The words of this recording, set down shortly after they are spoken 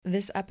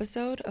This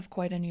episode of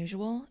Quite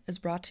Unusual is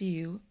brought to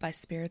you by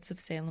Spirits of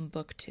Salem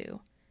Book 2,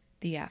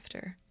 The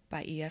After,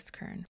 by E.S.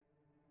 Kern.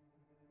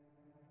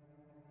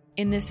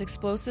 In this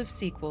explosive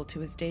sequel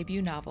to his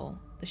debut novel,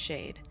 The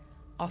Shade,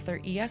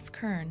 author E.S.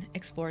 Kern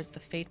explores the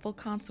fateful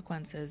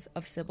consequences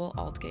of Sybil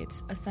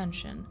Aldgate's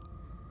ascension.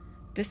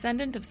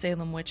 Descendant of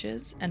Salem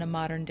witches and a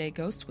modern-day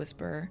ghost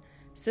whisperer,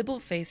 Sybil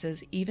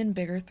faces even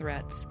bigger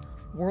threats,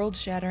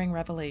 world-shattering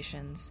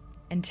revelations,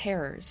 and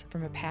terrors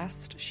from a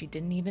past she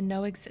didn't even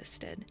know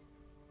existed.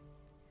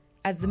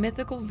 As the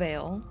mythical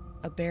veil,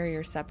 a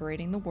barrier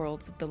separating the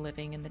worlds of the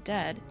living and the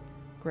dead,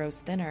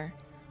 grows thinner,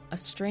 a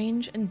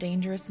strange and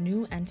dangerous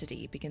new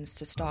entity begins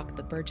to stalk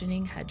the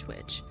burgeoning hedge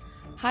witch,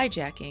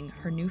 hijacking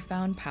her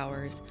newfound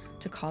powers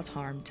to cause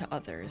harm to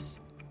others.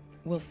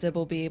 Will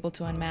Sybil be able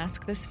to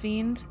unmask this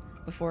fiend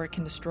before it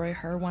can destroy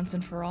her once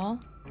and for all?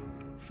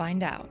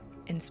 Find out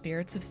in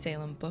Spirits of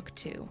Salem Book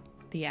 2,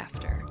 The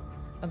After.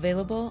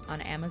 Available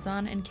on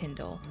Amazon and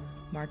Kindle,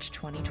 March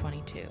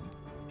 2022.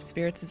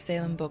 Spirits of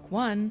Salem Book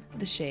 1,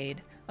 The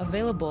Shade,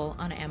 available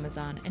on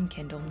Amazon and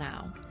Kindle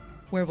now.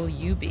 Where will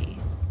you be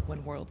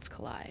when worlds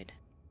collide?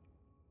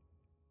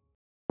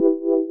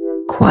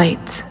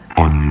 Quite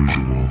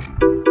unusual.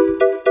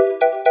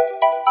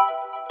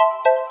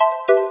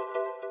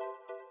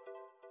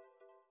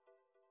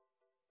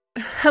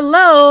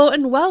 Hello,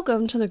 and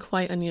welcome to the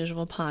Quite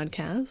Unusual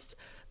podcast.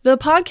 The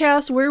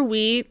podcast where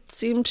we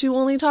seem to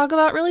only talk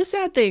about really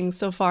sad things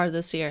so far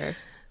this year.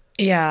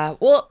 Yeah,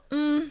 well,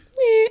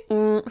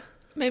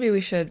 maybe we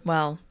should,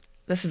 well,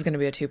 this is going to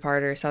be a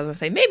two-parter, so I was going to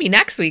say maybe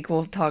next week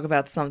we'll talk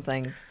about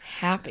something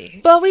happy.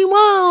 But we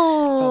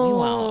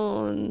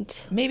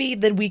won't. Maybe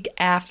the week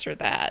after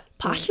that.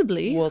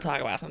 Possibly. We'll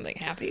talk about something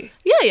happy.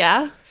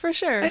 Yeah, for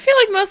sure. I feel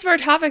like most of our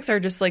topics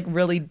are just like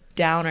really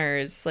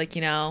downers, like,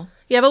 you know.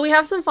 Yeah, but we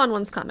have some fun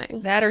ones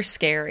coming. That are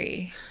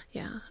scary.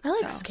 Yeah, I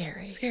like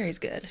scary. Scary's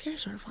good.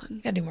 Scary's sort of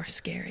fun. Gotta do more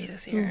scary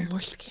this year. More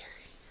scary.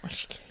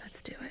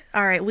 Let's do it.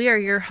 All right, we are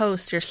your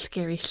hosts, your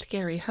scary,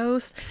 scary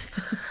hosts.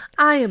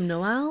 I am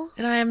Noelle.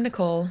 And I am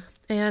Nicole.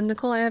 And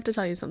Nicole, I have to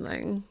tell you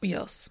something.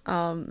 Yes.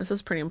 This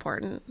is pretty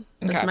important.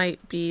 Okay. This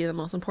might be the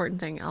most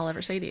important thing I'll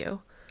ever say to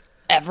you.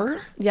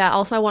 Ever? Yeah,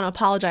 also I want to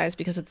apologize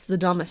because it's the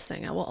dumbest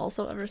thing I will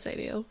also ever say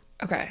to you.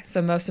 Okay,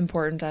 so most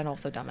important and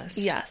also dumbest.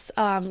 Yes.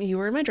 You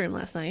were in my dream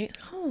last night.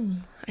 Oh,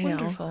 I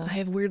wonderful. know. I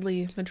have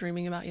weirdly been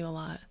dreaming about you a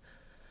lot.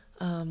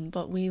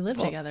 But we live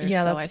together.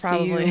 Yeah, so that's I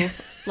probably see you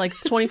like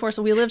 24.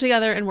 So we live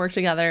together and work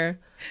together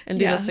and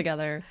do this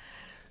together.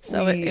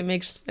 So it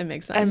makes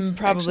sense. I'm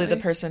probably the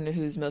actually. person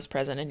who's most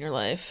present in your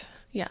life.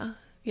 Yeah.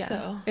 Yeah.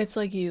 So. It's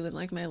like you and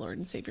like my Lord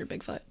and Savior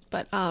Bigfoot.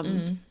 But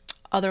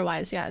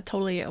otherwise, yeah,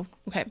 totally you.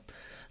 Okay.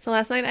 So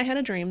last night I had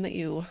a dream that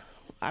you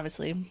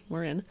obviously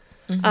were in.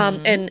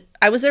 And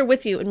I was there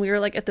with you and we were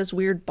like at this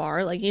weird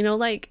bar, like, you know,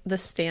 like the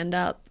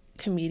stand-up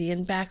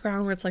comedian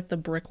background where it's like the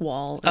brick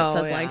wall and it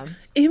says like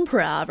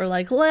improv or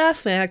like Laugh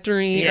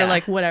Factory or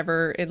like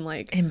whatever in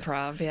like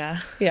improv.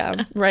 Yeah,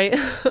 right.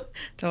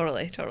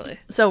 Totally.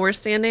 So we're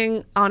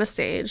standing on a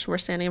stage, we're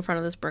standing in front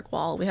of this brick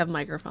wall, we have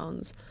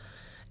microphones,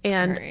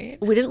 and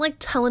we didn't like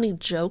tell any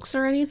jokes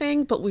or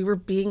anything, but we were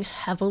being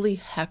heavily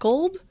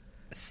heckled.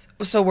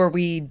 So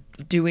we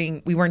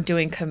weren't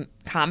doing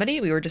comedy?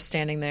 We were just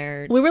standing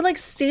there? We were like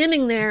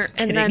standing there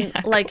and then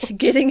heckled. Like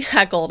getting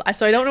heckled.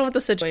 So I don't know what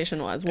the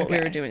situation was, what we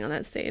were doing on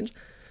that stage.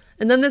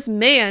 And then this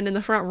man in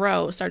the front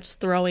row starts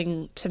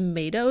throwing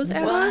tomatoes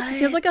at us. He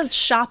has like a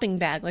shopping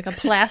bag, like a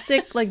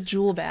plastic like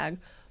jewel bag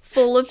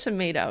full of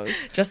tomatoes.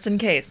 Just in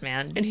case,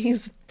 man. And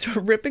he's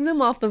ripping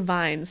them off the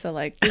vine. So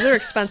like these are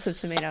expensive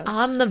tomatoes.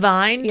 On the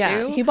vine too?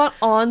 Yeah, he bought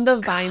on the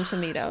vine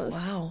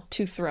tomatoes wow.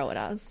 to throw at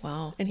us.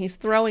 Wow. And he's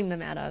throwing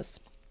them at us.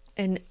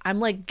 And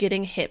I'm like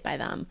getting hit by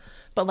them.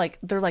 But like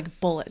they're like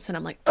bullets. And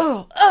I'm like,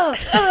 oh.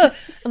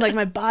 And like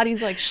my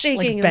body's like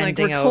shaking like and like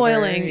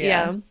recoiling. Over,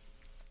 yeah.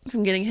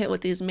 From getting hit with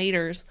these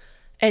maters.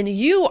 And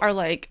you are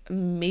like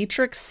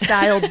Matrix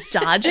style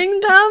dodging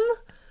them.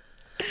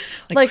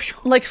 Like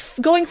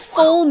going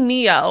full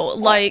Neo.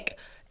 Like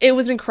it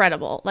was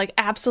incredible. Like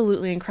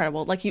absolutely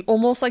incredible. Like you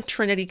almost like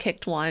Trinity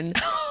kicked one.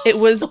 It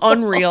was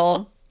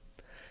unreal.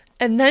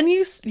 And then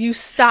you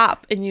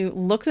stop and you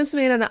look this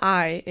man in the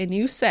eye and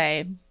you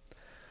say,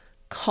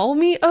 "Call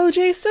me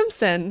O.J.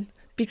 Simpson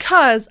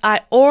because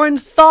I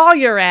thaw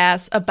your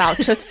ass about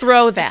to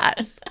throw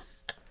that."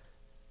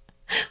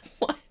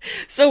 What?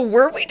 So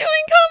were we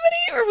doing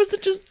comedy or was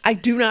it just... I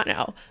do not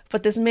know.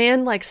 But this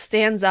man like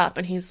stands up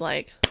and he's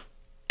like...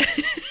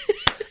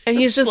 and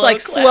he's just like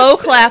slow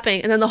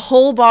clapping. And then the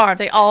whole bar,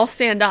 they all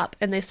stand up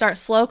and they start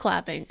slow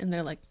clapping. And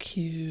they're like,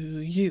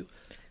 Q-U,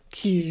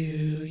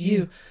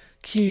 Q-U,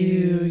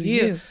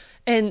 Q-U.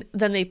 And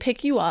then they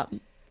pick you up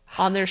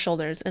on their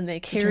shoulders and they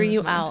carry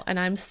you out. And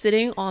I'm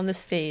sitting on the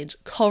stage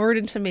covered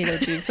in tomato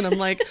juice. And I'm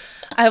like,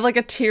 I have like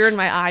a tear in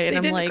my eye. And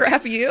I'm like,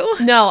 grab you?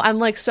 No, I'm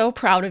like so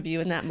proud of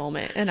you in that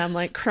moment. And I'm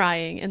like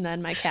crying. And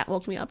then my cat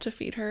woke me up to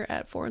feed her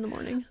at 4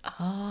 a.m.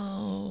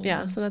 Oh.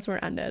 Yeah, so that's where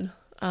it ended.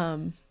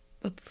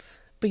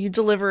 But you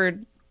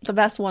delivered the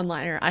best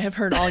one-liner I have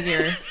heard all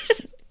year.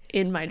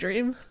 in my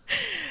dream.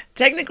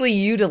 Technically,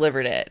 you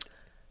delivered it.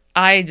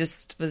 I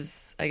just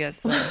was, I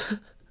guess,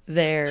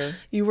 there.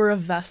 You were a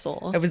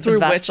vessel. It was through the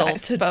vessel which I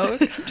spoke.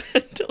 to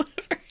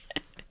deliver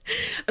it.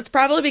 It's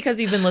probably because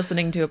you've been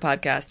listening to a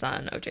podcast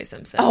on O.J.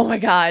 Simpson. Oh my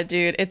God,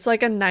 dude. It's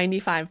like a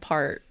 95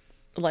 part.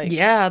 Like,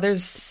 yeah,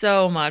 there's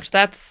so much.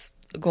 That's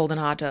a golden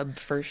hot tub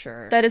for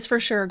sure. that is for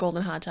sure a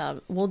golden hot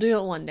tub. We'll do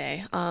it one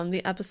day.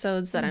 The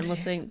episodes that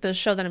the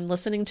show that I'm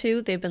listening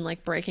to, they've been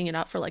like breaking it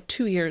up for like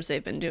 2 years.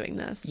 They've been doing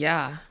this.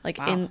 Yeah. Like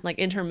wow.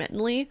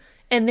 intermittently.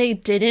 And they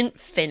didn't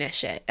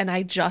finish it. And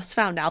I just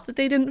found out that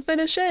they didn't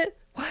finish it.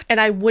 What?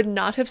 And I would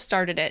not have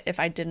started it if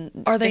I didn't.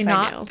 Are they if I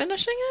not knew.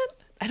 finishing it?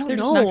 I don't They're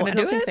know. Just not gonna I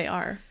don't do think it? they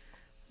are.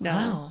 No.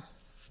 Wow.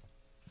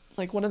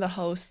 Like one of the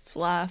hosts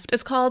left.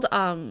 It's called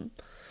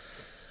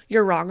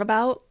You're Wrong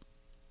About.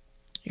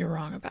 You're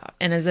wrong about.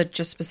 And is it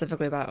just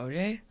specifically about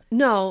OJ?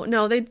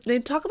 No, they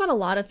talk about a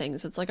lot of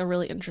things. It's like a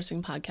really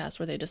interesting podcast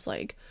where they just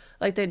like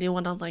they do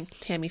one on like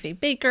Tammy Faye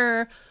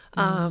Baker.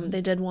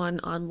 They did one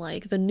on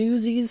like the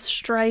Newsies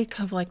strike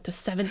of like the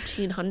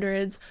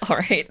 1700s. All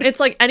right. It's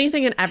like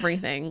anything and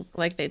everything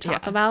like they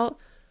talk about.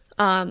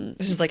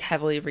 This is like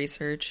heavily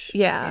researched.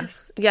 Yeah.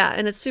 Yeah,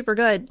 and it's super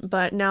good,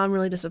 but now I'm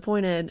really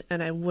disappointed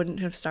and I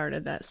wouldn't have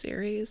started that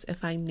series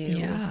if I knew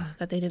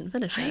that they didn't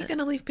finish How it. are you going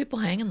to leave people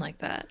hanging like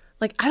that?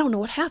 Like, I don't know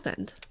what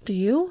happened. Do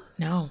you?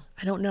 No.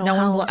 I don't know. No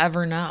one will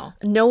ever know.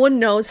 No one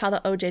knows how the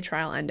OJ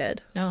trial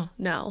ended.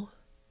 No.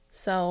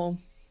 So,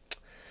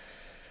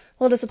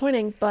 a little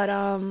disappointing, but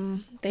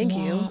thank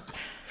you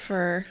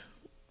for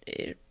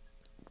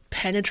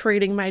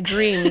penetrating my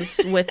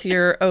dreams with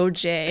your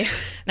OJ.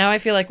 Now I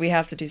feel like we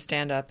have to do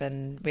stand-up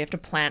and we have to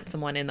plant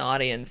someone in the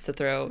audience to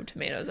throw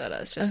tomatoes at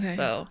us just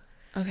so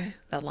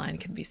that line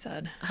can be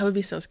said. I would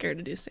be so scared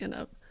to do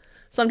stand-up.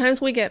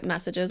 Sometimes we get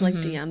messages like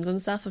DMs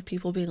and stuff of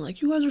people being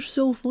like, you guys are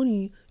so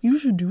funny. You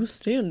should do a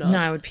stand-up. No,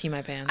 I would pee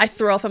my pants. I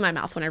throw up in my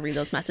mouth when I read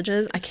those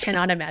messages. I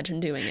cannot imagine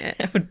doing it.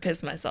 I would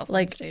piss myself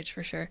on stage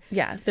for sure.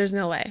 Yeah, there's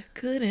no way.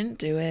 Couldn't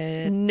do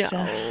it.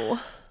 No.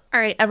 All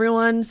right,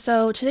 everyone.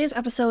 So today's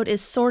episode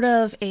is sort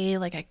of a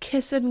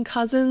Kissin'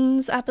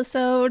 Cousins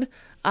episode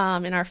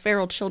in our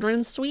Feral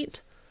Children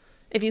suite.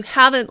 If you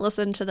haven't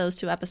listened to those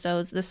 2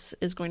 episodes, this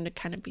is going to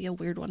kind of be a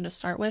weird one to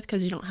start with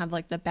because you don't have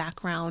like the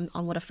background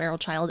on what a feral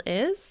child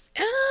is.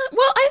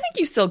 Well, I think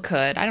you still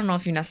could. I don't know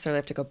if you necessarily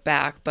have to go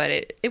back, but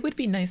it would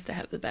be nice to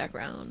have the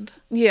background.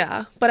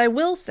 Yeah, but I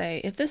will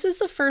say, if this is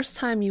the first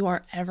time you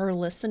are ever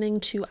listening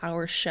to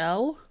our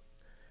show,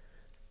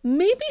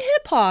 maybe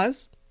hit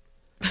pause.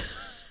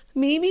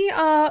 Maybe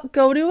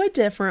go to a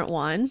different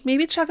one.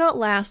 Maybe check out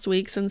last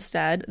week's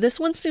instead. This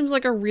one seems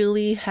like a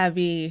really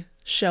heavy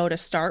show to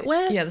start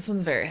with. Yeah, this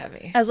one's very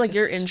heavy. As like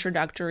your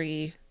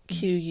introductory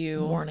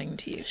QU warning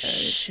to you guys.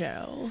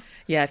 Show.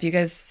 Yeah, if you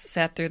guys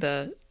sat through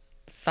the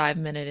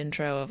 5-minute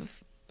intro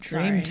of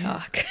Dream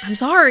Talk. I'm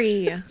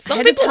sorry. I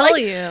had to tell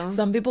you.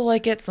 Some people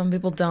like it, some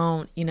people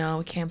don't. You know,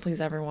 we can't please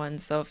everyone.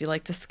 So if you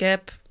like to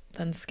skip,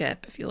 then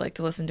skip. If you like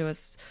to listen to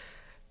us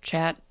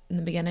chat in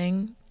the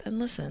beginning, then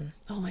listen.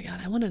 Oh my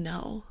God, I want to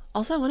know.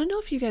 Also, I want to know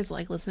if you guys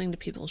like listening to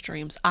people's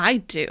dreams. I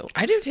do.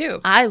 I do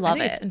too. I love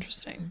it. It's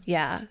interesting.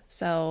 Yeah,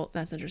 so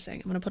that's interesting.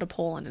 I'm going to put a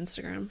poll on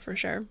Instagram for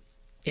sure.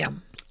 Yeah.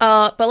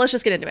 But let's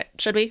just get into it.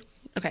 Should we?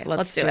 Okay,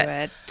 let's do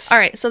it. All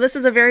right, so this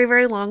is a very,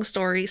 very long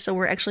story, so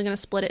we're actually going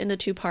to split it into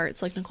 2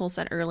 parts, like Nicole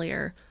said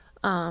earlier.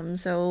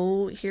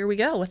 So here we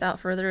go. Without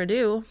further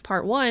ado,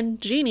 part 1,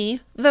 Genie,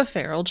 the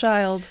feral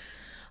child.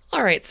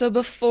 All right, so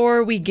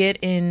before we get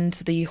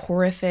into the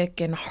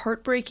horrific and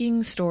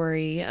heartbreaking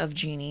story of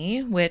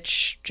Genie,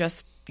 which,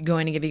 just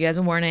going to give you guys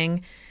a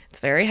warning, it's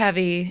very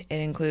heavy. It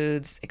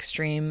includes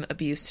extreme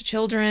abuse to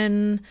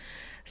children.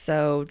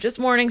 So just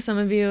warning some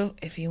of you,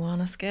 if you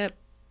want to skip,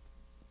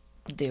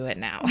 do it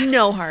now.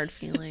 No hard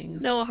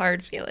feelings. No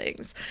hard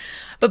feelings.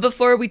 But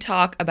before we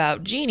talk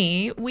about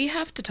Genie, we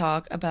have to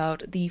talk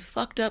about the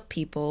fucked up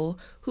people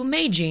who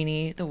made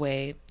Genie the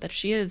way that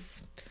she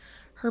is.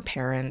 Her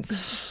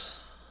parents.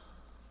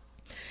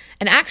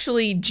 And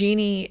actually,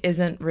 Genie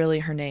isn't really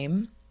her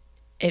name.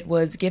 It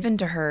was given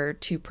to her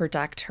to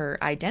protect her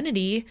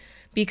identity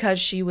because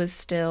she was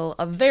still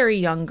a very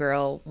young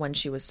girl when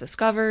she was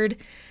discovered,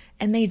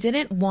 and they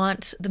didn't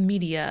want the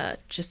media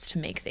just to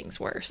make things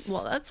worse.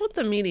 Well, that's what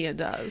the media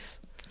does.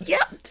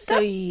 Yeah. So,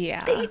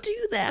 yeah. They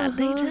do that.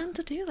 They tend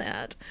to do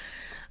that.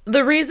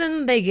 The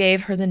reason they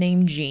gave her the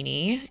name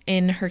Genie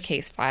in her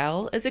case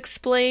file is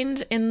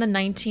explained in the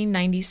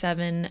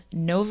 1997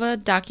 Nova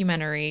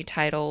documentary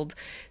titled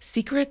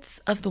Secrets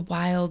of the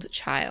Wild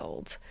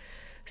Child.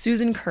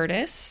 Susan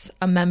Curtis,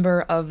 a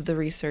member of the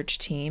research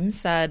team,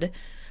 said,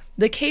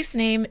 "The case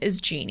name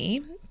is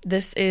Genie.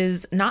 This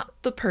is not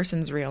the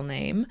person's real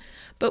name,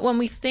 but when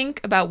we think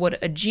about what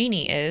a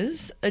genie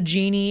is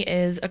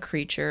a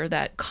creature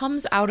that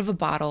comes out of a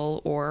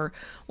bottle or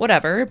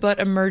whatever, but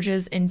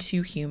emerges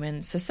into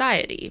human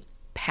society,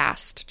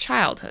 past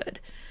childhood.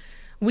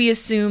 We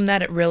assume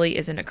that it really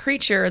isn't a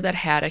creature that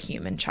had a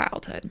human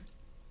childhood,"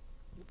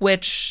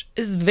 which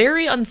is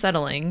very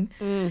unsettling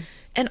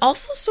And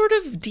also sort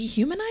of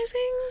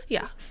dehumanizing.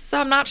 Yeah. So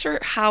I'm not sure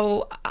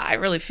how I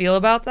really feel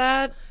about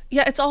that.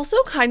 Yeah, it's also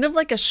kind of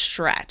like a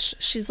stretch.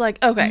 She's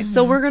like, okay,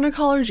 so we're going to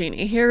call her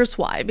Genie. Here's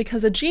why.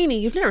 Because a genie,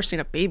 you've never seen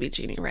a baby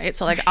genie, right?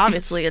 So, like,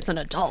 obviously it's an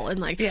adult. And,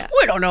 like,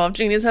 we don't know if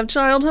genies have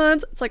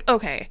childhoods. It's like,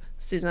 okay,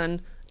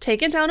 Susan,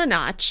 take it down a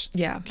notch.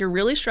 Yeah. You're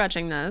really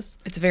stretching this.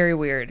 It's very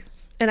weird.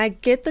 And I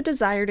get the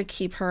desire to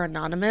keep her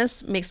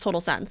anonymous. Makes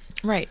total sense.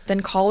 Right. Then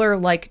call her,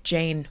 like,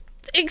 Jane.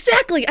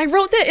 Exactly. I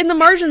wrote that in the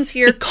margins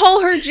here.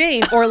 Call her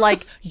Jane. Or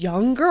like,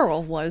 young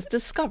girl was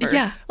discovered.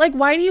 Yeah. Like,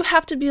 why do you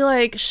have to be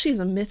like,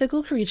 she's a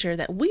mythical creature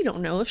that we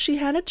don't know if she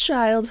had a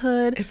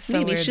childhood. It's so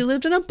Maybe weird. she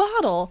lived in a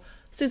bottle.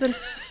 Susan,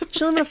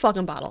 she lived in a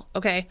fucking bottle.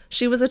 Okay.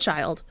 She was a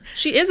child.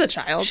 She is a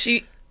child.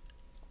 She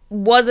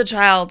was a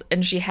child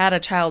and she had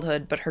a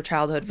childhood, but her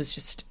childhood was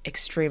just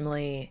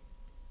extremely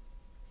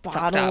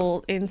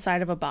Bottle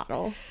inside of a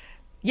bottle.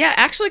 Yeah,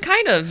 actually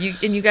kind of.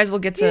 You guys will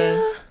get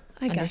to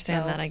I guess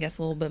understand so. that, I guess,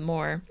 a little bit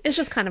more. It's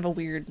just kind of a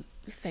weird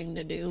thing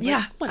to do. But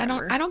Yeah,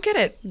 whatever. I don't get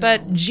it. No.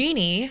 But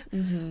Genie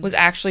was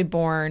actually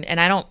born, and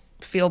I don't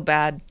feel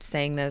bad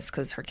saying this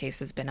because her case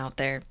has been out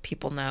there.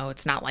 People know.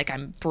 It's not like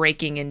I'm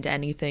breaking into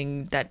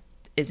anything that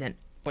isn't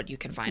what you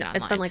can find online.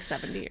 It's been like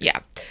 70 years.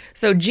 Yeah.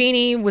 So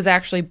Genie was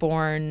actually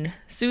born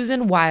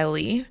Susan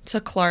Wiley to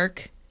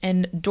Clark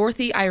and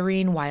Dorothy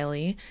Irene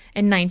Wiley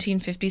in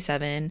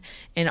 1957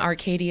 in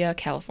Arcadia,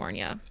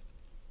 California.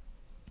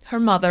 Her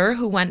mother,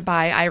 who went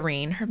by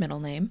Irene, her middle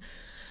name,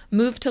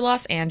 moved to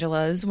Los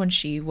Angeles when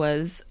she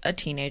was a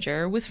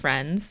teenager with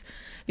friends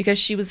because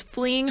she was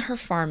fleeing her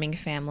farming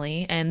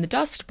family and the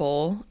Dust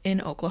Bowl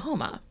in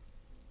Oklahoma.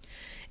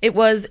 It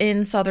was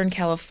in Southern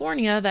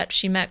California that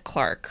she met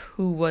Clark,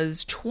 who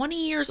was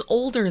 20 years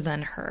older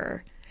than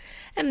her,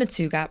 and the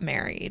two got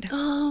married.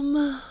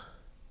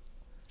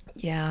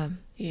 Yeah.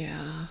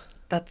 Yeah.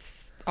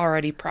 That's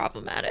already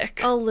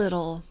problematic. A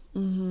little.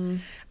 Mm-hmm.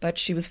 But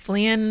she was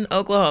fleeing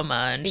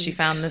Oklahoma, and she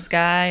found this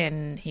guy,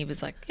 and he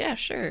was like, yeah,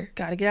 sure.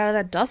 Gotta get out of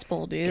that Dust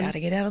Bowl, dude. Gotta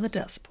get out of the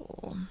Dust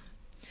Bowl.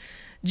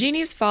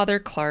 Jeannie's father,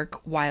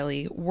 Clark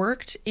Wiley,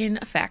 worked in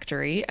a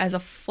factory as a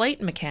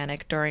flight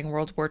mechanic during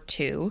World War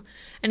II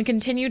and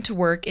continued to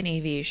work in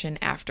aviation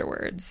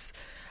afterwards.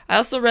 I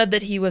also read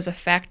that he was a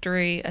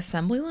factory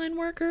assembly line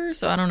worker,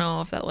 so I don't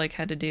know if that like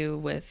had to do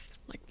with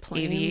like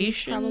Planes,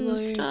 aviation probably.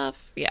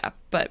 stuff. Yeah,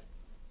 but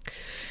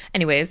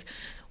anyways,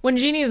 when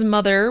Jeannie's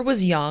mother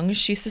was young,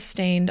 she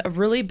sustained a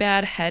really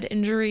bad head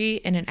injury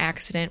in an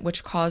accident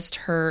which caused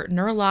her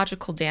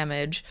neurological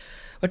damage,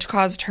 which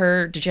caused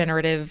her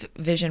degenerative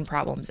vision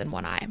problems in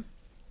one eye.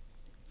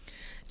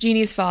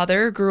 Jeannie's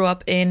father grew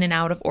up in and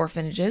out of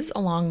orphanages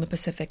along the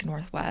Pacific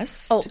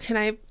Northwest. Oh, can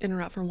I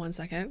interrupt for 1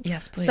 second?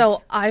 Yes, please.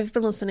 So I've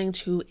been listening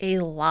to a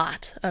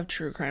lot of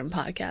true crime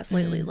podcasts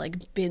lately,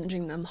 like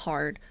binging them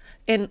hard.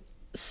 And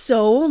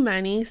so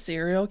many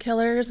serial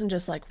killers and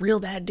just like real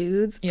bad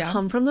dudes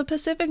come from the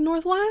Pacific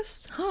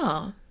Northwest.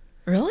 Huh.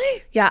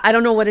 Really? Yeah, I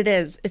don't know what it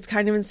is. It's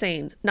kind of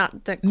insane.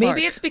 Not that Clark.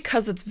 Maybe it's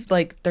because it's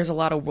like there's a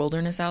lot of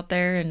wilderness out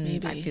there, and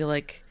Maybe. I feel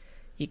like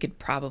you could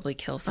probably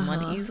kill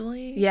someone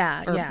easily.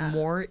 Yeah, or yeah.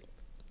 more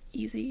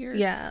easier.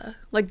 Yeah,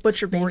 like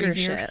butcher More baker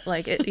easier. shit.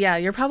 Like, yeah,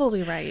 you're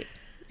probably right.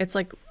 It's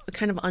like a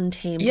kind of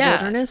untamed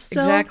wilderness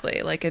still.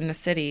 Exactly. Like in the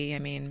city, I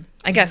mean,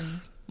 I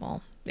guess,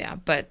 well, yeah,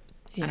 but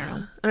I don't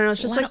know. I don't know. It's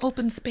A just lot like of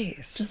open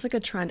space. just like a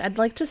trend. I'd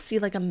like to see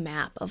like a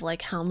map of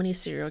like how many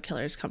serial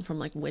killers come from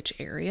like which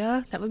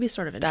area. That would be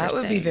sort of interesting.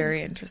 That would be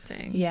very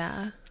interesting.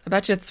 Yeah. I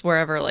bet you it's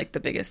wherever like the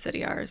biggest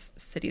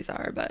cities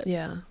are, but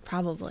Yeah,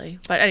 probably.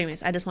 But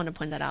anyways, I just want to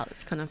point that out.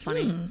 It's kind of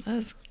funny.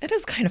 it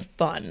is kind of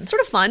fun.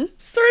 Sort of fun.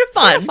 Sort of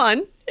fun. Sort of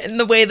fun. In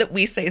the way that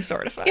we say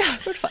sort of fun. Yeah,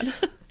 sort of fun.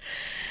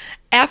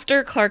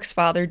 After Clark's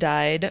father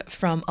died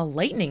from a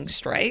lightning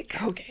strike,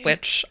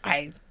 which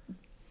I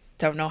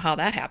don't know how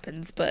that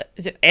happens, but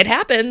it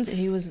happens.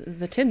 He was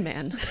the Tin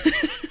Man.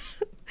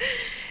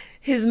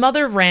 His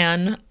mother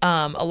ran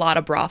a lot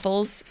of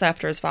brothels. So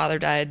after his father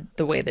died,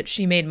 the way that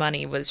she made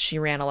money was she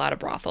ran a lot of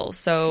brothels.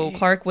 So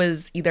Clark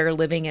was either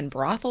living in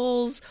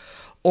brothels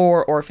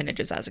or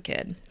orphanages as a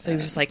kid. So he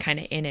was just like kind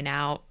of in and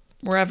out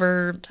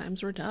wherever.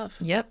 Times were tough.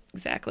 Yep,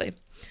 exactly.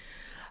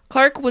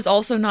 Clark was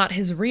also not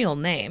his real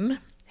name.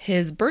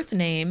 His birth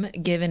name,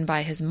 given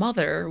by his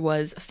mother,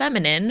 was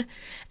feminine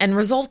and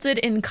resulted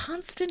in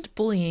constant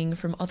bullying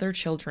from other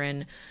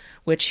children,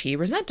 which he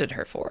resented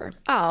her for.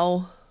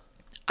 Oh.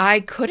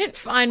 I couldn't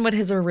find what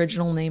his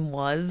original name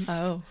was.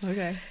 Oh,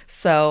 okay.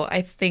 So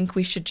I think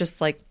we should just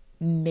like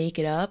make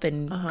it up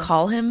and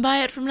call him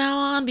by it from now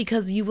on,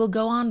 because you will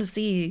go on to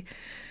see,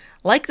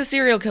 like the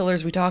serial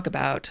killers we talk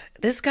about,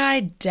 this guy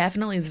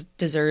definitely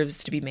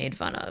deserves to be made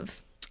fun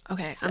of.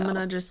 Okay, So. I'm going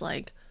to just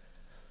like,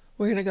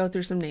 we're going to go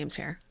through some names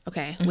here.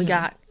 Okay, we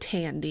got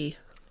Tandy.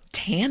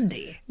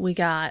 Tandy. We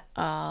got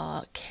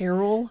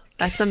Carol.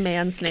 That's a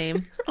man's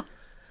name.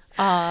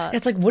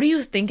 It's like, what do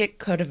you think it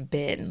could have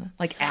been?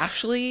 Like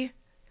Ashley?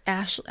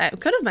 Ashley. It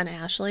could have been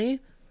Ashley.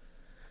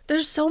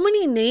 There's so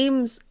many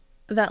names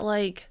that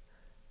like,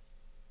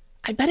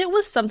 I bet it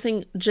was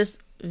something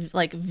just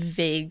like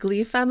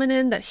vaguely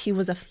feminine that he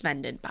was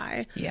offended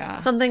by. Yeah.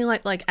 Something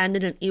like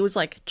ended in, he was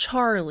like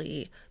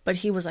Charlie, but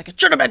he was like, it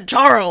should have been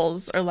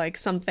Charles, or like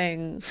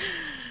something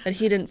that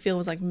he didn't feel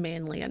was like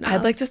manly enough.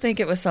 I'd like to think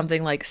it was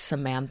something like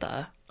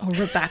Samantha. Oh,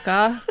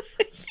 Rebecca.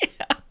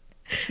 Yeah.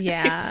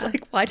 Yeah. It's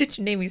like, why did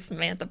you name me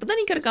Samantha? But then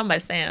he could have gone by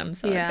Sam.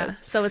 So Yeah. I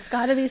guess. So it's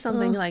got to be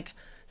something like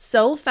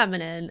so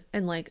feminine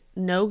and like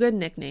no good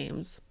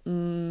nicknames.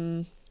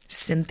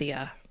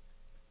 Cynthia.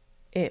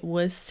 It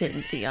was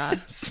Cynthia.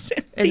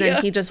 Cynthia And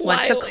then he just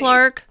went to Wiley.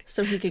 Clark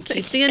so he could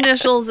keep the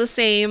initials the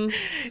same.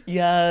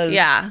 Yes.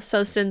 Yeah.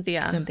 So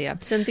Cynthia. Cynthia.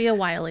 Cynthia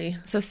Wiley.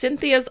 So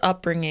Cynthia's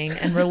upbringing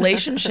and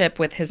relationship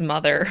with his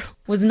mother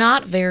was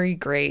not very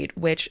great,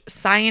 which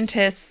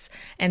scientists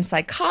and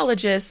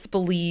psychologists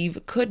believe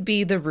could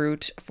be the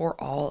root for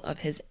all of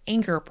his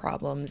anger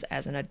problems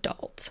as an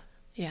adult.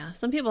 Yeah.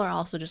 Some people are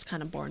also just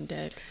kind of born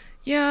dicks.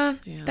 Yeah,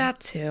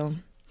 that too.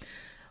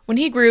 When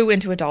he grew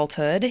into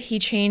adulthood, he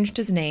changed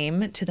his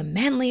name to the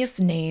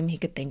manliest name he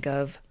could think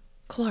of,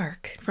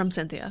 Clark. From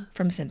Cynthia.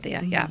 From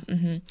Cynthia, yeah.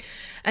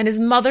 And his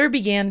mother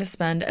began to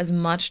spend as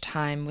much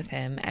time with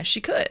him as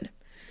she could.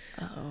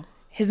 Uh-oh.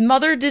 His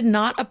mother did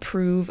not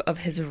approve of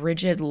his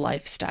rigid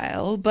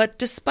lifestyle, but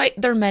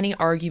despite their many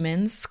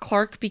arguments,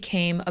 Clark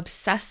became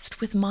obsessed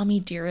with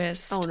Mommy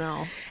Dearest. Oh,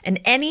 no. And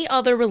any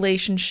other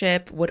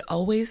relationship would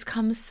always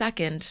come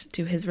second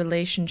to his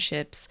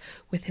relationships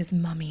with his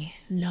mummy.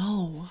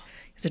 No.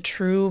 He's a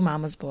true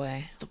mama's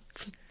boy.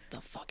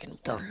 The fucking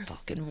The worst.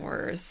 fucking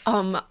worst.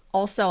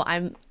 Also,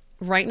 I'm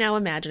right now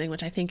imagining,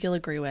 which I think you'll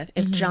agree with,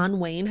 if John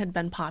Wayne had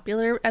been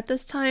popular at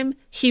this time,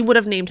 he would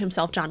have named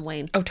himself John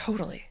Wayne. Oh,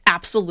 totally.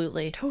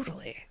 Absolutely.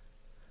 Totally.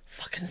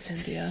 Fucking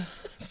Cynthia.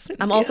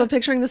 Cynthia. I'm also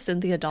picturing the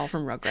Cynthia doll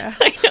from Rugrats.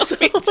 I know,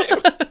 me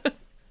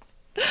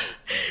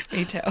too.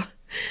 Me too.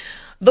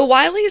 The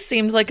Wileys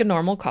seemed like a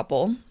normal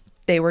couple.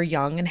 They were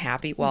young and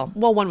happy. Well,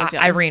 one was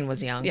young. Irene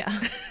was young.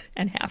 Yeah.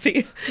 And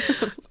happy.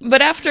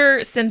 But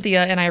after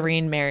Cynthia and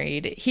Irene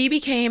married, he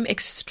became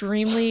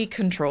extremely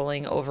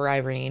controlling over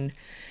Irene.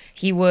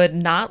 He would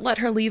not let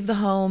her leave the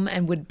home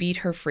and would beat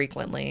her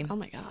frequently. Oh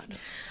my God.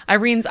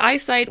 Irene's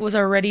eyesight was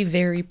already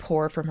very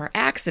poor from her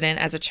accident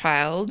as a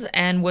child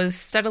and was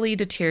steadily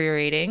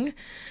deteriorating.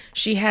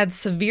 She had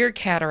severe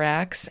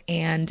cataracts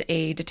and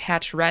a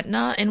detached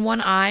retina in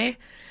one eye.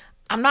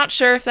 I'm not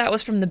sure if that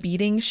was from the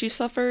beating she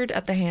suffered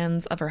at the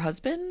hands of her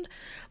husband,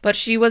 but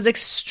she was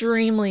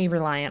extremely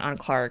reliant on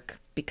Clark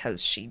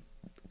because she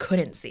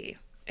couldn't see.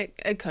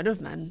 It could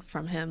have been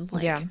from him.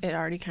 Like, Yeah. it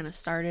already kind of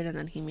started and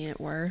then he made it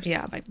worse.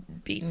 Yeah, by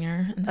beating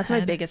her in the That's my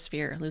head. biggest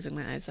fear, losing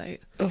my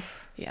eyesight.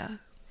 Oof. Yeah.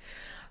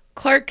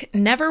 Clark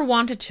never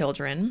wanted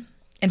children.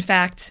 In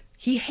fact,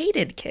 he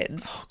hated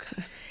kids. Oh,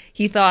 good.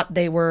 He thought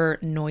they were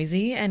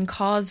noisy and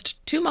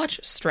caused too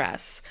much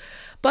stress.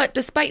 But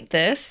despite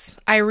this,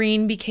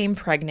 Irene became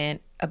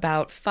pregnant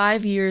about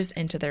 5 years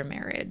into their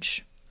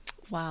marriage.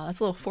 Wow, that's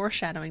a little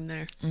foreshadowing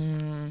there.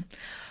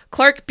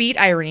 Clark beat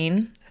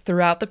Irene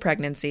throughout the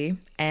pregnancy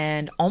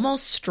and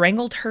almost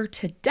strangled her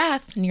to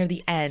death near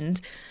the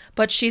end,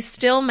 but she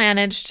still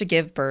managed to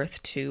give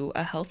birth to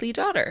a healthy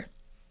daughter.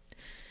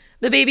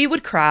 The baby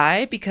would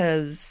cry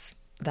because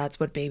that's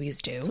what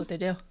babies do. That's what they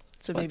do.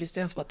 That's what babies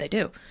do. That's what they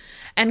do.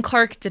 And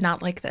Clark did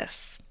not like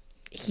this.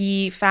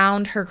 He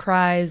found her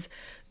cries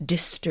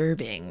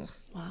disturbing.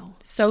 Wow.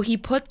 So he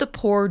put the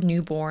poor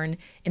newborn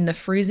in the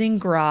freezing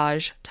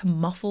garage to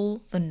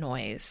muffle the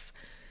noise.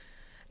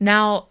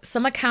 Now,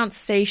 some accounts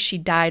say she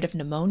died of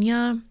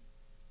pneumonia,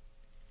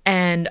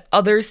 and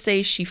others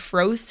say she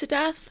froze to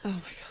death. Oh my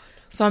God.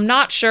 So I'm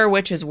not sure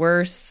which is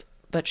worse,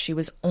 but she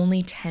was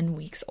only 10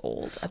 weeks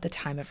old at the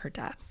time of her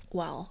death.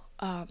 Well,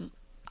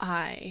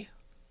 I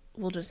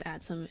will just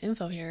add some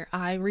info here.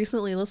 I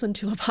recently listened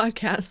to a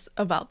podcast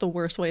about the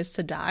worst ways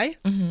to die.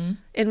 Mm-hmm.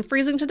 And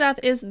freezing to death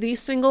is the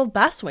single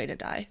best way to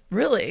die.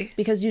 Really?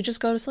 Because you just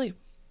go to sleep.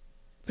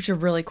 But you're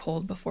really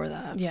cold before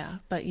that. Yeah,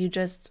 but you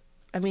just,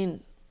 I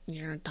mean,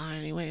 you're going to die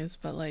anyways,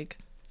 but like,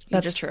 you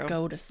That's just true.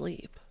 go to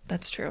sleep.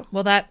 That's true.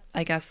 Well, that,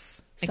 I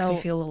guess, makes So- me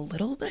feel a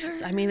little better.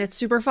 I mean, it's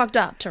super fucked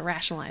up to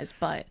rationalize,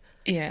 but,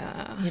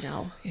 Yeah. you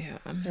know, Yeah.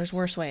 there's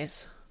worse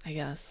ways, I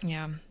guess.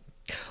 Yeah.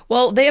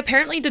 Well, they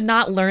apparently did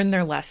not learn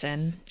their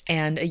lesson,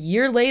 and a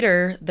year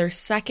later, their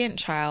second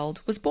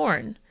child was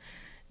born.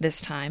 This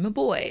time, a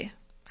boy.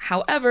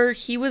 However,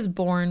 he was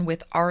born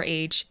with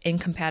RH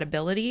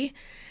incompatibility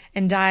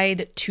and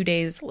died 2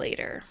 days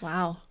later.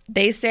 Wow.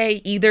 They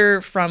say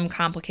either from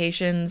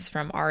complications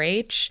from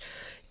RH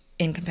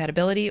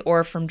incompatibility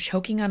or from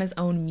choking on his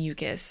own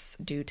mucus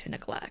due to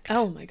neglect.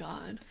 Oh my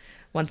God.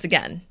 Once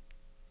again,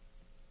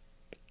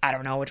 I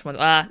don't know which one.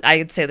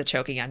 I'd say the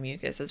choking on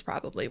mucus is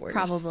probably worse.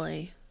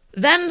 Probably.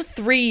 Then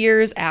 3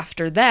 years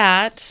after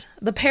that,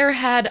 the pair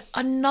had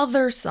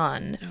another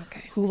son,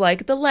 Okay. who,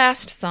 like the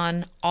last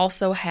son,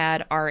 also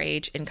had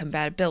RH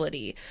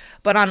incompatibility,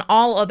 but on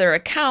all other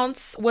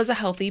accounts was a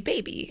healthy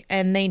baby,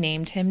 and they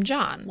named him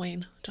John.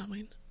 Wayne. John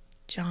Wayne.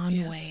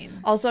 John Wayne.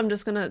 Also, I'm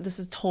just gonna, this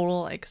is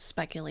total like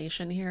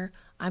speculation here.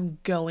 I'm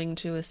going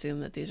to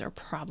assume that these are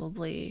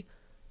probably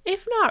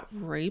if not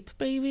rape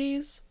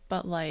babies,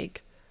 but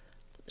like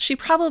she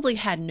probably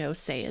had no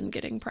say in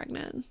getting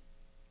pregnant.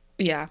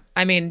 Yeah.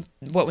 I mean,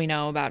 what we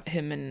know about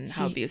him and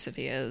how abusive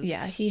he is.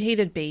 Yeah, he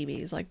hated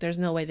babies. Like, there's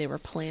no way they were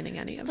planning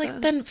any of this. Like,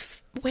 then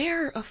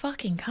wear a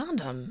fucking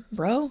condom,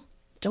 bro.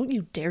 Don't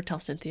you dare tell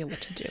Cynthia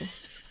what to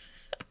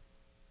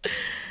do.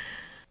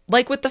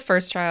 Like with the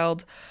first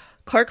child,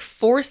 Clark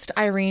forced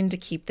Irene to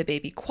keep the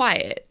baby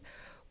quiet,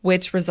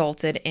 which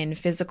resulted in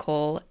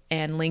physical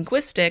and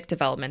linguistic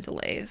development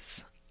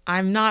delays.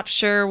 I'm not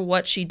sure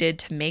what she did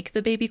to make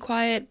the baby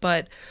quiet,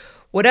 but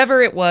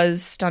whatever it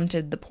was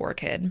stunted the poor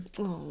kid.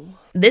 Oh.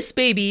 This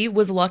baby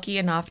was lucky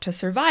enough to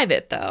survive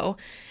it, though,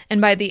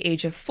 and by the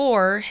age of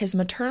 4, his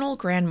maternal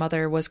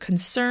grandmother was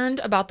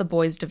concerned about the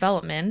boy's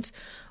development,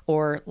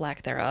 or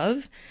lack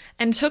thereof,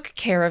 and took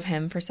care of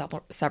him for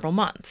several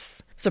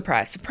months.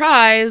 Surprise,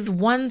 surprise,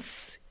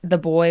 once the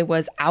boy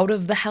was out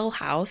of the hell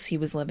house he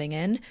was living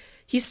in,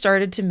 he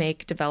started to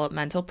make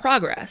developmental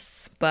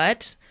progress,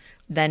 but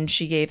then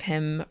she gave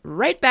him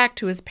right back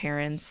to his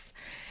parents,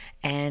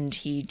 and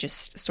he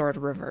just sort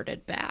of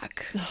reverted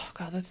back. Oh,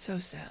 God, that's so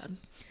sad.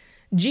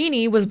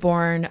 Genie was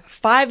born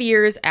 5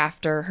 years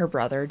after her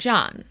brother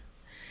John.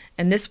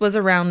 And this was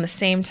around the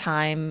same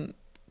time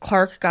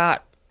Clark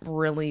got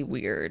really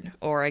weird,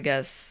 or I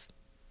guess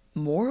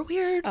more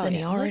weird than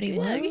he already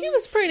was. He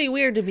was pretty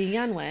weird to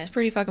begin with. It's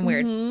pretty fucking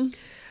weird.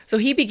 So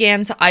he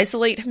began to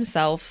isolate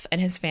himself and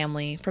his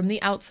family from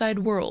the outside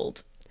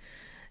world.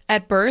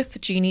 At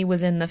birth, Genie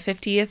was in the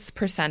 50th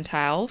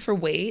percentile for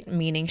weight,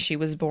 meaning she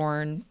was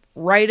born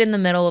right in the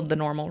middle of the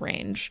normal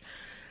range.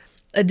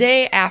 A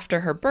day after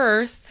her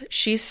birth,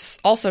 she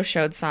also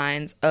showed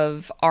signs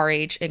of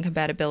Rh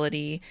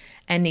incompatibility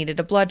and needed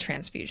a blood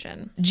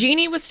transfusion.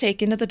 Genie was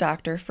taken to the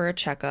doctor for a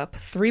checkup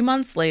 3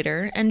 months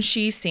later, and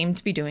she seemed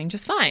to be doing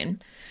just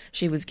fine.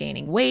 She was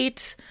gaining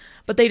weight,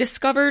 but they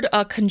discovered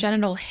a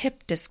congenital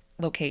hip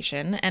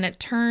dislocation, and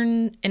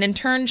in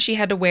turn, she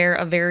had to wear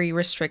a very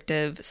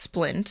restrictive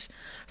splint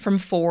from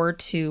 4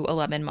 to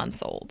 11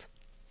 months old.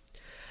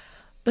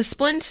 The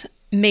splint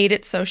made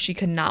it so she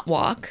could not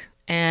walk,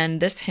 and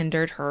this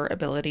hindered her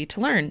ability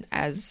to learn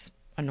as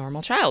a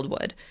normal child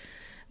would.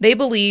 They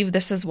believe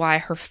this is why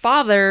her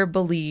father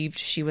believed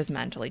she was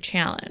mentally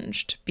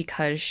challenged,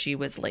 because she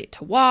was late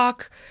to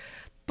walk,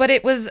 but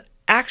it was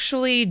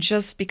actually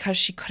just because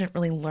she couldn't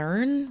really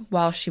learn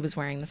while she was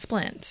wearing the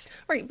splint.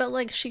 Right, but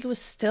like she was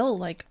still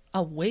like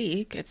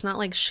awake. It's not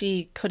like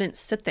she couldn't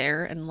sit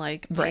there and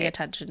like pay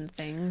attention to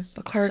things.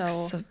 But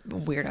Clark's a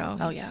weirdo.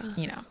 Oh yeah.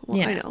 You know. Well,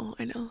 yeah.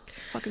 I know.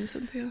 Fucking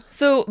Cynthia.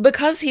 So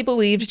because he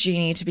believed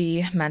Genie to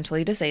be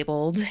mentally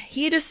disabled,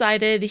 he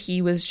decided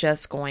he was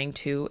just going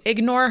to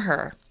ignore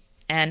her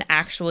and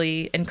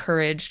actually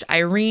encouraged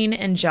Irene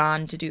and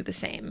John to do the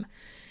same.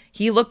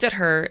 He looked at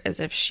her as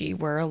if she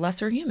were a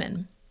lesser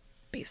human,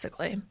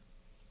 basically.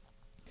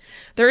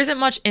 There isn't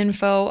much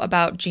info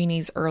about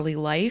Genie's early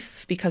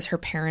life because her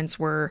parents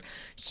were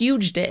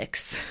huge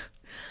dicks,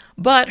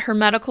 but her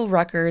medical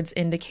records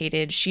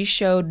indicated she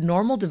showed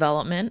normal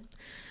development.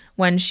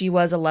 When she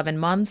was 11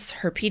 months,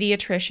 her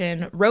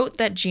pediatrician wrote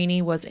that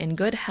Genie was in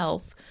good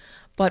health,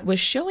 but was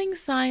showing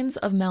signs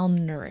of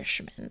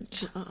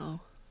malnourishment.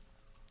 Uh-oh.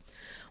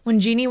 When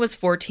Genie was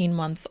 14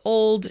 months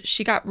old,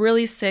 she got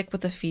really sick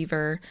with a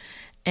fever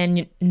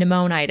and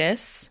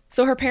pneumonitis,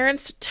 so her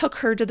parents took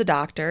her to the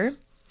doctor,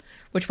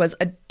 which was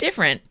a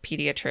different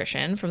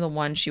pediatrician from the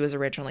one she was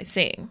originally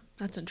seeing.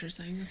 That's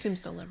interesting. It seems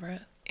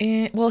deliberate.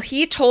 Well,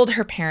 he told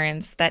her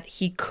parents that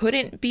he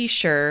couldn't be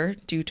sure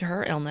due to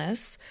her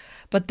illness,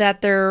 but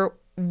that there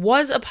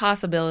was a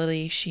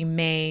possibility she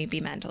may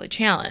be mentally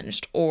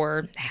challenged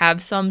or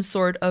have some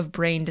sort of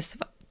brain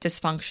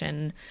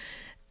dysfunction,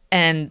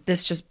 and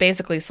this just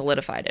basically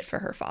solidified it for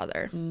her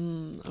father.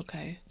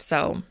 Okay.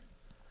 So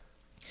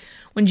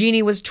when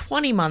Genie was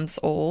 20 months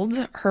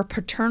old, her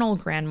paternal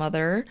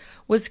grandmother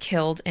was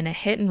killed in a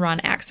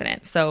hit-and-run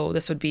accident. So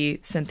this would be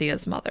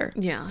Cynthia's mother.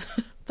 Yeah,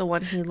 the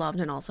one he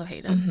loved and also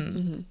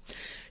hated.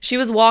 She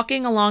was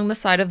walking along the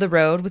side of the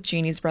road with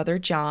Genie's brother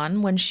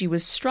John when she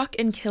was struck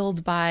and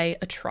killed by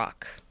a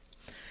truck.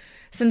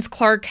 Since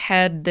Clark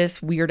had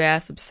this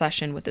weird-ass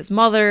obsession with his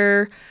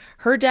mother,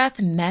 her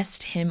death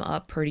messed him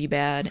up pretty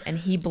bad, and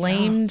he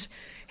blamed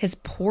his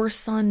poor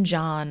son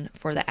John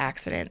for the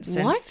accident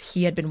since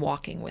he had been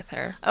walking with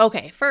her.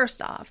 Okay,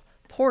 first off,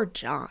 poor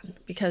John,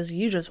 because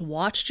you just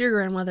watched your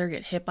grandmother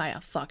get hit by a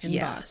fucking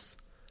bus,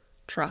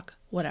 truck,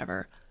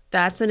 whatever.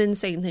 That's an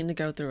insane thing to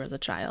go through as a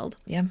child.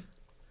 Yeah.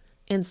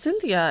 And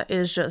Cynthia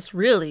is just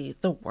really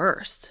the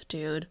worst,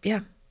 dude. Yeah.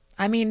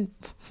 I mean,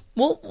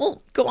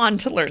 we'll go on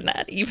to learn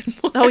that even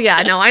more. Oh,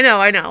 yeah, no, I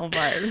know,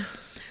 but...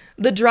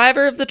 The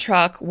driver of the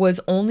truck was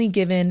only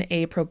given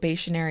a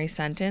probationary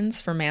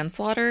sentence for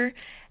manslaughter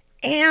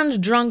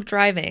and drunk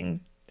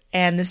driving.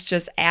 And this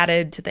just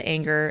added to the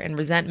anger and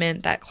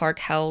resentment that Clark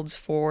held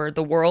for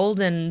the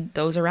world and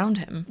those around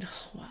him.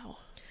 Oh, wow.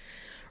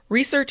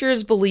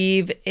 Researchers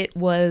believe it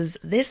was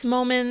this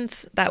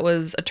moment that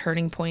was a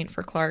turning point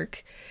for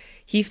Clark.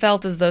 He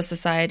felt as though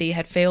society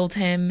had failed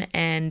him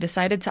and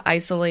decided to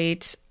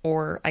isolate,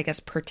 or I guess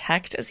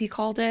protect, as he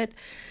called it,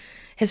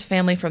 his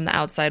family from the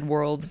outside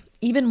world,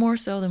 even more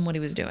so than what he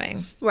was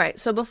doing. Right.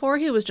 So before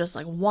he was just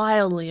like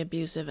wildly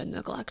abusive and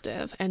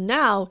neglective, and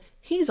now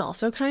he's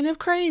also kind of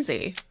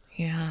crazy.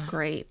 Yeah.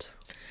 Great.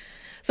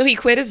 So he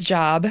quit his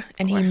job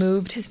and he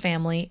moved his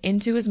family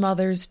into his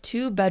mother's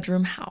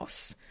 2-bedroom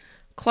house.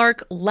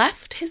 Clark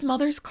left his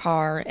mother's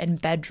car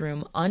and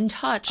bedroom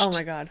untouched. Oh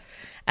my God.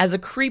 As a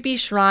creepy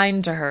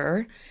shrine to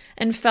her,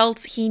 and felt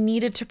he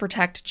needed to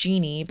protect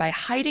Genie by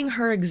hiding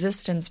her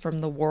existence from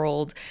the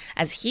world,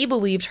 as he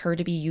believed her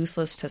to be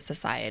useless to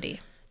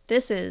society.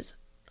 This is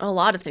a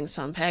lot of things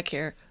to unpack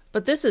here,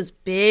 but this is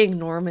big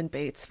Norman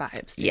Bates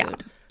vibes, dude. Yeah.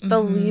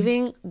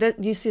 Believing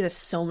that you see this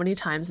so many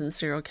times in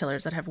serial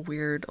killers that have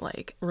weird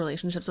like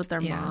relationships with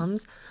their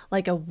moms,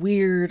 like a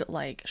weird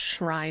like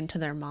shrine to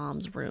their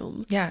mom's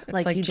room. Yeah,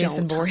 it's like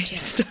Jason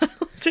Voorhees style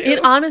too.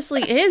 It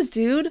honestly is,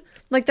 dude.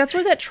 Like that's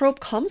where that trope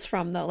comes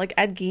from, though. Like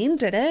Ed Gein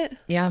did it.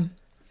 Yeah,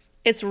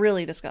 it's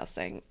really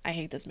disgusting. I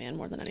hate this man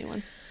more than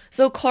anyone.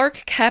 So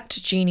Clark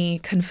kept Genie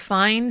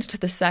confined to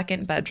the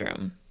 2nd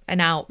bedroom, and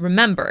now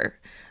remember,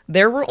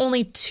 there were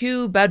only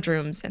 2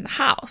 bedrooms in the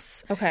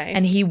house. Okay.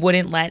 And he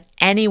wouldn't let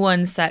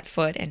anyone set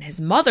foot in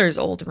his mother's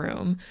old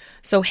room.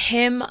 So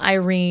him,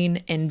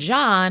 Irene, and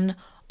John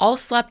all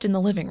slept in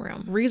the living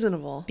room.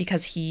 Reasonable.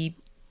 Because he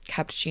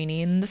kept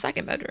Genie in the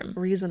 2nd bedroom.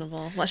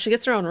 Reasonable. Well, she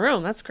gets her own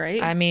room. That's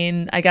great. I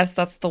mean, I guess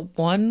that's the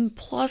one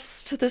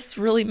plus to this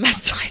really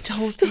messed up. I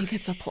don't think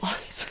it's a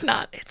plus. It's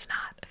not.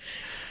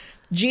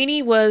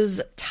 Genie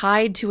was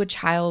tied to a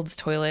child's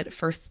toilet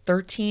for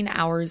 13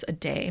 hours a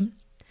day.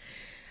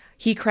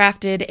 He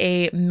crafted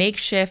a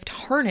makeshift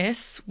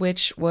harness,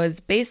 which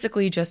was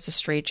basically just a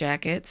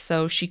straitjacket,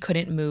 so she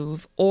couldn't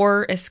move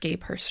or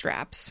escape her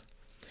straps.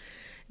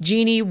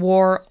 Genie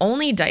wore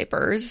only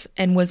diapers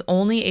and was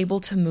only able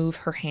to move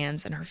her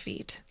hands and her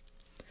feet.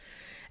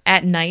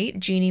 At night,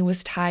 Genie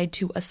was tied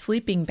to a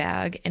sleeping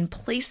bag and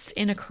placed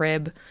in a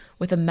crib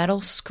with a metal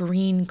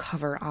screen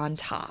cover on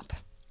top.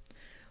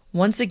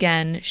 Once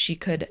again, she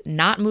could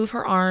not move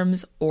her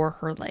arms or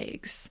her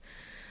legs.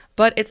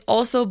 But it's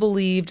also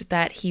believed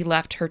that he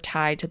left her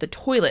tied to the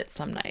toilet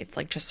some nights,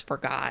 like just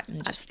forgot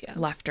and just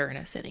left her in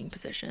a sitting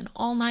position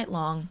all night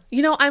long.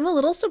 You know, I'm a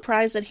little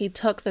surprised that he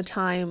took the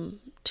time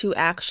to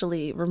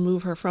actually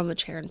remove her from the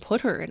chair and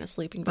put her in a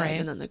sleeping bag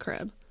and then the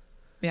crib.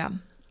 Yeah.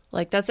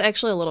 Like, that's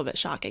actually a little bit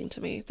shocking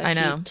to me that I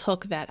know. he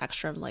took that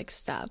extra, like,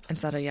 step.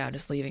 Instead of,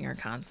 just leaving her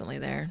constantly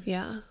there.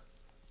 Yeah.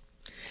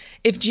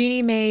 If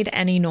Genie made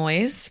any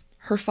noise,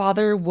 her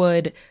father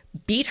would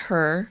beat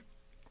her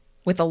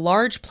with a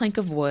large plank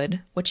of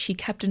wood, which he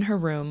kept in her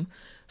room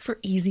for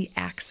easy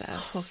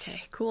access.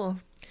 Okay, cool.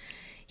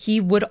 He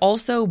would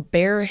also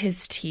bare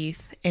his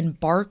teeth and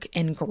bark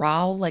and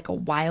growl like a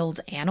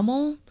wild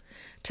animal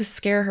to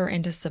scare her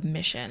into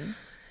submission.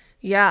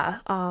 Yeah,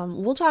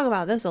 we'll talk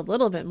about this a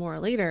little bit more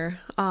later.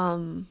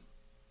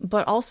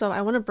 But also,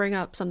 I want to bring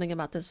up something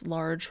about this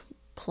large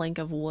plank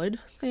of wood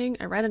thing.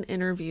 I read an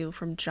interview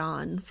from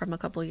John from a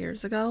couple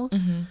years ago,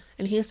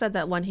 and he said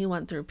that when he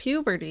went through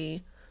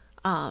puberty,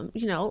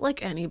 you know,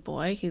 like any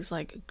boy, he's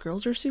like,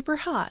 girls are super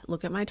hot.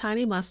 Look at my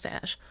tiny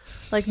mustache.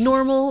 Like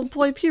normal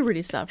boy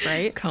puberty stuff,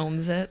 right?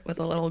 Combs it with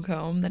a little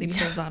comb that he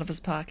pulls out of his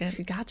pocket.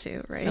 You got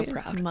to, right? So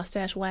proud.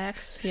 Mustache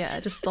wax. Yeah,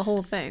 just the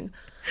whole thing.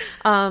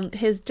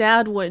 His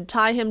dad would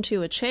tie him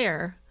to a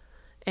chair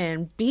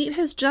and beat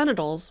his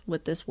genitals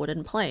with this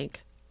wooden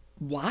plank.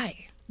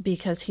 Why?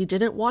 Because he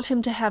didn't want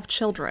him to have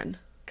children.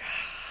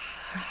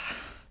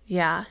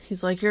 Yeah,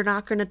 he's like, you're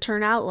not going to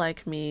turn out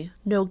like me.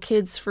 No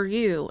kids for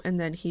you. And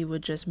then he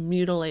would just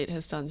mutilate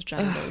his son's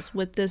genitals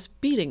with this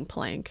beating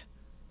plank.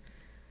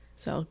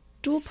 So,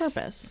 dual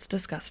purpose. It's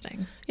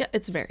disgusting. Yeah,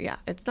 it's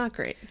not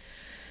great.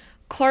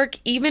 Clark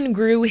even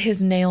grew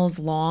his nails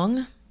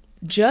long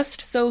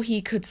just so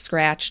he could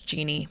scratch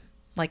Genie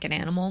like an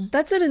animal.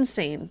 That's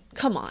insane.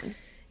 Come on.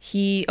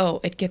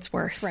 It gets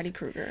worse. Freddy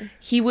Krueger.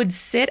 He would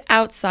sit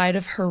outside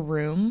of her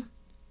room,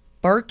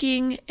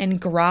 barking and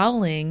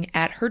growling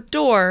at her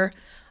door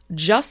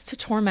just to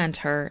torment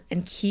her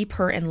and keep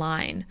her in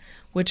line,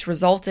 which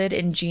resulted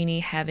in Genie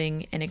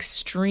having an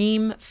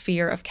extreme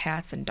fear of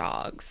cats and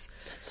dogs.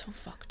 That's so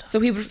fucked up. So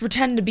he would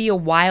pretend to be a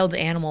wild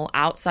animal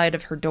outside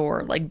of her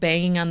door, like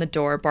banging on the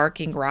door,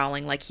 barking,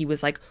 growling, like he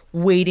was like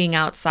waiting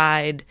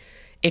outside.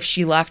 If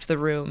she left the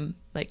room,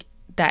 like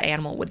that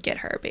animal would get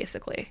her,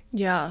 basically.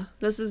 Yeah,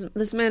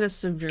 this man is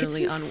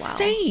severely unwell.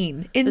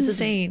 Insane. This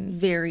is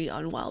very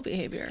unwell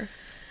behavior.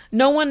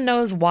 No one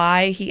knows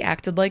why he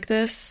acted like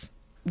this.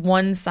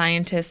 One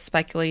scientist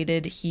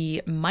speculated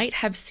he might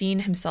have seen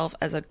himself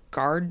as a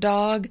guard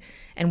dog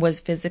and was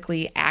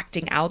physically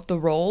acting out the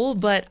role,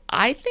 but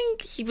I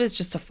think he was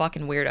just a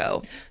fucking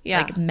weirdo.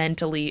 Yeah. Like,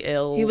 mentally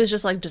ill. He was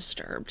just, like,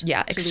 disturbed,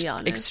 yeah, to be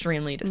honest.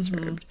 Extremely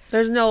disturbed.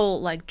 There's no,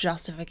 like,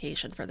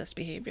 justification for this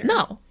behavior.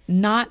 No,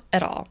 not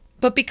at all.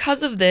 But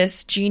because of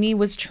this, Genie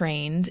was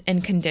trained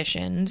and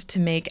conditioned to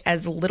make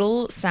as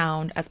little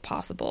sound as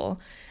possible,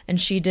 and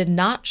she did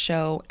not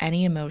show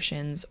any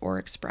emotions or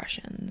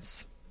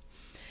expressions.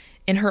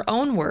 In her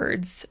own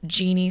words,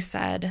 Genie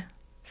said,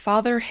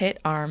 "Father hit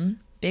arm,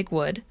 big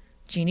wood,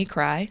 Genie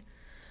cry.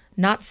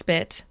 Not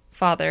spit,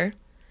 father.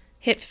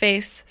 Hit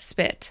face,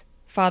 spit.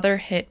 Father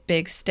hit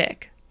big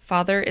stick.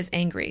 Father is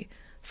angry.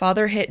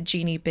 Father hit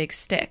Genie big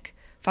stick.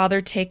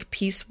 Father take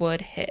piece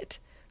wood hit.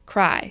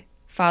 Cry.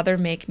 Father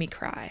make me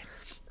cry."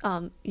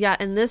 Yeah,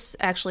 and this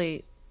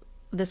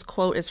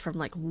quote is from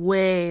like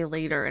way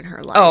later in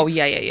her life. Oh,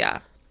 yeah.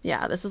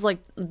 Yeah, this is like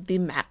the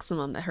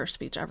maximum that her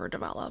speech ever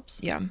develops.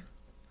 Yeah.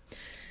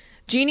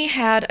 Genie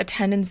had a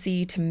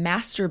tendency to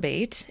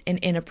masturbate in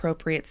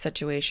inappropriate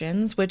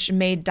situations, which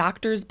made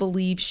doctors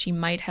believe she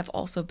might have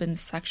also been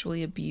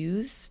sexually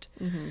abused.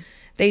 Mm-hmm.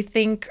 They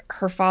think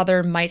her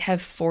father might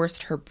have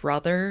forced her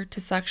brother to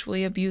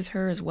sexually abuse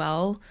her as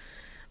well,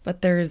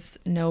 but there's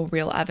no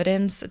real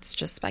evidence. It's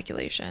just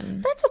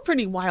speculation. That's a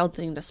pretty wild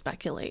thing to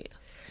speculate.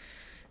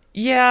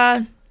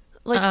 Yeah.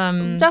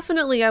 Like,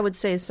 definitely I would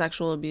say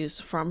sexual abuse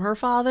from her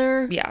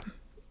father. Yeah.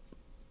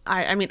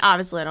 I mean,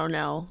 obviously I don't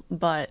know,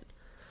 but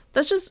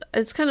that's just,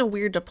 it's kind of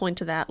weird to point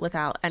to that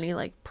without any,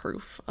 like,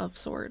 proof of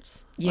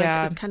sorts.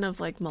 Yeah. Like, it kind of,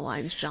 like,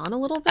 maligns John a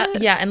little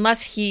bit. Yeah,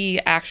 unless he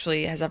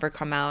actually has ever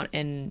come out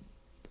and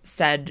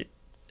said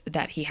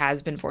that he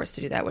has been forced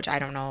to do that, which I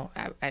don't know.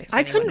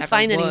 I couldn't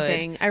find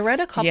anything. I read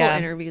a couple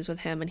interviews with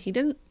him, and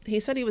he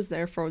said he was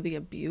there for the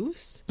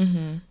abuse,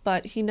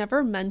 but he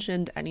never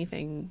mentioned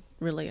anything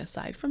really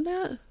aside from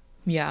that.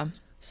 Yeah.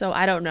 So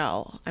I don't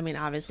know. I mean,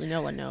 obviously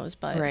no one knows,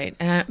 but... Right.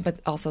 But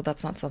also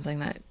that's not something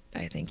that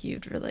I think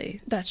you'd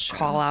really that's true.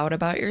 Call out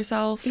about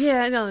yourself.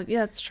 Yeah, no, yeah,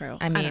 that's true.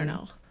 I mean, I don't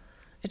know.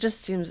 It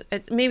just seems...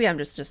 maybe I'm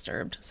just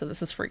disturbed, so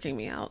this is freaking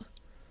me out.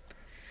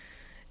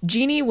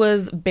 Genie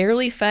was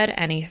barely fed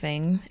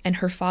anything, and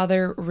her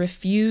father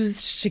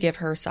refused to give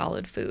her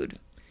solid food.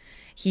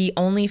 He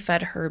only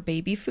fed her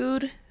baby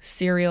food,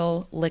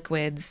 cereal,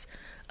 liquids,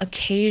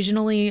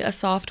 occasionally a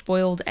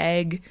soft-boiled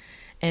egg,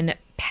 and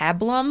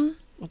pablum.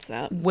 What's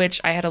that? Which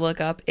I had to look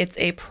up. It's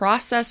a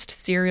processed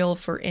cereal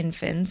for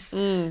infants,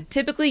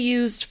 typically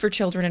used for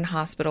children in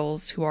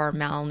hospitals who are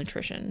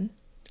malnutrition.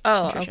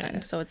 Oh,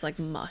 okay. So it's like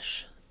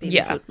mush. Baby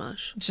food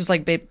mush. It's just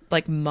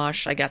like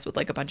mush, I guess, with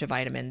like a bunch of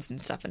vitamins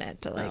and stuff in it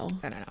to I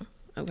don't know.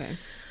 Okay.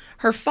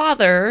 Her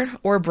father,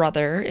 or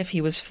brother, if he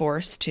was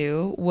forced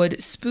to,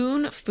 would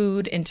spoon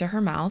food into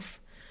her mouth.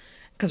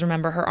 Because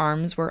remember, her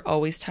arms were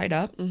always tied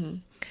up. Mm-hmm.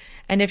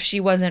 And if she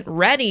wasn't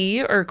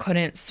ready or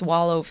couldn't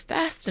swallow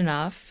fast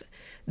enough,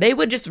 they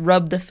would just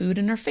rub the food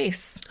in her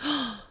face.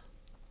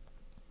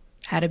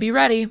 Had to be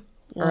ready,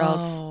 or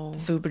else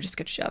the food would just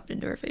get shoved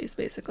into her face,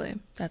 basically.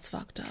 That's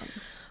fucked up.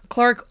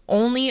 Clark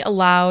only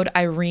allowed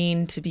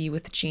Irene to be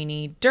with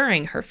Genie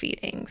during her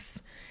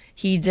feedings.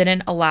 He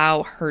didn't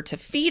allow her to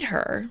feed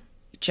her.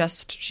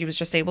 She was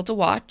just able to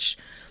watch.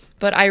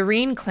 But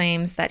Irene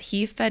claims that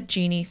he fed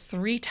Genie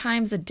 3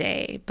 times a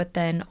day, but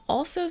then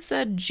also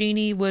said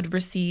Genie would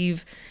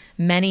receive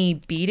many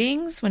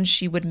beatings when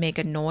she would make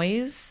a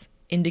noise,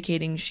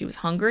 indicating she was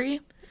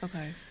hungry.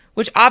 Okay.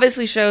 Which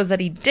obviously shows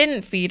that he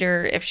didn't feed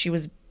her if she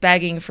was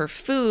begging for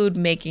food,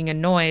 making a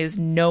noise,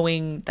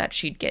 knowing that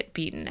she'd get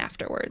beaten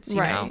afterwards,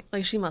 you know?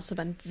 Like, she must have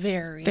been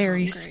very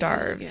hungry.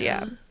 Starved,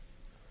 yeah.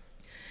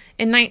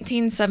 In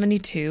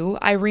 1972,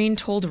 Irene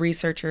told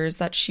researchers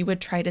that she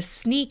would try to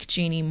sneak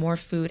Genie more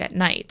food at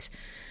night,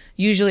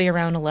 usually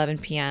around 11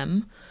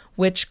 p.m.,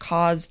 which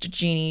caused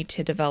Genie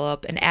to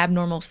develop an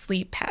abnormal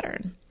sleep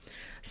pattern.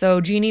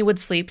 So Genie would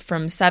sleep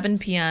from 7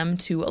 p.m.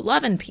 to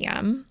 11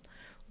 p.m.,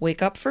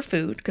 wake up for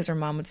food, because her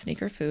mom would sneak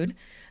her food,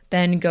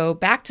 then go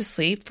back to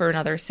sleep for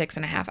another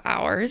 6.5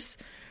 hours.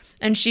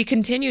 And she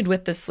continued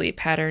with this sleep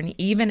pattern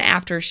even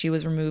after she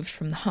was removed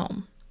from the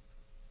home.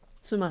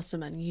 So it must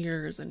have been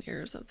years and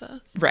years of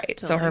this. Right.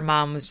 So her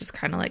mom was just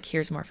kind of like,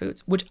 here's more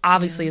foods, which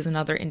obviously is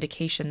another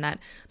indication that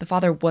the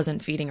father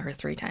wasn't feeding her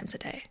 3 times a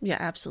day. Yeah,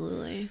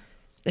 absolutely.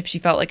 If she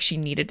felt like she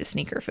needed to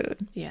sneak her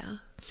food. Yeah.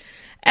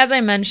 As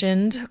I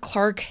mentioned,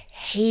 Clark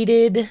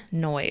hated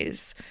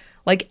noise,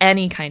 like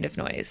any kind of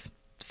noise.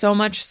 So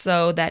much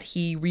so that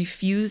he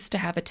refused to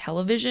have a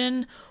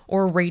television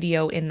or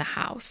radio in the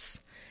house.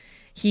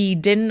 He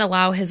didn't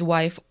allow his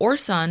wife or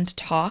son to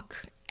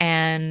talk,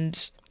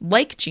 and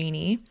like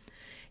Genie,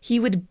 he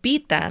would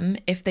beat them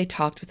if they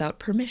talked without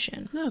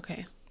permission.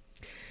 Okay.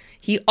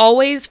 He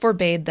always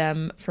forbade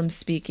them from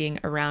speaking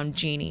around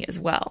Genie as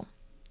well.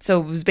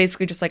 So it was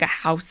basically just like a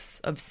house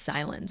of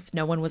silence.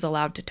 No one was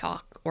allowed to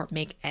talk or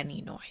make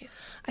any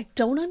noise. I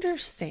don't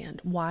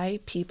understand why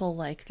people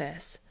like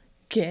this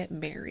get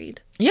married.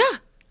 Yeah.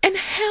 And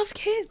have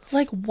kids.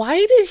 Like,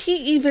 why did he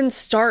even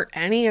start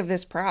any of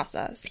this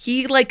process?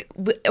 He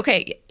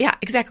okay, yeah,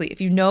 exactly.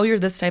 If you know you're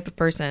this type of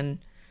person,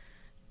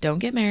 don't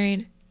get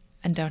married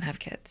and don't have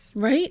kids.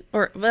 Right?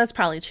 Or that's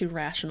probably too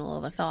rational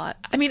of a thought.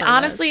 I mean,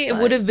 honestly, it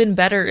would have been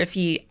better if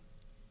he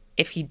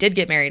did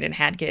get married and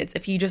had kids,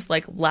 if he just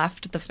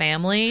left the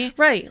family.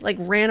 Right. Like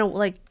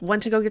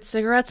went to go get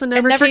cigarettes and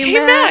never came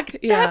back.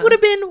 Yeah. That would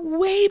have been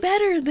way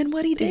better than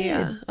what he did.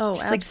 Yeah. Oh,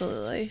 just,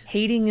 absolutely.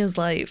 Hating his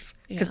life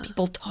because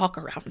people talk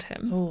around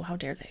him. Oh, how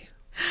dare they?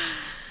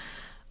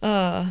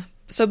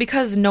 So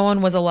because no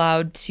one was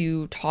allowed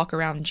to talk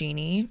around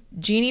Genie,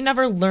 Genie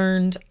never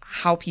learned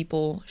how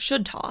people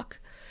should talk.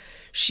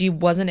 She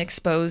wasn't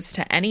exposed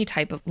to any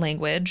type of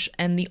language,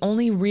 and the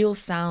only real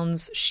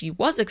sounds she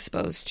was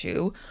exposed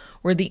to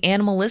were the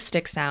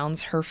animalistic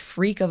sounds her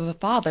freak of a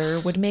father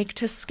would make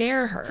to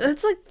scare her.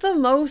 It's like the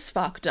most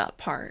fucked up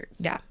part.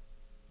 Yeah.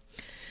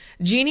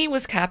 Genie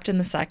was kept in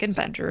the second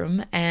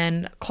bedroom,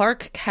 and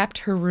Clark kept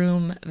her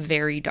room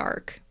very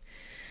dark.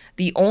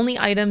 The only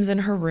items in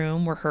her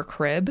room were her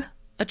crib,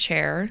 a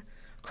chair,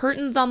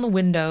 curtains on the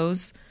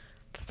windows,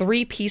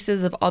 3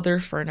 pieces of other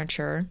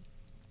furniture,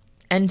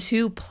 and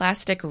 2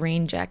 plastic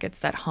rain jackets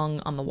that hung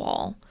on the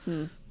wall,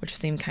 which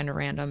seemed kind of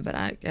random, but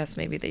I guess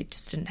maybe they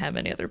just didn't have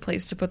any other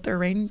place to put their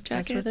rain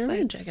jackets. That's where their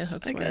rain jacket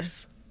hooks I were.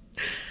 guess.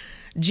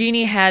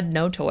 Genie had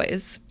no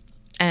toys,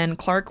 and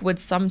Clark would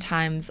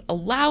sometimes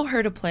allow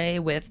her to play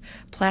with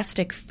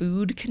plastic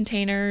food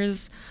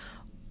containers,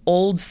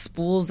 old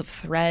spools of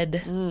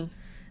thread,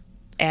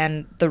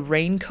 and the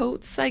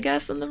raincoats, I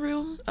guess, in the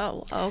room.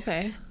 Oh,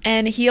 okay.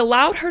 And he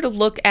allowed her to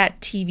look at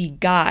TV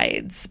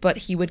guides, but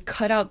he would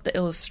cut out the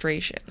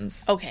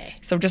illustrations. Okay.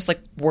 So just like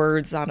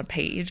words on a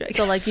page, I guess.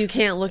 So, like, you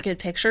can't look at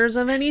pictures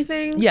of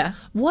anything? Yeah.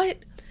 What?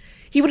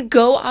 He would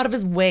go out of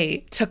his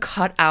way to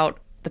cut out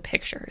the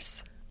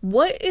pictures.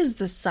 What is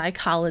the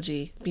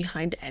psychology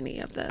behind any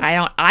of this?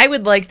 I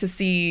would like to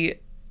see...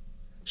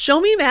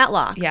 Show me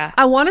Matlock. Yeah.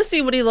 I want to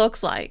see what he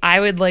looks like. I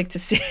would like to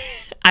see...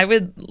 I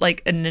would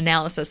like an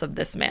analysis of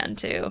this man,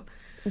 too.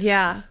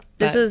 Yeah.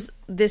 This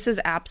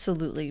is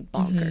absolutely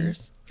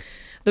bonkers.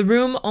 The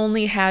room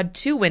only had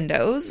 2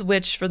 windows,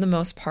 which for the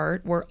most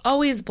part were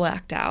always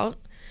blacked out.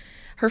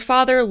 Her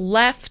father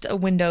left a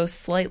window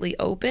slightly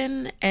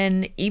open,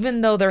 and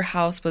even though their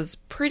house was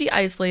pretty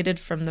isolated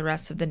from the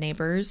rest of the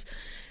neighbors,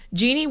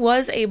 Genie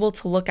was able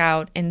to look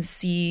out and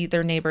see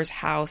their neighbor's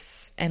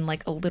house and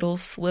like a little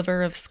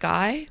sliver of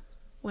sky.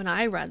 When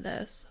I read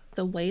this,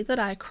 the way that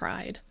I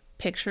cried,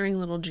 picturing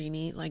little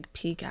Genie like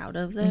peek out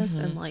of this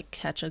and like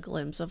catch a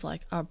glimpse of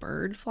like a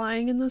bird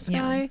flying in the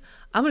sky,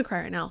 I'm gonna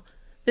cry right now.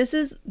 This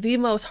is the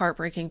most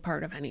heartbreaking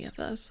part of any of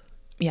this.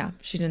 Yeah,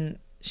 she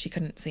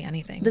couldn't see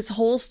anything. This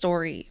whole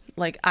story,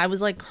 like, I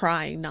was like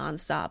crying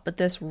nonstop, but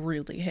this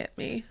really hit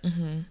me.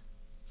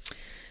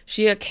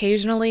 She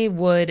occasionally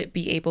would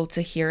be able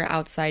to hear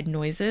outside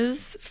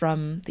noises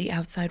from the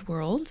outside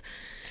world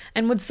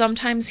and would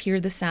sometimes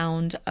hear the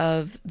sound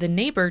of the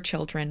neighbor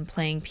children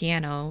playing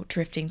piano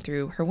drifting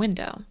through her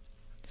window.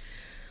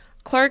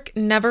 Clark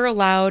never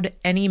allowed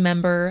any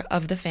member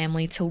of the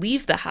family to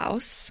leave the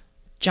house.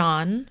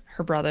 John,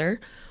 her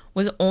brother,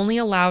 was only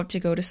allowed to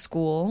go to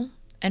school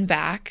and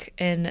back,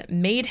 and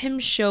made him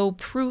show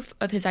proof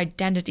of his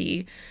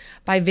identity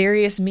by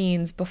various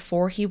means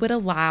before he would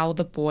allow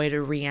the boy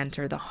to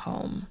re-enter the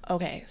home.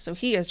 Okay, so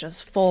he is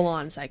just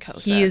full-on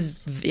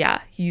psychosis.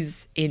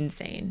 He's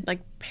insane. Like,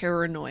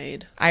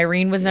 paranoid.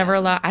 Irene was never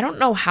allowed. I don't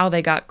know how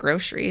they got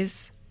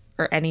groceries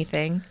or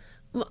anything.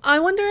 I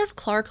wonder if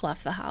Clark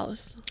left the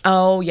house.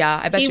 Oh, yeah.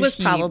 I bet he you was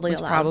he probably was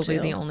allowed probably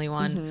to. the only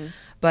one.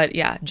 But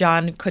yeah,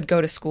 John could go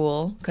to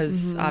school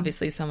because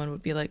obviously someone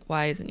would be like,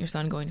 why isn't your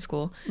son going to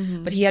school?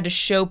 But he had to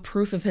show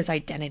proof of his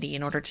identity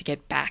in order to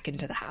get back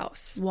into the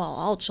house. Well,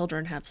 all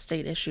children have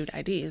state-issued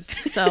IDs,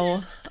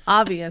 so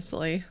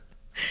obviously.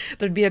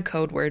 There'd be a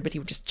code word, but he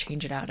would just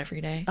change it out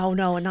every day. Oh,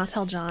 no, and not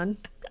tell John.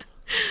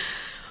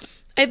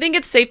 I think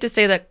it's safe to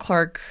say that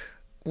Clark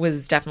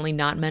was definitely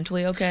not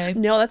mentally okay.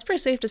 No, that's pretty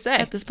safe to say.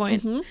 At this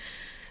point.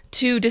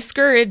 To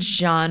discourage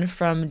John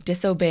from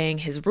disobeying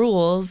his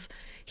rules,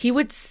 he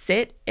would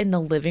sit in the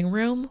living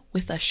room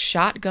with a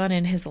shotgun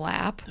in his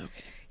lap. Okay.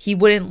 He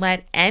wouldn't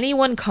let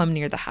anyone come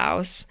near the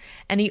house,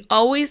 and he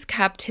always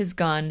kept his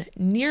gun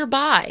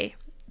nearby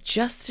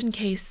just in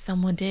case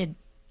someone did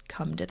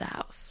come to the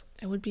house.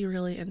 I would be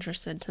really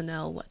interested to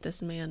know what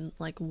this man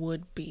like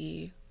would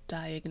be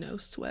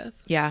diagnosed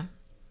with. Yeah.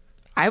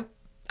 I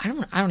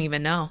don't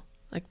even know.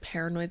 Like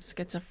paranoid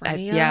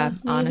schizophrenia? Yeah,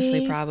 maybe?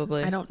 honestly,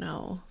 probably. I don't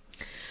know.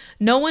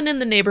 No one in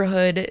the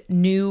neighborhood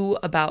knew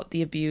about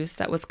the abuse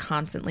that was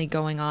constantly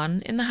going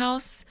on in the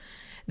house.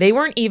 They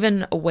weren't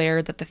even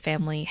aware that the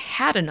family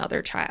had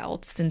another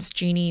child since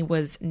Genie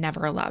was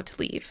never allowed to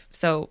leave.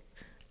 So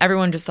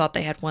everyone just thought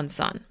they had one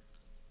son.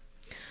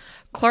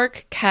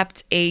 Clark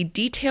kept a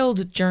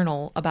detailed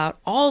journal about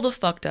all the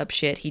fucked up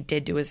shit he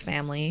did to his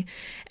family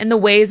and the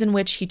ways in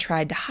which he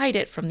tried to hide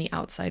it from the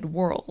outside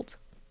world.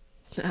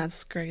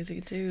 That's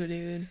crazy too,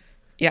 dude.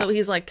 Yeah. So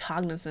he's like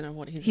cognizant of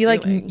what he's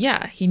doing.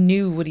 He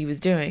knew what he was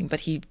doing,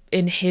 but he,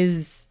 in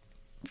his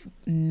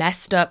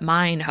messed up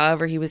mind,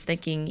 however he was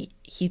thinking,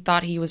 he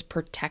thought he was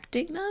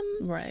protecting them.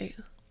 Right.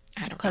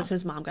 I don't know. Because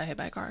his mom got hit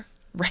by a car.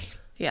 Right.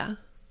 Yeah.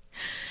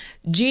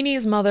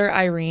 Genie's mother,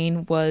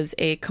 Irene, was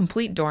a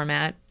complete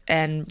doormat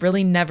and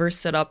really never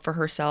stood up for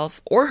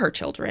herself or her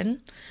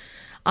children.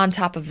 On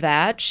top of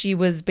that, she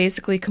was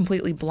basically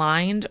completely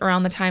blind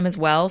around the time as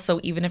well.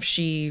 So even if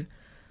she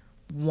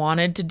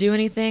wanted to do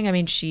anything, I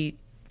mean, she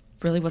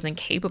really wasn't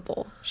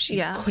capable.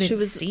 She couldn't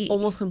see.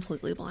 Almost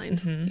completely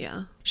blind.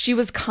 Yeah. She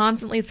was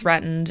constantly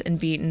threatened and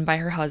beaten by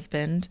her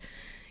husband.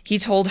 He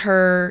told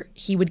her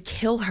he would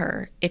kill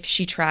her if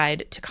she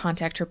tried to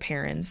contact her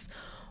parents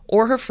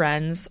or her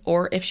friends,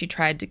 or if she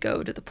tried to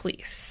go to the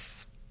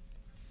police.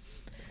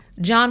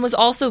 John was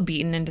also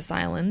beaten into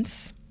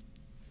silence.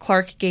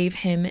 Clark gave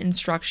him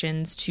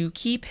instructions to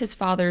keep his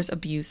father's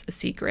abuse a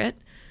secret,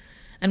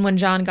 and when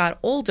John got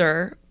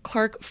older,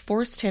 Clark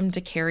forced him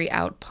to carry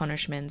out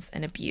punishments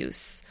and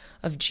abuse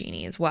of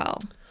Genie as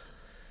well.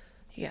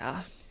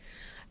 Yeah.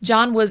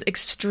 John was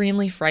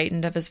extremely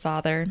frightened of his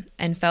father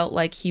and felt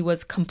like he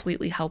was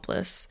completely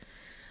helpless.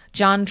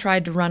 John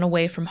tried to run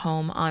away from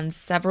home on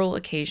several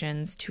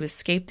occasions to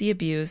escape the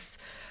abuse,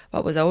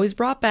 but was always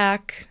brought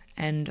back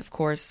and, of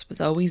course,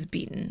 was always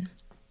beaten.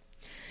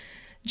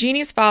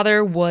 Jeannie's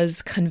father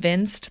was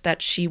convinced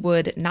that she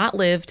would not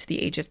live to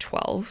the age of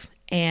 12,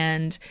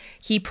 and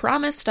he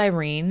promised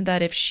Irene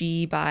that if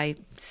she, by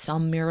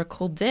some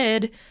miracle,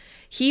 did,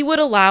 he would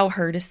allow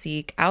her to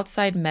seek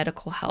outside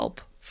medical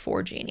help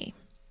for Genie.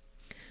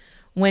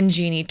 When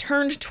Genie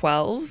turned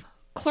 12,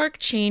 Clark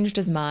changed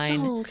his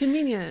mind. Oh,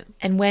 convenient.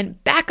 And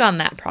went back on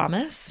that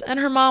promise, and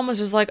her mom was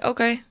just like,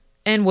 okay,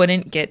 and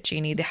wouldn't get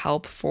Genie the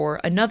help for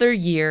another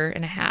year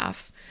and a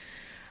half.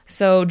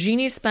 So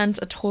Genie spent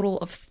a total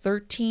of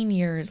 13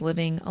 years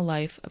living a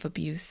life of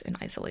abuse and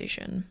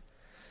isolation.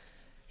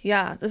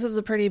 Yeah, this is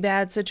a pretty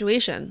bad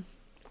situation.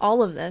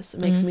 All of this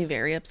makes me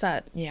very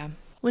upset. Yeah.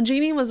 When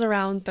Genie was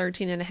around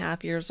 13 and a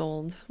half years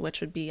old, which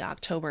would be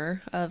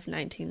October of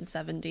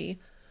 1970,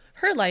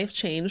 her life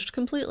changed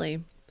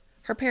completely.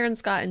 Her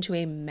parents got into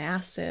a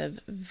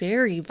massive,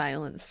 very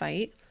violent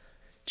fight.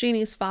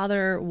 Jeannie's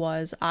father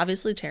was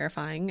obviously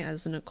terrifying,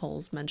 as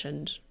Nicole's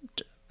mentioned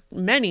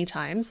many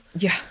times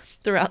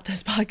throughout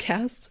this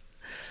podcast.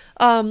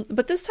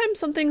 But this time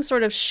something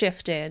sort of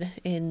shifted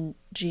in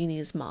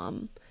Jeannie's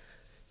mom.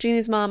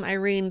 Jeannie's mom,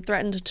 Irene,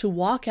 threatened to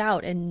walk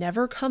out and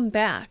never come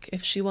back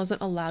if she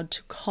wasn't allowed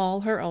to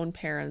call her own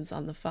parents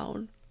on the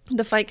phone.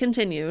 The fight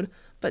continued,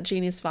 but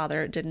Jeannie's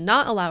father did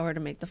not allow her to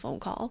make the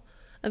phone call.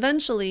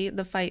 Eventually,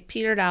 the fight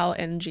petered out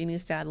and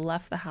Jeannie's dad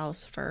left the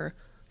house for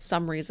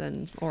some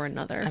reason or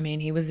another. I mean,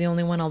 he was the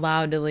only one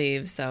allowed to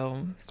leave,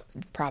 so it's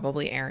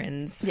probably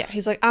errands. Yeah,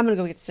 he's like, I'm going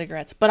to go get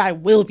cigarettes, but I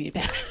will be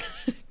back.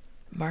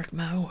 Mark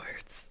my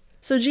words.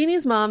 So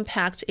Jeannie's mom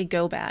packed a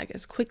go bag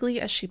as quickly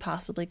as she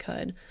possibly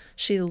could.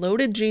 She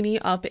loaded Genie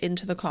up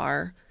into the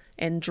car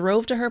and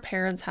drove to her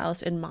parents'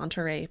 house in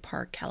Monterey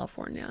Park,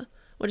 California,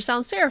 which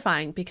sounds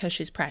terrifying because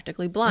she's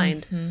practically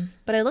blind. Mm-hmm.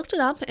 But I looked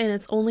it up and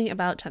it's only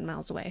about 10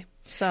 miles away.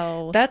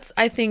 So that's,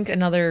 I think,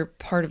 another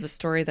part of the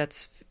story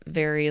that's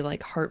very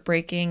like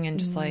heartbreaking and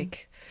just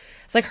like,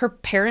 it's like her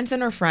parents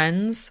and her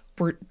friends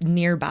were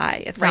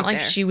nearby. It's not like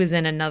there. She was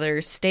in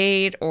another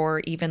state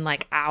or even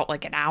like out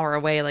like an hour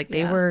away. Like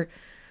they were,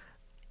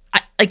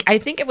 I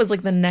think it was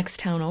like the next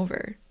town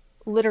over.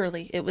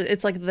 Literally,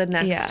 it's like the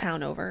next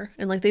town over.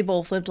 And like they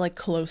both lived like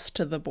close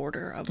to the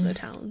border of the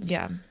towns.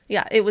 Yeah.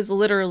 Yeah, it was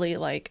literally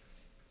like,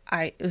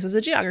 this is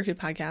a geography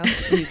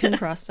podcast. You can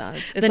trust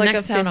us. It's the like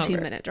next a town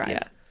 15-minute drive.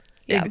 Yeah.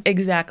 Yeah.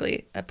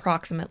 Exactly.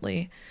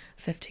 Approximately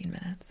 15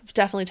 minutes.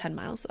 Definitely 10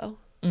 miles, though.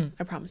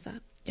 I promise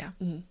that. Yeah.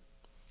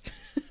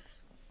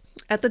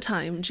 At the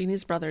time,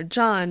 Jeannie's brother,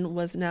 John,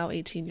 was now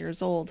 18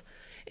 years old,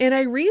 and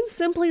Irene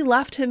simply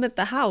left him at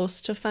the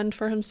house to fend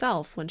for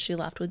himself when she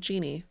left with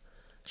Genie.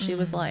 She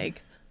was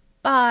like,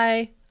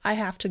 bye, I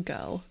have to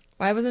go.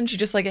 Why wasn't she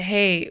just like,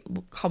 hey,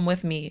 come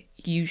with me?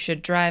 You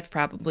should drive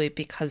probably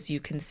because you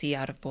can see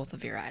out of both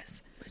of your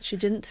eyes. But she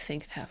didn't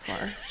think that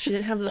far. She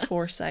didn't have the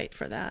foresight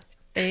for that.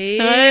 Hey.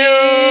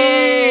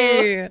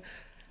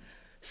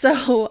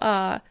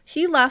 So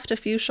he left a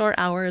few short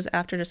hours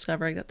after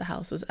discovering that the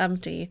house was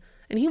empty,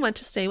 and he went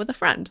to stay with a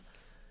friend.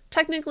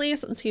 Technically,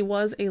 since he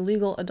was a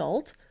legal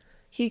adult,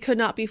 he could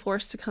not be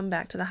forced to come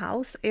back to the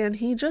house, and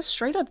he just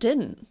straight up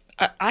didn't.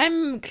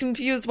 I'm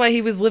confused why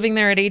he was living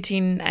there at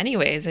 18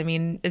 anyways. I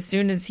mean, as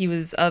soon as he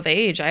was of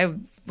age, I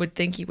would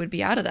think he would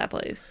be out of that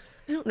place.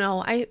 I don't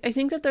know. I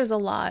think that there's a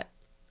lot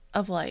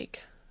of, like,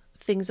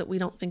 things that we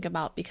don't think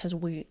about because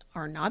we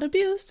are not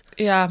abused.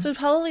 Yeah. So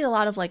probably a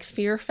lot of, like,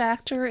 fear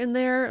factor in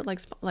there,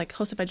 like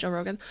hosted by Joe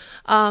Rogan.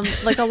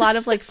 Like, a lot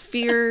of, like,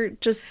 fear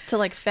just to,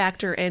 like,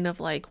 factor in of,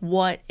 like,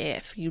 what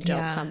if you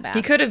don't come back?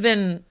 He could have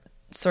been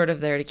sort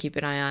of there to keep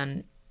an eye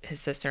on his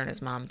sister and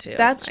his mom, too.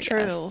 That's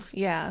true. Guess.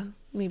 Yeah.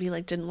 Maybe,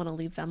 like, didn't want to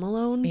leave them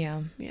alone.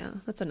 Yeah. Yeah,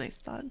 that's a nice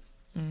thought.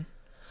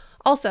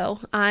 Also,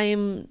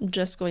 I'm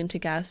just going to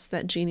guess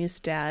that Jeannie's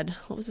dad,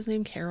 what was his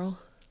name? Carol?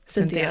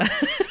 Cynthia.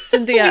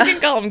 Cynthia. You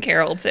can call him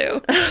Carol,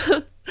 too.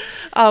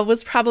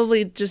 Was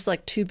probably just,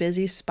 like, too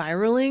busy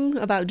spiraling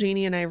about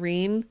Genie and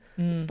Irene,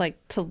 like,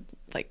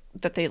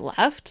 that they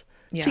left,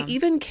 to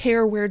even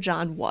care where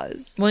John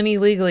was. Well, and he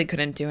legally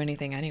couldn't do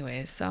anything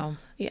anyways, so.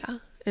 Yeah.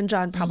 And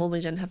John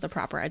probably didn't have the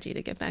proper ID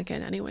to get back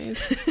in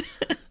anyways.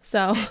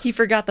 So he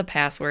forgot the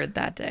password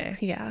that day.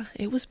 Yeah,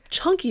 it was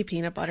chunky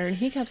peanut butter, and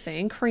he kept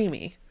saying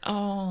creamy.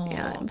 Oh.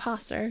 Yeah,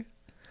 imposter.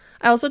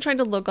 I also tried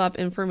to look up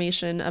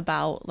information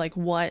about, like,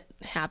 what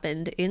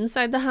happened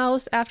inside the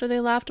house after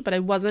they left, but I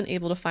wasn't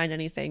able to find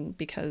anything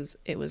because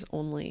it was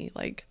only,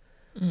 like,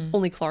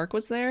 only Clark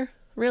was there.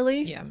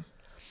 really. Yeah.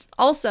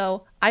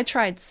 Also, I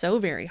tried so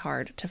very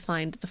hard to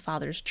find the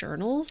father's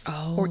journals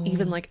or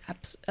even like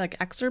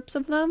excerpts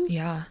of them.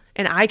 Yeah.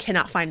 And I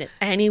cannot find it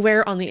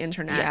anywhere on the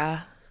internet.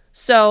 Yeah.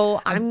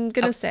 So I'm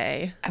going to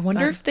say. I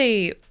wonder if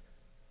they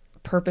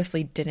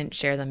purposely didn't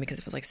share them because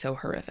it was like so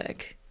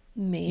horrific.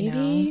 Maybe. You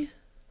know?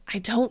 I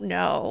don't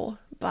know.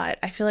 But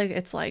I feel like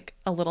it's like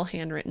a little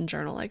handwritten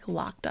journal like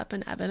locked up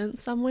in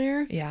evidence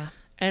somewhere. Yeah.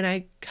 And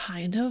I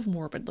kind of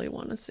morbidly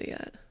want to see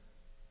it.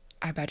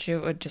 I bet you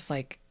it would just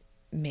like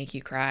make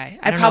you cry.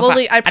 I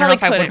probably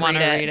couldn't want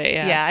to read it.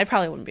 Yeah, I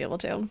probably wouldn't be able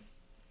to.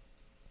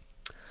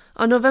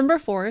 On November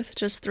 4th,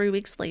 just 3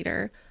 weeks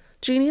later,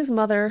 Genie's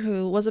mother,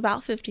 who was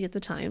about 50 at the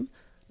time,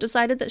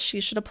 decided that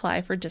she should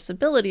apply for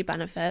disability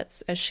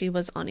benefits as she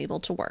was unable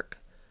to work.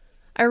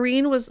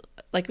 Irene was,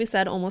 like we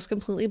said, almost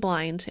completely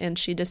blind, and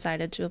she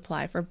decided to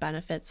apply for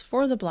benefits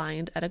for the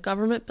blind at a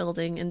government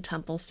building in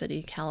Temple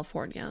City,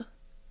 California.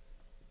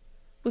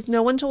 With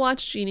no one to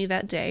watch Genie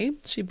that day,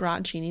 she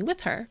brought Genie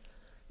with her.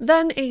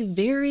 Then a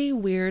very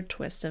weird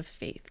twist of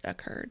fate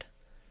occurred.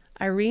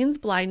 Irene's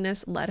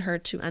blindness led her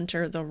to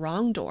enter the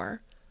wrong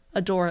door,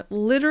 a door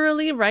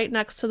literally right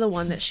next to the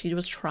one that she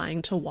was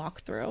trying to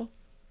walk through.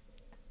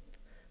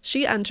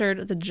 She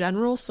entered the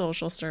General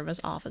Social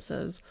Service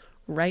offices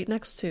right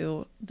next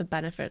to the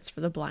benefits for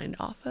the blind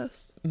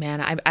office.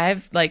 Man,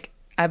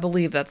 I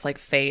believe that's like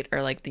fate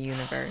or like the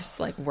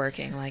universe like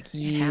working. Like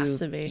you, it has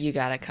to be. You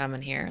gotta come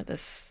in here.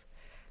 This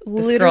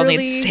literally girl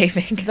needs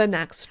saving. The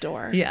next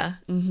door. Yeah.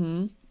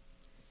 Mm-hmm.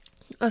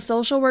 A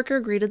social worker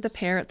greeted the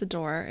pair at the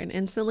door and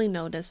instantly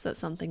noticed that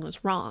something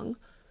was wrong.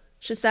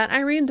 She sat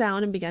Irene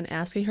down and began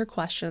asking her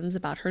questions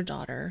about her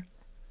daughter.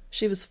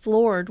 She was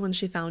floored when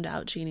she found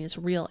out Genie's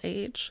real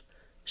age.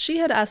 She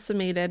had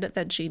estimated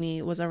that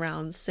Genie was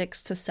around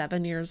 6 to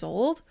 7 years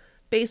old,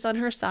 based on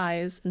her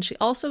size, and she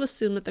also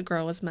assumed that the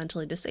girl was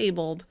mentally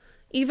disabled,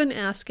 even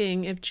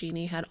asking if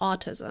Genie had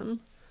autism.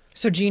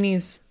 So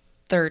Genie's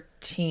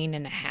 13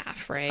 and a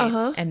half, right?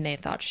 Uh-huh. And they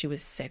thought she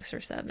was 6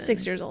 or 7.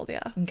 6 years old,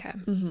 yeah. Okay.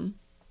 Mm-hmm.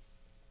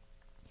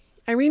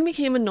 Irene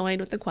became annoyed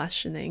with the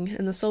questioning,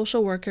 and the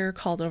social worker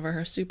called over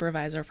her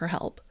supervisor for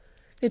help.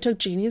 They took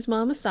Genie's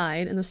mom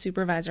aside, and the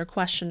supervisor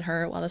questioned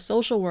her while the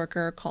social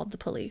worker called the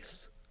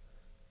police.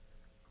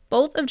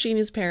 Both of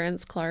Genie's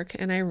parents,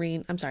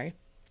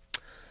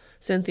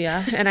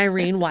 Cynthia and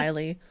Irene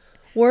Wiley,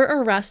 were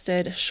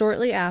arrested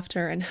shortly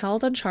after and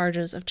held on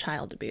charges of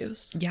child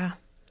abuse. Yeah.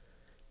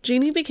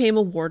 Genie became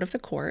a ward of the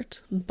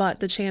court, but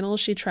the channels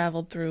she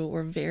traveled through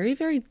were very,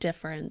 very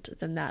different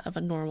than that of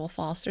a normal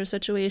foster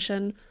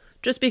situation,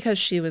 just because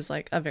she was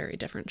like a very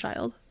different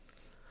child.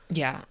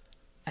 Yeah.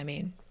 I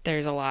mean,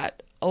 there's a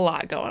lot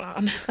going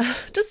on.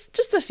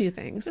 Just a few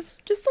things.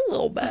 Just a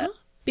little bit.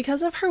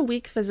 Because of her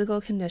weak physical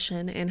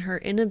condition and her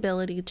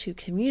inability to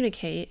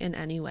communicate in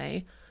any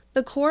way,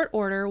 the court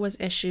order was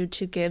issued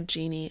to give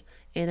Genie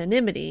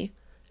anonymity,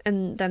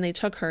 and then they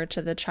took her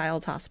to the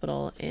Child's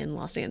Hospital in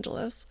Los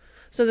Angeles.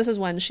 So this is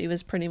when she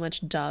was pretty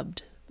much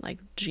dubbed like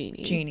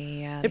Genie.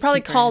 Genie, yeah. They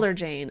probably called her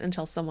Jane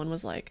until someone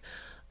was like,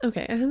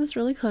 okay, I have this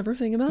really clever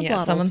thing about bottles.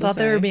 Yeah, someone thought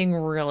they were being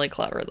really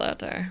clever that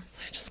day. It's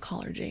like, just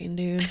call her Jane,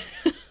 dude.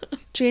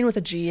 Jane with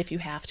a G if you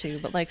have to,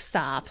 but like,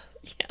 stop.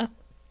 Yeah.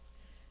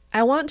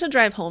 I want to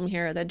drive home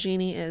here that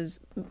Genie is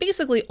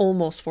basically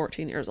almost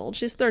 14 years old.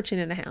 She's 13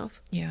 and a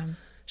half. Yeah.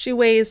 She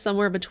weighs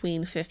somewhere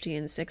between 50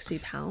 and 60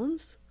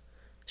 pounds.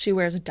 She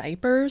wears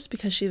diapers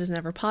because she was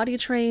never potty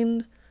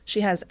trained.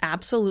 She has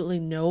absolutely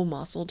no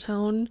muscle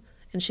tone,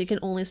 and she can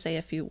only say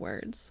a few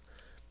words,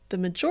 the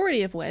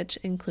majority of which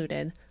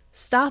included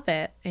 "stop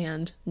it"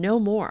 and "no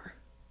more."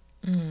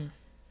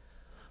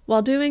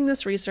 While doing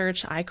this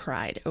research, I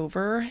cried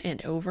over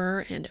and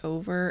over and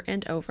over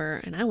and over,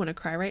 and I want to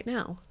cry right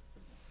now.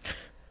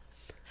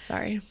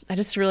 Sorry.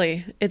 It's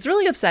really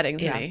upsetting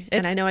to me.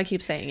 And I know I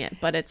keep saying it,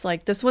 but it's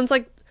like, this one's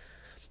like,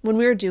 when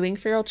we were doing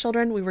Feral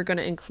Children, we were going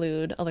to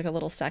include a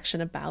little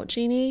section about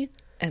Genie.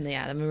 And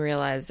then we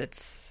realized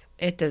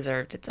it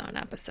deserved its own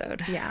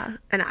episode. Yeah.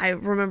 And I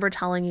remember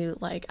telling you,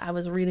 like, I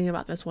was reading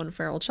about this one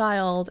feral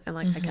child, and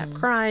like I kept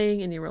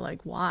crying, and you were like,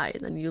 why?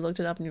 And then you looked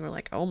it up and you were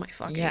like, oh my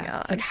fucking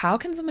God. It's like, how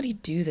can somebody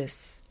do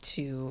this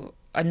to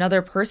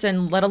another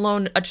person, let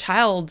alone a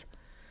child,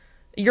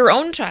 your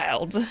own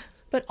child?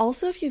 But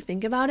also, if you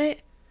think about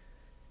it,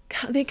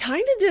 they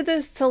kind of did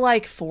this to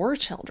like 4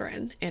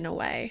 children in a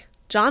way.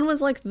 John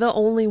was like the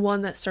only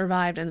one that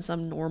survived in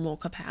some normal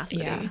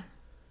capacity. Yeah.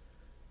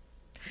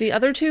 The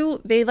other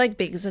 2, they like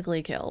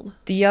basically killed.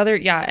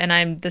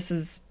 This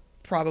is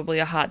probably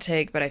a hot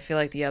take, but I feel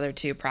like the other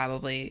 2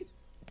 probably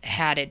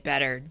had it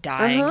better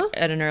dying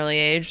at an early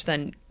age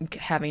than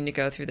having to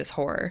go through this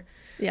horror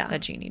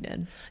that Genie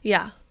did.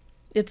 Yeah.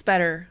 It's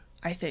better,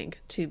 I think,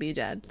 to be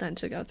dead than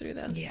to go through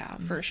this. Yeah.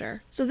 For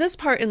sure. So this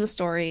part in the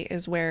story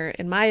is where,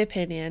 in my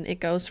opinion, it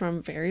goes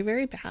from very,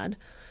 very bad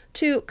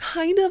to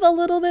kind of a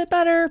little bit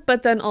better,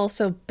 but then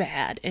also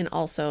bad in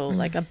also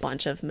like a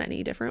bunch of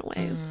many different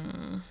ways.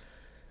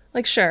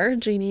 Like, sure,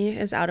 Genie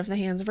is out of the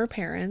hands of her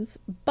parents,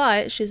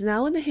 but she's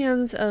now in the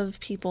hands of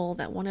people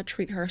that want to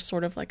treat her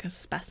sort of like a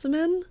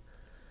specimen.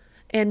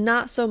 and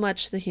not so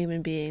much the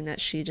human being that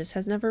she just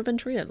has never been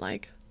treated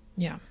like.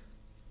 Yeah.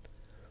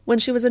 When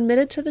she was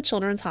admitted to the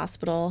children's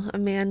hospital, a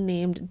man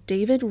named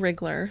David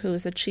Rigler, who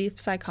is the chief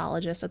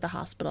psychologist at the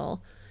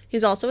hospital,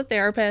 he's also a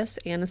therapist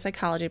and a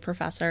psychology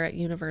professor at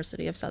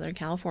University of Southern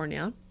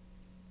California,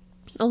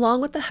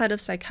 along with the head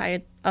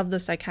of the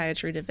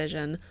psychiatry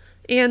division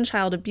and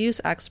child abuse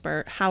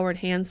expert Howard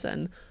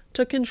Hansen,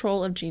 took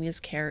control of Genie's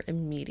care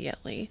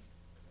immediately.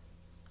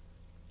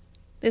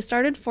 They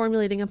started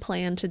formulating a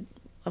plan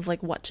of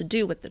what to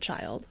do with the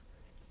child.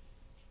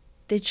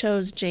 They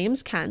chose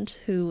James Kent,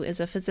 who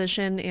is a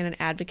physician and an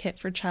advocate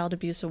for child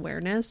abuse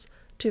awareness,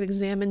 to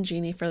examine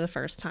Genie for the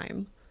first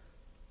time.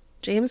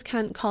 James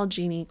Kent called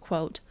Genie,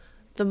 quote,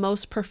 "the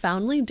most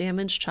profoundly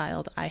damaged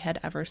child I had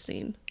ever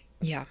seen."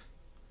 Yeah.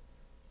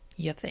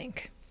 You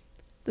think.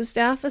 The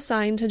staff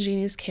assigned to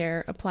Genie's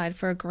care applied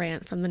for a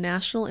grant from the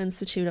National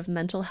Institute of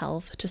Mental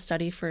Health to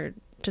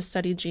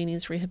study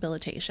Genie's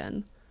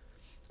rehabilitation.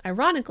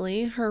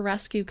 Ironically, her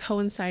rescue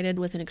coincided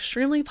with an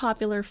extremely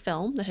popular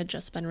film that had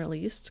just been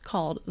released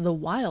called The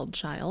Wild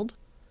Child,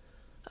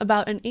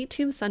 about an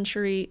 18th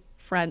century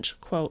French,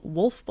 quote,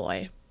 wolf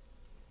boy,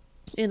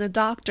 and a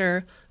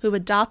doctor who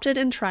adopted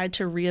and tried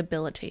to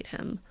rehabilitate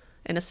him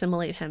and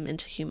assimilate him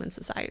into human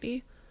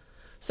society.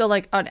 So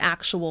an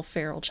actual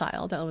feral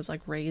child that was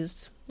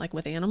raised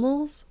with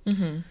animals.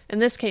 Mm-hmm.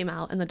 And this came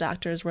out and the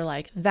doctors were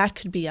like, that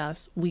could be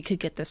us. We could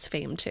get this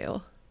fame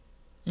too.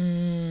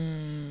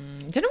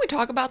 Didn't we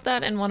talk about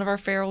that in one of our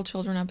feral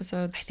children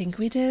episodes? I think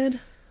we did.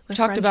 We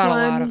talked about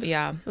a lot of,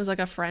 yeah. It was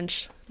a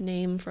French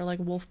name for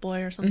wolf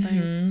boy or something.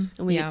 Mm-hmm.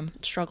 And we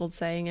struggled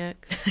saying it.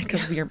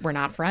 Because we're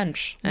not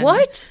French.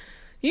 What?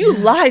 You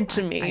lied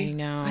to me. I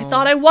know. I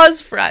thought I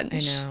was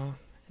French. I know.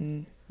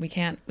 And we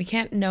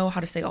can't know how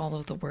to say all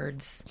of the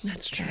words.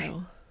 That's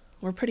true.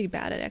 We're pretty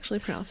bad at actually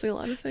pronouncing a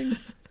lot of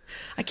things.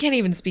 I can't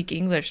even speak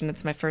English, and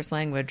it's my first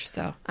language,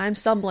 so. I'm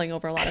stumbling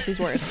over a lot of these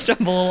words.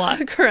 Stumble a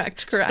lot.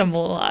 Correct.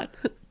 Stumble a lot.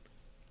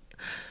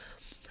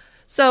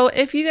 So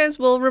if you guys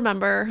will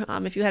remember,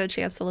 if you had a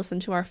chance to listen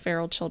to our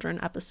Feral Children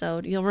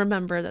episode, you'll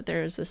remember that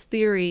there's this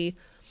theory,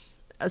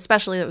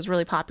 especially that was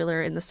really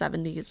popular in the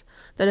 70s,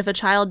 that if a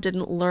child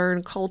didn't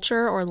learn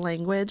culture or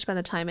language by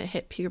the time it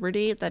hit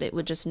puberty, that it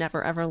would just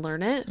never ever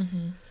learn it.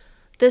 Mm-hmm.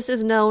 This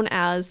is known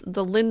as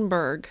the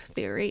Lindbergh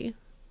theory.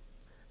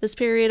 This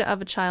period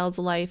of a child's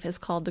life is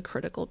called the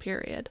critical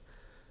period.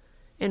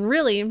 And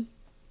really,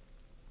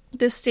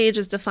 this stage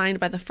is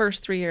defined by the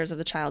first 3 years of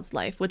the child's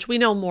life, which we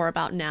know more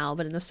about now,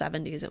 but in the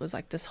 70s it was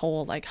this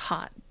whole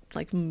hot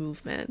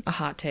movement. A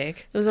hot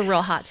take. It was a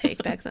real hot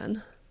take back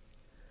then.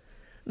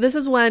 This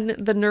is when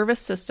the nervous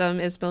system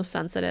is most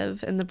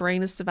sensitive and the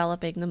brain is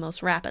developing the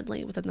most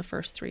rapidly within the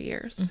first 3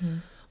 years. Mm-hmm.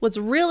 What's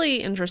really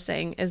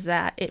interesting is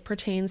that it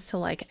pertains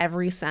to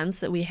every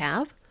sense that we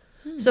have.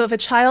 So if a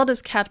child is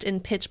kept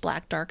in pitch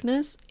black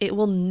darkness, it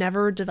will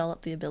never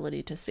develop the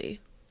ability to see.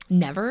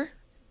 Never?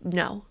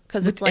 No,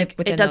 because it's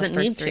it doesn't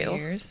need to. 3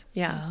 years?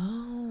 Yeah.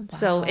 Oh, wow.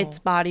 So its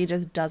body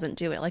just doesn't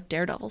do it,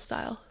 Daredevil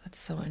style. That's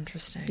so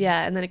interesting.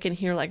 Yeah, and then it can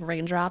hear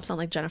raindrops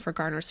on Jennifer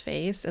Garner's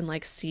face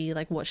and see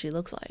what she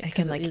looks like. It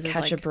can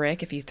catch a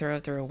brick if you throw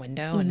it through a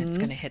window, and it's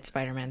gonna hit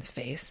Spider-Man's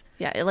face.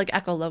 Yeah, it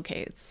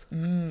echolocates.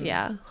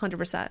 Yeah,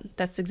 100%.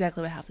 That's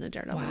exactly what happened to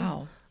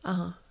Daredevil.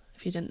 Wow.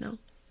 If you didn't know.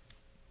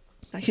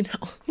 Now you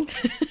know.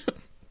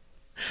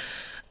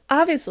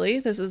 Obviously,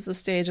 this is the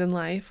stage in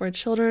life where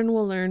children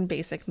will learn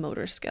basic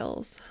motor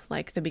skills,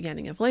 like the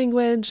beginning of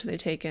language. They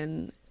take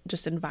in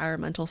just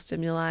environmental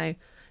stimuli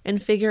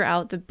and figure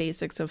out the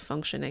basics of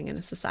functioning in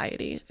a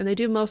society. And they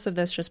do most of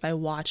this just by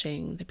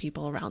watching the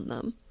people around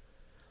them.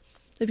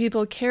 The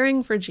people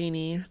caring for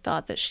Genie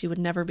thought that she would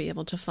never be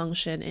able to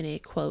function in a,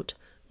 quote,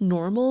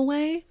 normal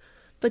way,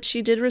 but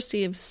she did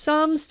receive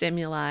some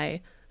stimuli,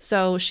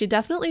 so she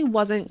definitely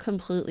wasn't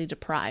completely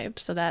deprived,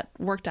 so that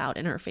worked out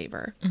in her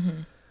favor.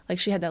 Mm-hmm.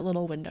 She had that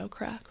little window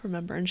crack,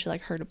 remember? And she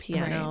heard a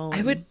piano. Right.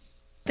 I would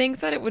think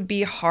that it would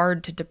be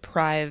hard to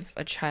deprive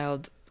a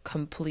child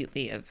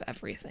completely of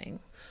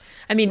everything.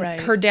 I mean,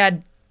 her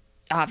dad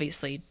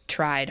obviously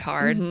tried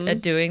hard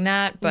at doing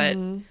that, but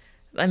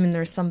I mean,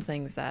 there's some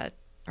things that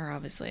are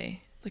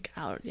obviously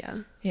out, yeah.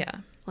 Yeah.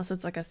 Unless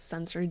it's a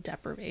sensory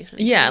deprivation.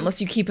 Yeah,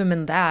 unless you keep him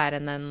in that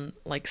and then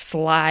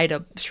slide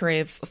a tray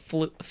of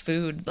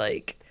food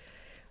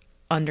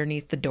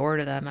underneath the door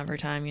to them every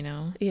time,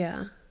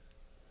 Yeah.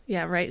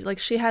 Yeah, right.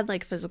 She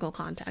had physical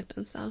contact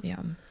and stuff.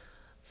 Yeah.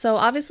 So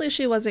obviously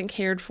she wasn't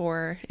cared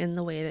for in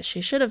the way that she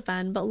should have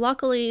been, but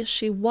luckily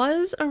she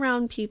was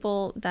around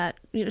people that,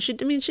 she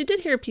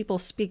did hear people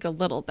speak a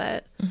little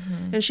bit,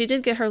 and she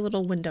did get her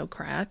little window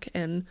crack,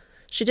 and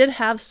she did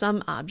have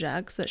some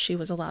objects that she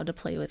was allowed to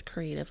play with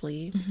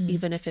creatively,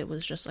 even if it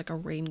was just a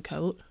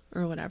raincoat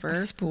or whatever. A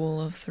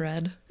spool of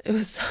thread. It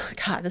was,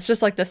 God, it's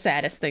just the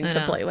saddest thing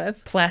to play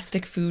with.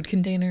 Plastic food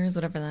containers,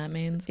 whatever that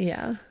means.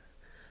 Yeah.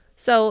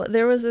 So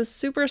there was a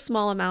super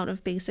small amount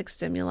of basic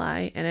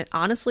stimuli, and it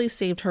honestly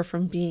saved her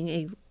from being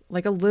a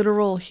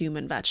literal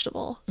human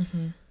vegetable.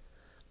 Mm-hmm.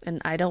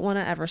 And I don't want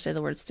to ever say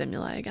the word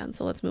stimuli again,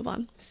 so let's move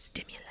on.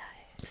 Stimuli.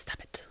 Stop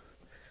it.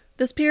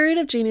 This period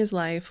of Genie's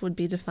life would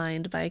be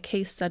defined by a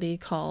case study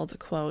called,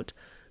 quote,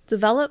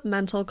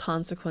 Developmental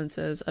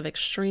Consequences of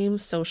Extreme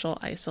Social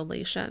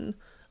Isolation,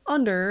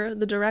 under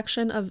the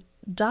direction of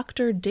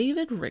Dr.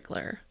 David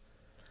Rigler.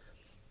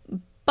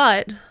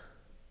 But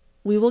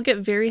we will get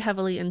very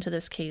heavily into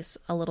this case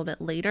a little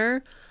bit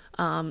later,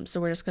 so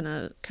we're just going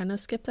to kind of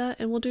skip that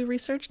and we'll do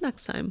research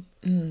next time.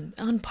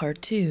 On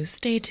part 2,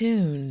 stay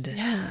tuned.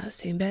 Yeah,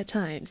 same bad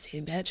time,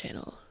 same bad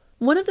channel.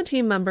 One of the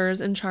team members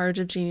in charge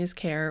of Genie's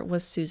care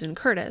was Susan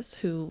Curtis,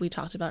 who we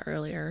talked about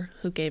earlier,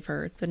 who gave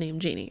her the name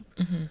Genie.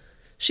 Mm-hmm.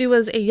 She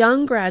was a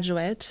young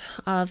graduate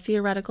of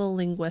theoretical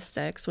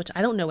linguistics, which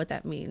I don't know what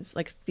that means.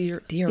 Like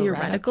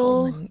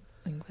theoretical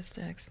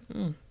linguistics.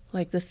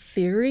 Like the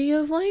theory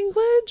of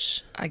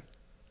language? I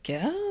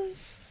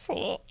guess.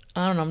 I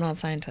don't know. I'm not a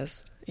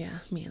scientist. Yeah,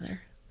 me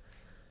either.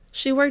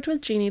 She worked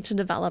with Genie to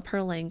develop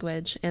her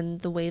language, and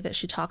the way that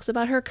she talks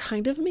about her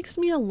kind of makes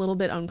me a little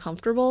bit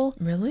uncomfortable.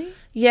 Really?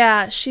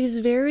 Yeah, she's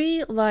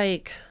very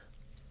like...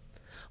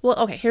 Well,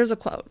 okay, here's a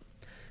quote.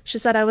 She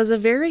said, I was a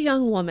very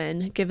young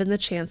woman given the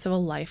chance of a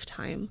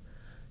lifetime.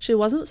 She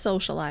wasn't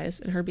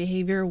socialized, and her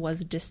behavior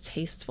was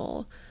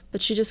distasteful,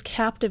 but she just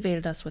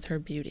captivated us with her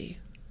beauty.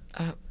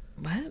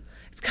 What?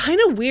 It's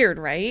kind of weird,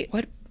 right?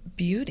 What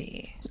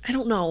beauty? I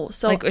don't know.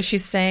 So, like, was she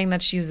saying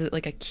that she's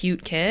like a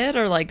cute kid,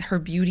 or like her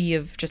beauty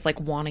of just like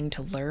wanting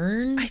to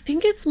learn? I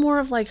think it's more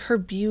of like her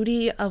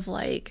beauty of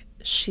like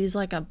she's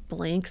like a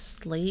blank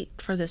slate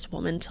for this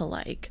woman to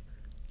like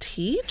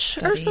teach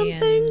Study or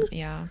something.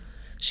 Yeah.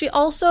 She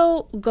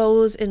also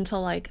goes into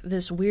like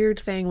this weird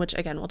thing, which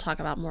again we'll talk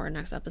about more in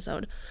next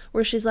episode,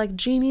 where she's like,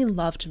 Genie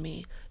loved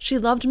me. She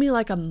loved me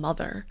like a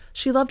mother.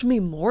 She loved me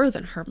more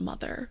than her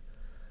mother.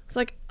 It's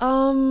like,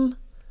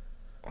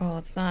 Well,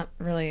 it's not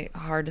really a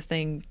hard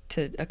thing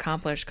to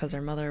accomplish because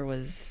her mother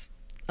was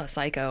a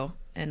psycho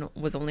and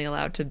was only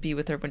allowed to be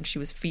with her when she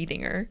was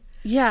feeding her.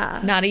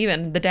 Yeah. Not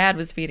even. The dad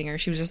was feeding her.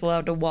 She was just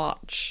allowed to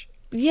watch.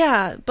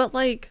 Yeah, but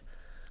like,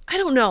 I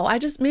don't know.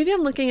 Maybe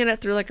I'm looking at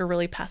it through like a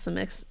really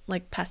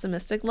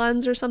pessimistic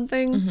lens or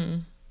something. Mm-hmm.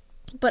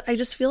 But I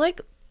just feel like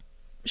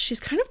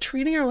she's kind of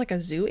treating her like a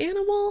zoo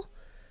animal.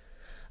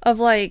 Of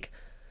like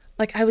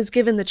I was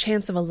given the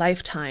chance of a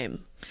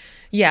lifetime.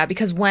 Yeah,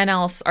 because when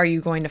else are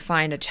you going to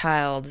find a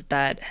child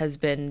that has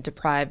been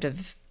deprived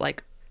of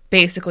like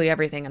basically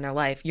everything in their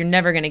life? You're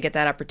never going to get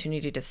that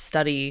opportunity to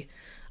study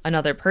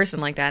another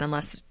person like that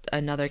unless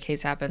another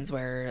case happens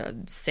where a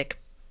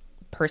sick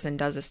person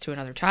does this to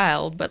another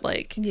child. But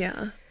like,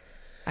 yeah,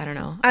 I don't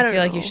know. I feel know.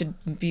 like you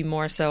should be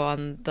more so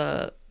on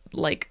the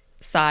like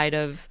side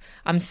of,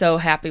 I'm so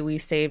happy we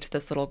saved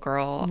this little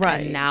girl,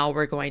 right? And now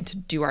we're going to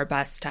do our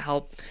best to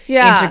help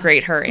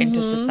integrate her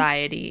into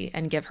society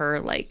and give her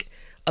like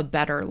a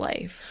better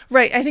life.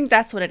 Right. I think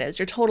that's what it is.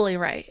 You're totally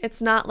right.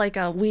 It's not like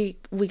we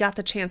got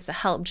the chance to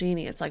help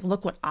Genie. It's like,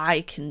 look what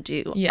I can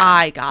do.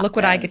 Yeah. Look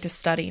what I get to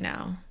study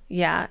now.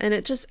 Yeah. And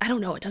it just, I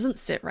don't know. It doesn't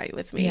sit right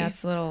with me. Yeah.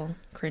 It's a little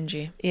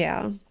cringy.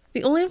 Yeah.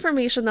 The only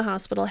information the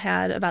hospital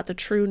had about the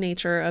true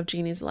nature of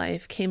Genie's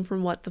life came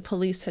from what the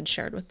police had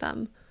shared with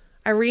them.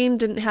 Irene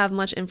didn't have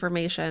much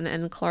information,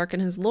 and Clark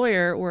and his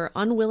lawyer were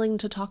unwilling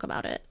to talk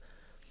about it.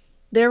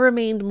 There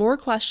remained more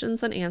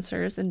questions than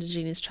answers into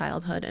Genie's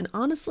childhood, and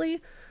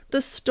honestly,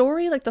 the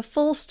story, like the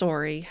full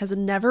story, has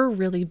never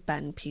really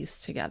been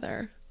pieced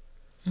together.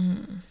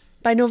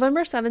 By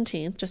November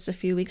 17th, just a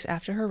few weeks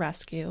after her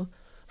rescue,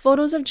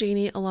 photos of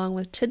Genie along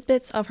with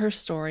tidbits of her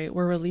story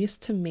were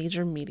released to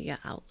major media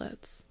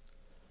outlets.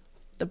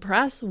 The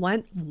press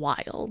went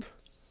wild.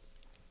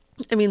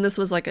 I mean, this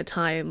was like a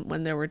time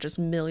when there were just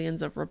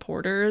millions of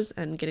reporters,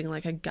 and getting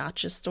like a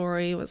gotcha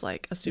story was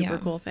like a super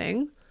cool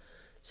thing.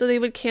 So they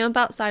would camp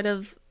outside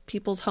of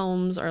people's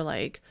homes or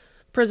like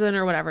prison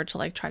or whatever to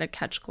like try to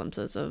catch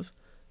glimpses of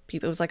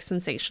people. It was like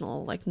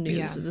sensational, like news.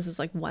 Yeah. So this is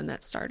like when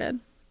that started.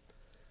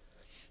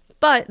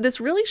 But this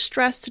really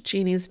stressed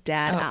Genie's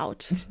dad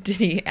out. Did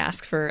he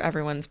ask for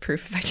everyone's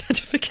proof of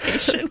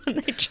identification when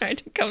they tried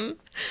to come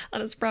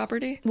on his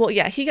property? Well,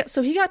 yeah, he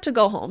got to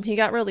go home. He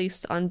got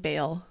released on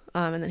bail,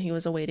 and then he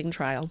was awaiting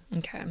trial.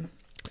 Okay.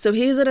 So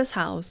he's at his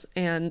house,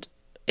 and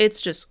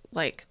it's just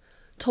like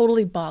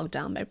totally bogged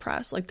down by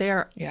press. Like they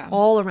are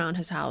all around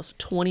his house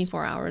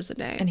 24 hours a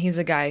day. And he's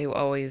a guy who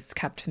always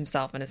kept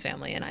himself and his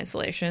family in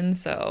isolation,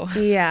 so...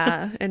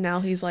 Yeah, and now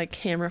he's like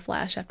camera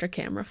flash after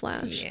camera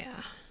flash.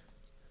 Yeah.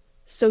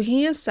 So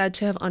he is said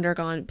to have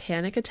undergone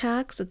panic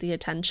attacks at the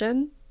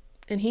attention,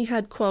 and he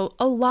had, quote,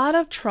 a lot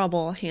of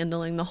trouble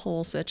handling the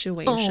whole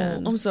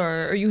situation. Oh, I'm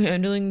sorry. Are you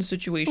handling the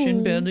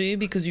situation badly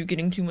because you're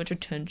getting too much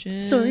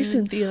attention? Sorry,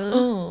 Cynthia.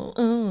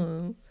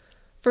 Oh.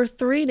 For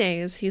 3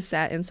 days, he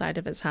sat inside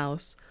of his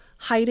house,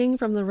 hiding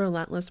from the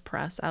relentless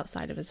press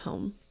outside of his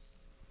home.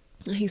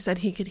 He said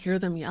he could hear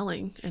them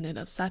yelling, and it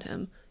upset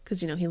him,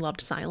 because, you know, he loved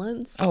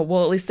silence. Oh,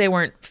 well, at least they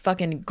weren't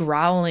fucking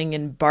growling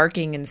and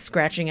barking and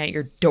scratching at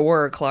your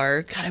door,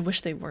 Clark. God, I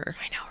wish they were.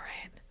 I know,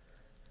 right?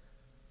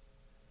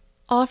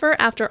 Offer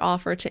after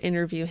offer to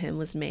interview him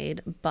was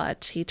made,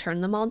 but he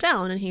turned them all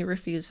down, and he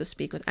refused to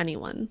speak with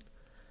anyone.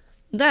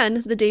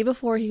 Then, the day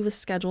before he was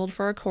scheduled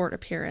for a court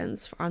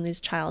appearance on these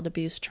child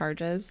abuse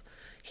charges,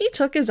 he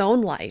took his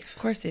own life.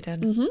 Of course he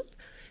did. Mm-hmm.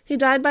 He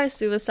died by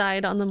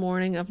suicide on the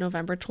morning of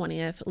November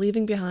 20th,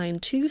 leaving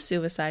behind 2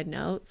 suicide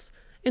notes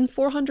and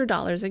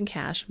 $400 in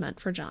cash meant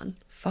for John.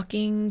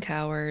 Fucking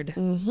coward.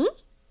 Mm-hmm.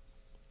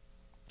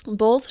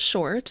 Both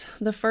short.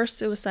 The first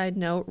suicide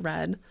note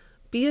read,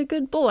 "Be a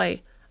good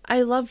boy.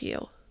 I love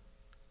you."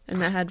 And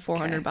that had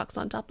 $400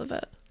 on top of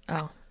it.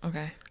 Oh,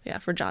 okay. Yeah,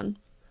 for John.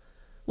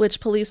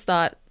 Which police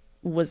thought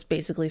was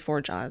basically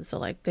for John. So,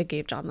 like, they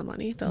gave John the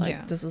money. They're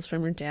like, this is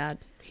from your dad.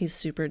 He's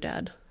super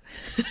dead.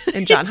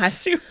 And John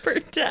super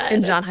dead.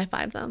 And John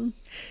high-fived them.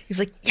 He was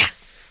like,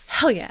 yes.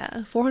 Hell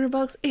yeah.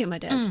 $400 and my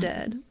dad's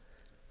dead.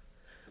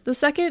 The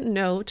second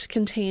note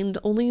contained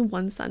only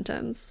one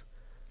sentence.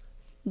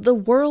 "The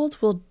world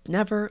will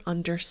never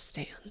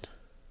understand."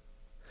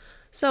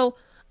 So,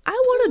 I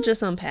want to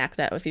just unpack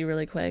that with you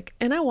really quick.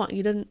 And I want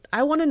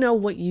to know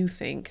what you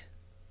think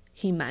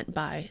he meant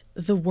by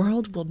 "the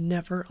world will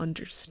never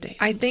understand."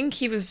 I think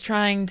he was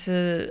trying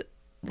to,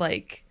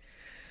 like,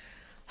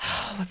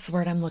 what's the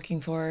word I'm looking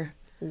for?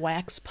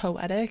 Wax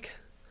poetic?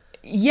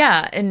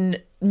 Yeah, and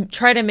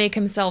try to make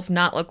himself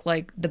not look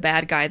like the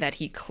bad guy that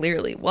he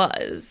clearly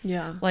was.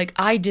 Yeah. Like,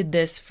 I did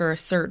this for a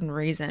certain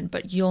reason,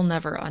 but you'll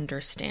never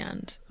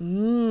understand.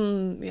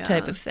 Yeah.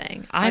 Type of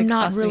thing. I'm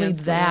not really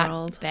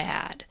that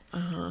bad.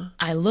 Uh-huh.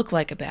 I look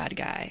like a bad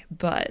guy,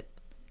 but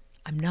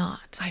I'm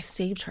not. I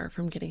saved her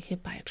from getting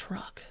hit by a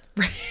truck.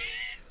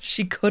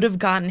 She could have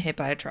gotten hit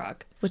by a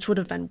truck. Which would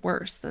have been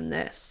worse than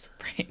this.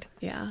 Right.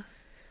 Yeah.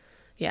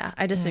 Yeah,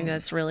 I just think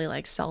that's really,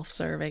 like,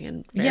 self-serving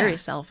and very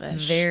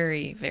selfish.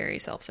 Very, very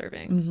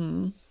self-serving.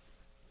 Mm-hmm.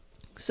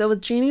 So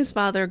with Genie's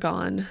father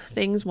gone,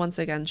 things once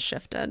again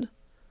shifted.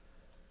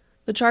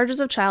 The charges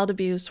of child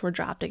abuse were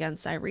dropped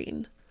against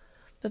Irene.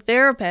 The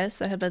therapist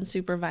that had been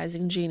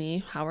supervising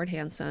Genie, Howard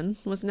Hansen,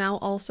 was now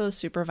also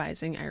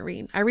supervising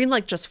Irene. Irene,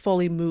 like, just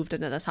fully moved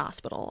into this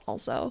hospital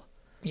also.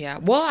 Yeah.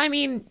 Well, I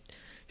mean,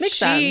 Makes she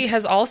sense.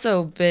 has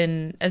also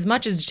been, as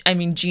much as, I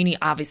mean, Genie,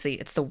 obviously,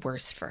 it's the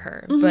worst for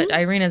her. But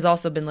Irene has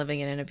also been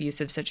living in an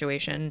abusive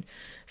situation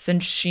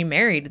since she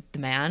married the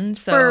man.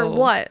 So For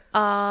what?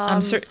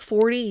 I'm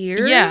 40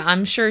 years? Yeah,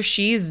 I'm sure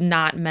she's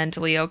not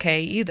mentally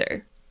okay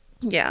either.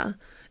 Yeah,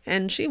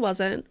 and she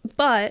wasn't.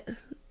 But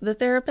the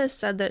therapist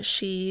said that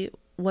she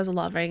was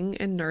loving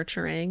and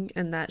nurturing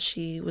and that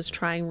she was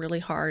trying really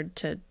hard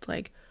to,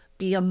 like,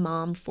 be a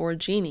mom for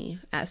Genie,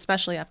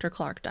 especially after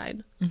Clark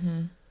died.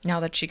 Mm-hmm. Now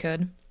that she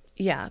could.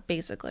 Yeah,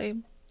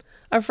 basically.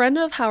 A friend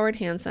of Howard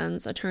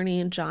Hansen's,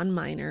 attorney John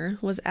Miner,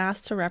 was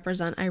asked to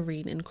represent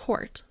Irene in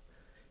court.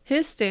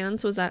 His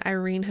stance was that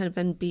Irene had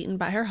been beaten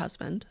by her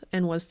husband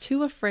and was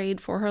too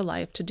afraid for her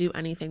life to do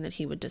anything that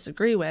he would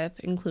disagree with,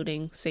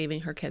 including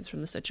saving her kids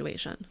from the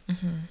situation.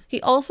 Mm-hmm. He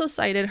also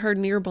cited her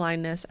near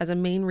blindness as a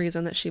main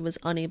reason that she was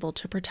unable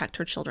to protect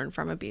her children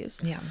from abuse.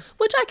 Yeah.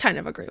 Which I kind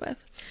of agree with.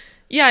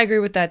 Yeah, I agree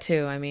with that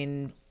too. I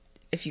mean,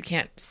 if you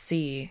can't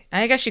see,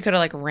 I guess she could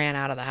have, like, ran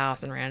out of the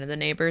house and ran to the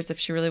neighbors if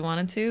she really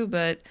wanted to,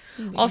 but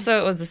also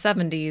it was the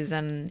 70s,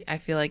 and I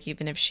feel like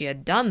even if she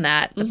had done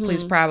that, the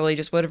police probably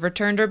just would have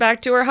returned her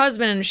back to her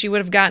husband and she would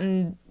have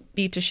gotten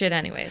beat to shit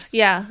anyways.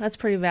 Yeah, that's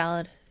pretty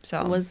valid. So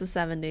it was the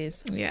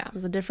 70s. Yeah. It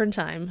was a different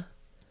time.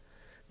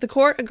 The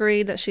court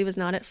agreed that she was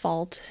not at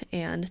fault,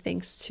 and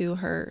thanks to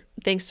her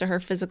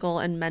physical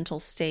and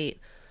mental state,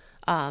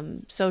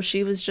 so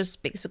she was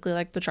just basically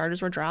like, the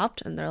charges were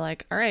dropped and they're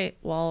like, all right,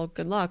 well,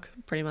 good luck,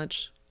 pretty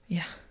much.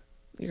 Yeah.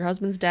 Your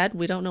husband's dead.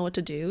 We don't know what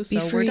to do. So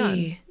Be free. We're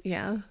done.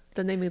 Yeah.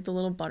 Then they made the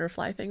little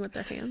butterfly thing with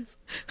their hands.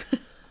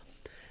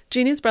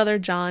 Jeannie's brother,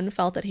 John,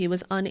 felt that he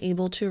was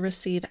unable to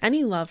receive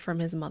any love from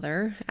his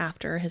mother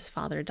after his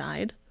father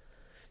died.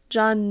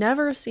 John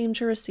never seemed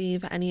to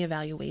receive any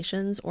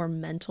evaluations or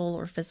mental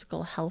or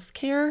physical health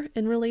care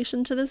in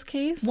relation to this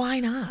case. Why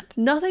not?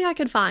 Nothing I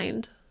could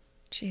find.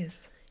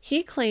 Jeez.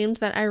 He claimed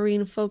that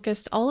Irene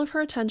focused all of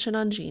her attention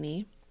on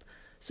Genie,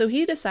 so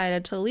he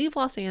decided to leave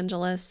Los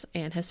Angeles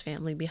and his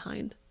family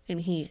behind, and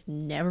he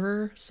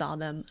never saw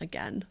them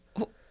again.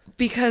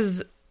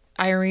 Because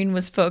Irene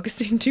was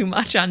focusing too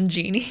much on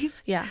Genie?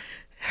 Yeah.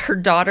 Her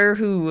daughter,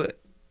 who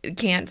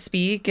can't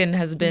speak and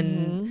has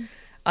been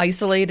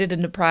isolated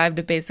and deprived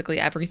of basically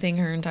everything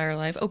her entire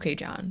life. Okay,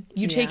 John,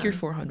 you take your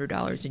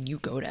 $400 and you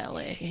go to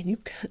LA. And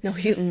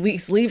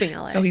he's leaving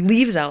LA. Oh, he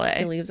leaves LA.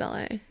 He leaves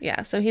LA.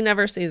 Yeah, so he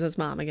never sees his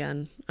mom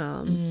again.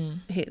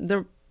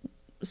 The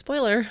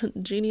spoiler,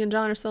 Genie and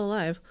John are still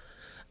alive.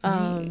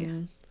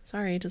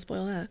 Sorry to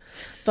spoil that.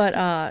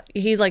 But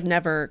he, like,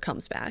 never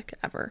comes back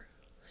ever.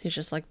 He's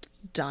just, like,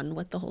 done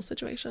with the whole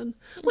situation,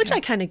 which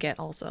I kind of get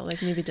also.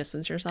 Like, maybe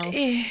distance yourself.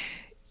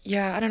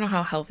 Yeah, I don't know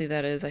how healthy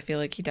that is. I feel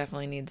like he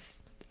definitely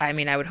needs, I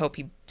mean, I would hope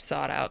he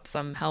sought out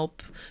some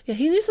help. Yeah,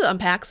 he needs to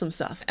unpack some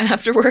stuff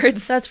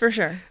afterwards. That's for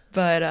sure.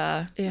 But,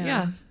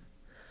 yeah.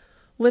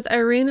 With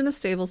Irene in a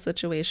stable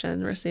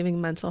situation,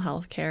 receiving mental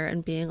health care,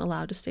 and being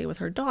allowed to stay with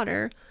her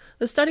daughter,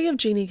 the study of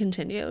Genie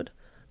continued.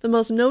 The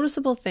most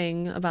noticeable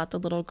thing about the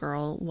little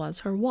girl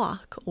was her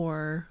walk,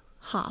 or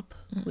hop,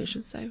 we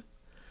should say.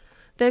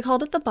 They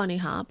called it the bunny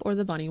hop or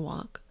the bunny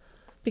walk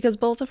because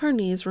both of her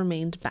knees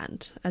remained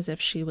bent, as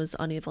if she was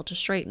unable to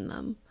straighten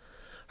them.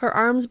 Her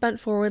arms bent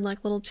forward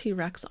like little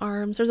T-Rex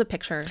arms. There's a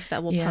picture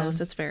that we'll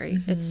post. It's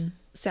it's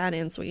sad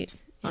and sweet,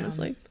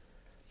 honestly.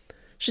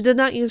 She did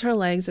not use her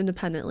legs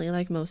independently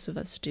like most of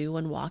us do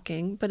when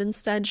walking, but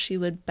instead she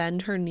would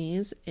bend her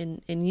knees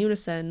in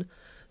unison,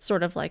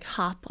 sort of like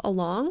hop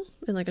along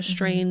in like a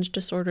strange,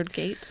 disordered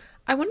gait.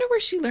 I wonder where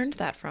she learned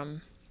that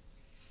from.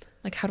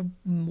 Like how to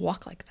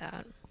walk like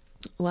that.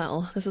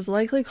 Well, this is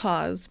likely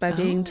caused by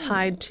being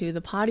tied to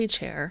the potty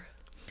chair.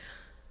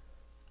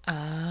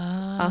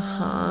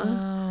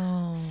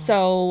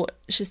 So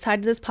she's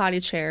tied to this potty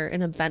chair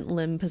in a bent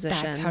limb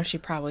position. That's how she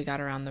probably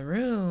got around the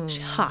room.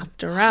 She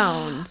hopped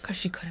around. Because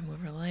she couldn't move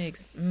her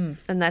legs. And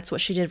that's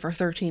what she did for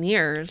 13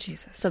 years.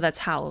 Jesus. So that's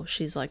how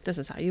she's like, this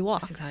is how you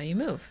walk. This is how you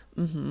move.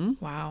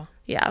 Wow.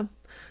 Yeah.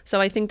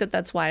 So I think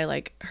that's why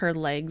like her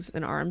legs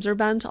and arms are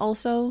bent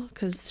also,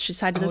 because she's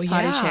tied to this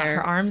potty chair.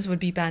 Her arms would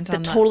be bent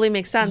on that. Totally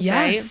makes sense,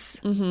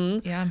 yes.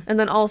 right? Yeah. And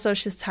then also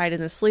she's tied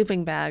in a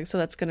sleeping bag, so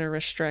that's going to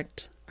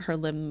restrict her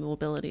limb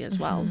mobility as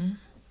well.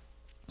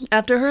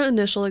 After her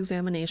initial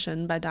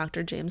examination by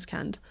Dr. James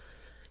Kent,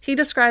 he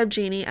described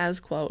Genie as,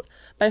 quote,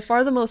 by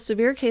far the most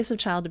severe case of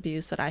child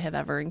abuse that I have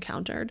ever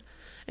encountered.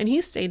 And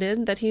he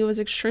stated that he was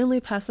extremely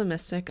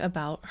pessimistic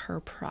about her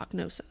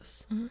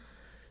prognosis.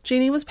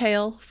 Genie was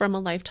pale from a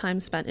lifetime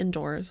spent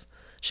indoors.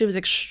 She was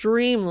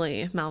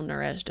extremely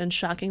malnourished and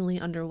shockingly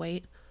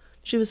underweight.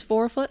 She was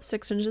 4 foot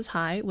 6 inches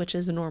high, which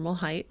is a normal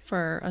height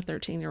for a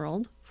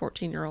 13-year-old,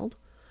 14-year-old.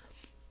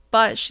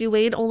 But she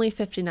weighed only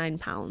 59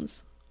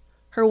 pounds.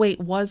 Her weight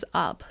was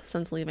up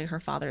since leaving her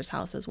father's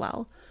house as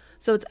well.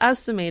 So it's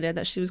estimated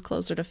that she was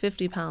closer to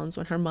 50 pounds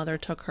when her mother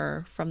took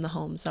her from the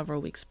home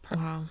several weeks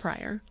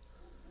prior.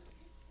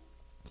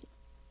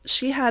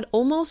 She had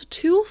almost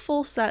 2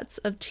 full sets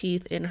of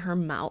teeth in her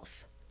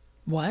mouth.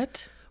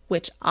 What?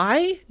 Which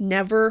I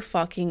never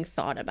fucking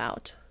thought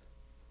about.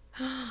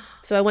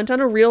 So I went on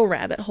a real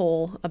rabbit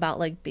hole about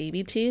like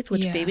baby teeth,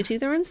 which baby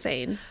teeth are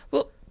insane.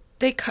 Well,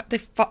 they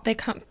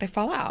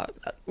fall out.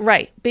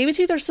 Right. Baby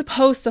teeth are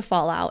supposed to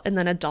fall out and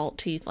then adult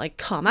teeth like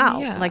come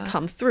out, like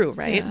come through,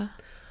 right? Yeah.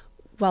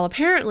 Well,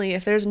 apparently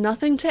if there's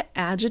nothing to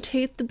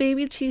agitate the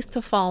baby teeth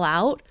to fall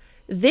out,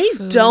 they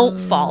don't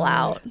fall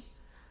out.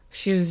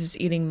 She was just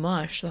eating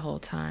mush the whole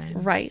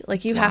time. Right.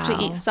 Like you have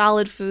to eat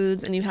solid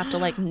foods and you have to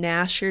like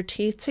gnash your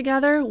teeth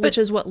together, which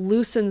is what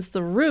loosens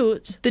the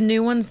root. The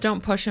new ones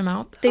don't push them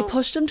out, though? They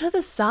push them to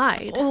the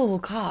side. Oh,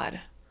 God.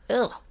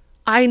 Ugh.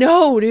 I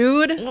know,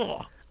 dude.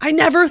 Ugh. I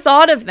never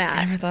thought of that.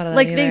 I never thought of that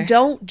like either. They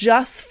don't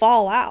just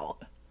fall out.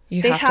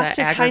 They have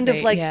to kind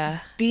of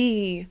like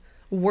be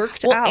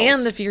worked out.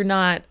 And if you're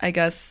not, I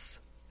guess,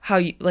 how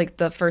you like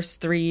the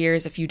first 3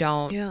 years, if you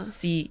don't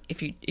see,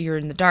 if you're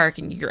in the dark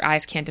and your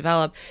eyes can't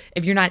develop,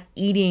 if you're not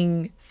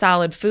eating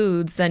solid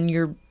foods, then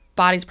your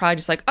body's probably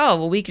just like, oh,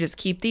 well, we could just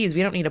keep these.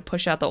 We don't need to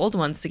push out the old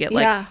ones to get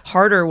like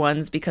harder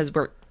ones because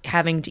we're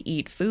having to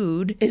eat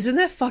food. Isn't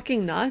that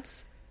fucking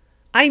nuts?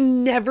 I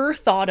never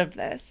thought of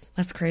this.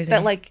 That's crazy.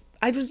 That like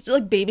I was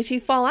like baby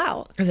teeth fall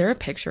out. Is there a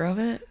picture of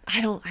it?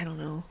 I don't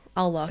know.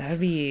 I'll look.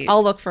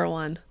 I'll look for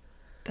one.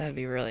 That'd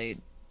be really.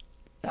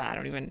 I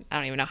don't even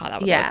know how that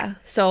would look. Yeah.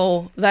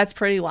 So that's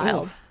pretty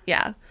wild. Ooh.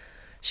 Yeah.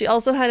 She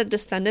also had a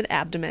distended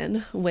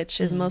abdomen,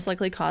 which is most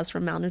likely caused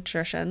from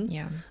malnutrition.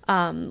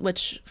 Yeah.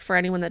 Which for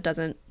anyone that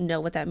doesn't know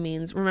what that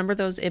means, remember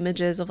those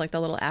images of like the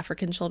little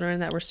African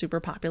children that were super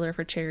popular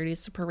for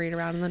charities to parade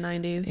around in the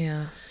 90s?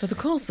 Yeah. But the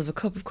cost of a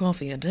cup of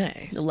coffee a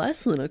day.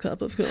 Less than a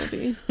cup of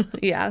coffee.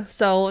 Yeah.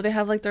 So they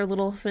have like their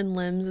little thin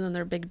limbs and then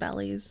their big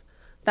bellies.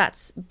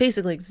 That's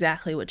basically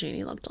exactly what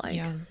Genie looked like.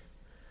 Yeah.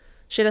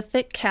 She had a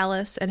thick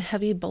callus and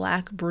heavy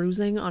black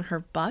bruising on her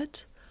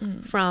butt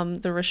from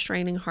the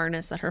restraining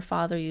harness that her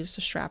father used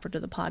to strap her to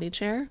the potty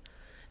chair.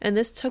 And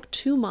this took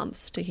 2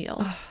 months to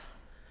heal.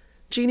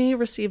 Genie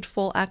received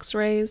full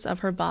x-rays of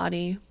her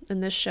body,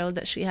 and this showed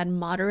that she had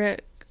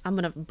moderate, I'm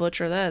going to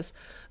butcher this,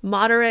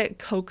 moderate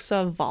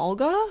coxa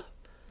valga?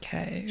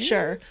 Okay.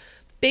 Sure.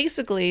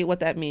 Basically,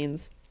 what that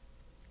means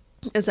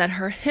is that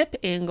her hip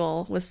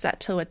angle was set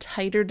to a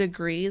tighter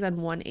degree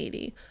than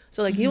 180.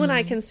 So like you and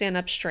I can stand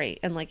up straight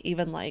and like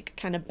even like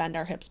kind of bend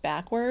our hips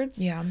backwards.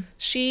 Yeah.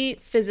 She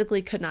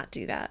physically could not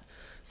do that.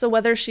 So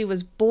whether she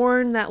was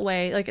born that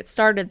way, like it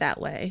started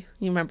that way.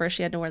 You remember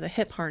she had to wear the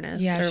hip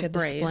harness or she had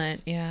brace. the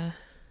splint. Yeah.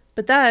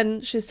 But then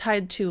she's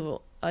tied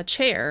to a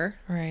chair.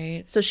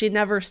 Right. So she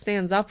never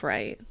stands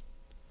upright.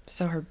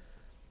 So her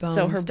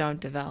bones don't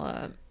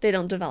develop. They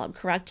don't develop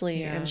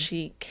correctly, and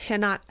she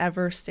cannot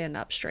ever stand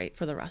up straight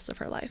for the rest of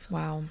her life.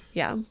 Wow.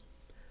 Yeah.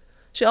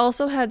 She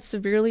also had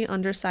severely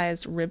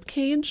undersized rib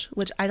cage,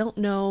 which I don't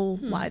know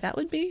why that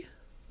would be.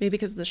 Maybe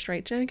because of the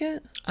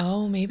straitjacket?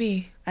 Oh,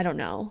 maybe. I don't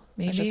know.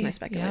 Maybe. That's just my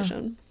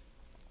speculation.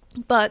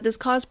 Yeah. But this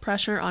caused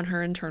pressure on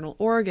her internal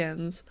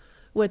organs,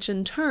 which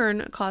in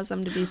turn caused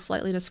them to be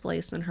slightly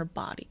displaced in her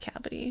body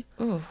cavity.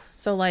 Ooh.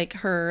 So like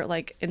her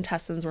like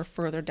intestines were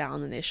further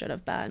down than they should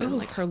have been. And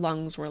like her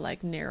lungs were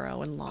like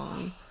narrow and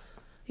long.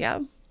 Yeah.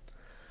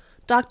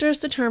 Doctors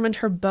determined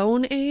her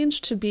bone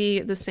age to be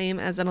the same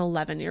as an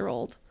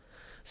 11-year-old.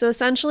 So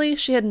essentially,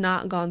 she had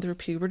not gone through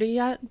puberty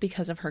yet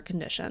because of her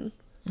condition.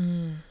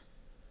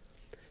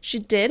 She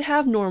did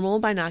have normal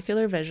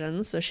binocular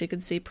vision, so she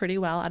could see pretty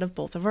well out of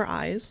both of her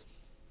eyes.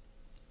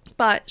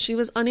 But she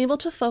was unable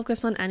to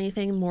focus on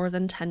anything more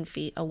than 10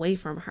 feet away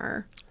from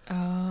her.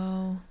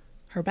 Oh.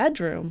 Her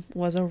bedroom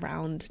was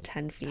around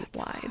 10 feet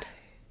wide. Why.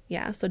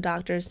 Yeah, so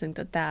doctors think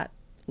that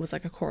was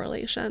like a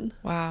correlation.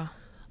 Wow.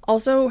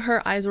 Also,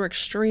 her eyes were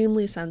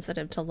extremely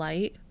sensitive to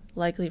light,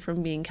 likely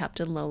from being kept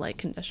in low light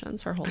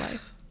conditions her whole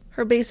life.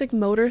 Her basic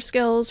motor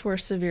skills were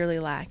severely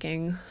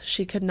lacking.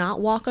 She could not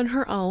walk on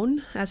her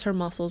own, as her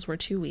muscles were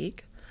too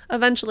weak.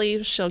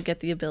 Eventually, she'll get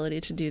the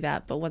ability to do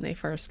that, but when they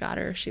first got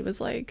her, she was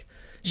like,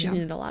 she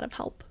needed a lot of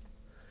help.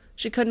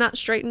 She could not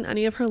straighten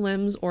any of her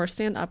limbs or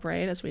stand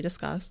upright, as we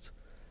discussed.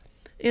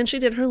 And she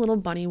did her little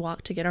bunny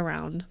walk to get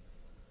around,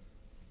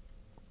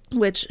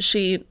 which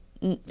she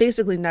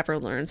basically never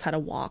learns how to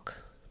walk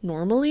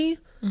normally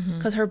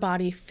because her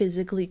body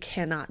physically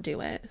cannot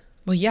do it.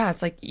 Well, yeah,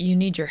 it's like you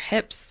need your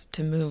hips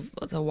to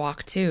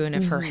walk too. And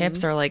if her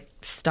hips are like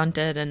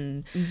stunted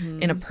and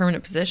in a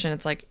permanent position,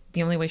 it's like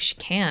the only way she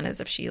can is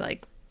if she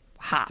like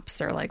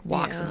hops or like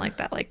walks in like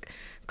that like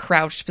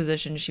crouched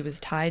position she was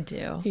tied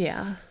to.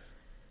 Yeah.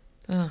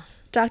 Ugh.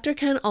 Dr.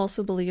 Ken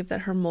also believed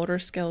that her motor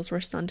skills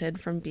were stunted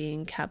from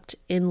being kept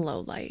in low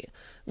light,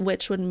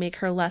 which would make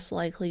her less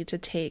likely to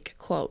take,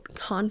 quote,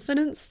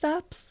 confident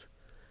steps.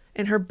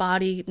 And her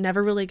body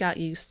never really got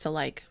used to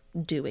like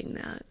doing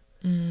that.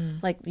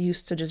 Like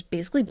used to just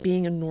basically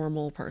being a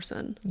normal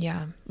person.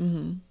 Yeah.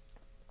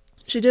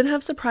 She did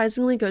have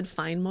surprisingly good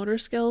fine motor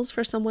skills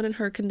for someone in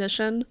her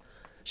condition.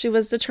 She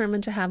was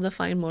determined to have the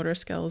fine motor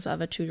skills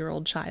of a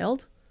 2-year-old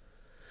child,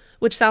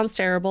 which sounds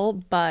terrible,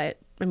 but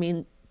I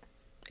mean,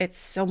 it's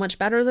so much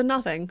better than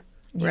nothing,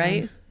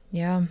 right?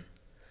 Yeah.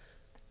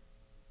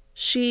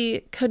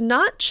 She could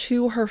not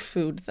chew her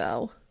food,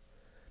 though,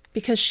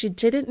 because she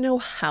didn't know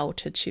how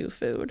to chew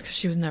food.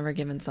 She was never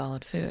given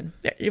solid food.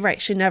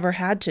 Right. She never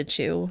had to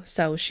chew,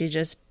 so she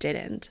just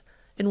didn't.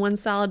 And when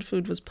solid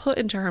food was put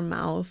into her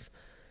mouth,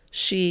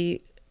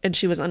 she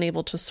was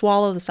unable to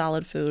swallow the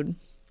solid food.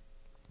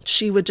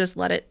 She would just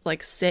let it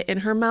like sit in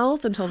her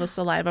mouth until the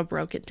saliva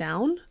broke it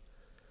down.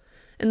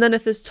 And then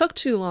if this took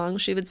too long,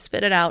 she would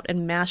spit it out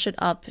and mash it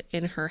up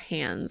in her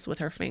hands with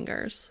her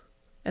fingers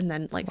and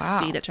then like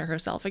feed it to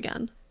herself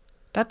again.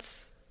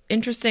 That's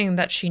interesting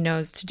that she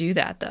knows to do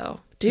that though.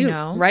 Dude, you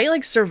know? Right?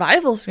 Like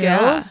survival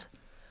skills.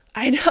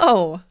 Yeah. I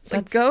know. It's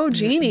like, go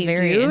Genie,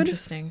 very dude.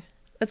 Interesting.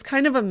 It's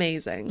kind of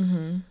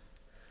amazing.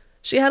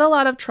 She had a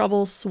lot of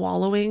trouble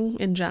swallowing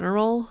in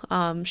general.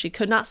 She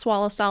could not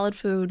swallow solid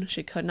food.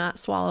 She could not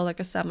swallow like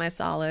a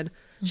semi-solid.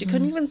 She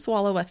couldn't even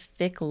swallow a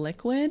thick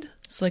liquid.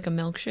 So like a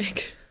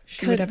milkshake.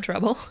 She would have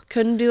trouble.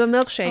 Couldn't do a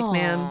milkshake,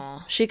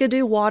 ma'am. She could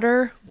do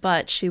water,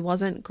 but she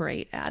wasn't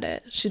great at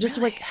it. She just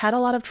like had a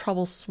lot of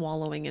trouble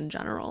swallowing in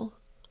general.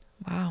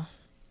 Wow.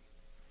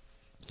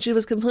 She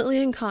was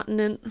completely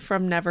incontinent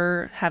from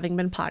never having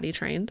been potty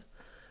trained.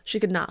 She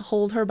could not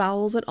hold her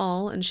bowels at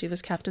all, and she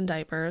was kept in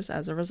diapers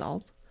as a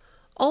result.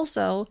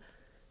 Also,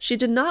 she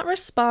did not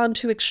respond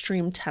to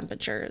extreme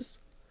temperatures.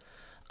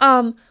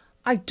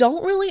 I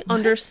don't really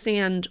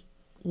understand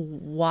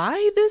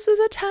why this is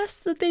a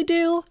test that they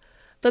do,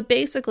 but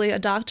basically a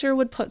doctor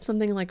would put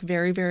something like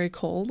very, very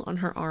cold on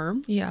her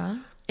arm. Yeah.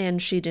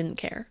 And she didn't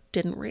care,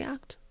 didn't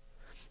react.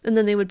 And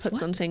then they would put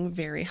something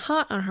very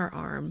hot on her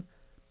arm,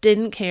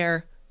 didn't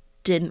care,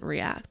 didn't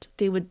react.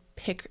 They would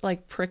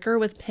prick her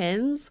with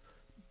pins,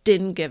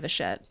 didn't give a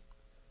shit.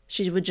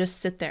 She would just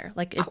sit there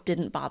like it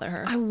didn't bother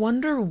her. I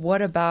wonder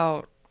what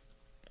about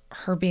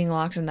her being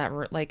locked in that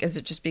room. Like, is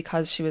it just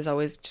because she was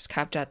always just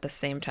kept at the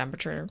same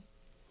temperature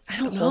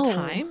the whole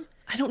time?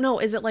 I don't know.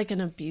 Is it like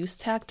an abuse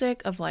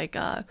tactic of like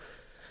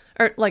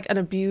or like an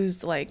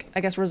abused, like,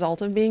 I guess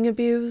result of being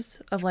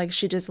abused, of like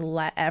she just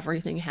let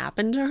everything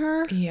happen to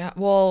her? Yeah.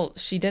 Well,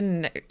 she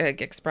didn't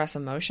express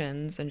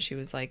emotions and she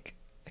was like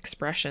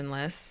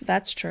expressionless.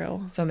 That's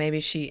true. So maybe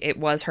it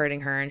was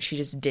hurting her and she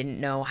just didn't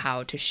know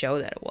how to show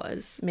that it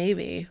was.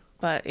 Maybe.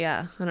 But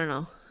yeah, I don't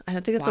know. I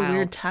think it's a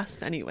weird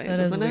test anyways, that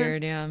isn't it? That is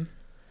weird, yeah.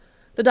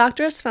 The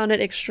doctors found it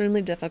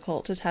extremely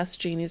difficult to test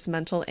Jeannie's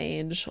mental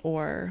age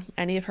or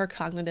any of her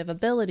cognitive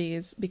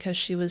abilities because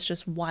she was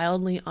just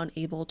wildly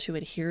unable to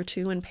adhere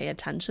to and pay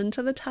attention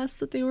to the tests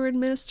that they were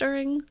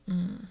administering.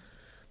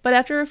 But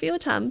after a few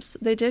attempts,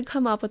 they did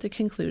come up with the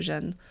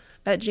conclusion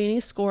that Genie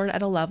scored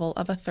at a level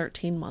of a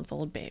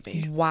 13-month-old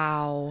baby.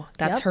 Wow.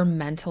 That's her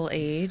mental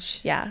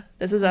age? Yeah.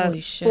 This is a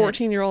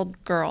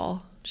 14-year-old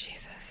girl.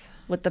 Jesus.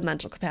 With the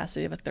mental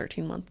capacity of a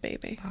 13-month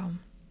baby. Wow.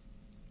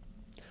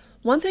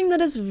 One thing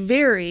that is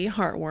very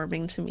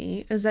heartwarming to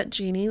me is that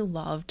Genie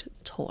loved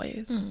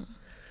toys.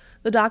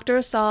 The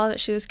doctor saw that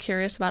she was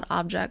curious about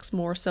objects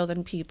more so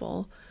than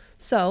people.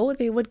 So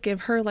they would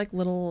give her like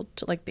little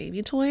like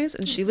baby toys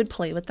and she would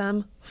play with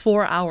them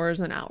for hours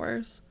and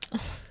hours.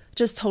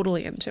 Just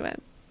totally into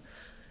it.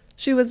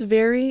 She was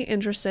very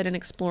interested in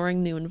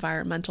exploring new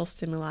environmental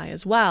stimuli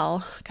as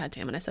well. God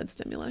damn it, I said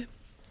stimuli.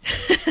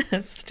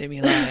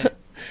 Stimuli.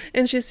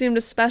 And she seemed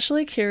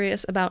especially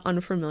curious about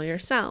unfamiliar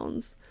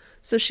sounds.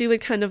 So she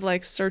would kind of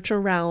like search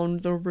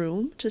around the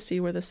room to see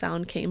where the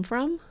sound came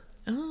from.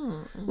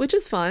 Oh. Which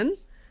is fun.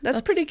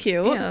 That's pretty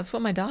cute. Yeah, that's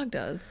what my dog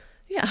does.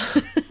 Yeah.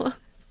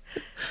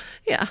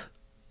 Yeah.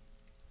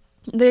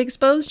 They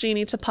exposed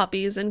Genie to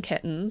puppies and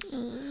kittens,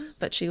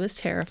 but she was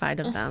terrified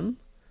of them.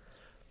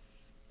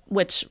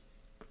 Which,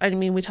 I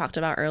mean, we talked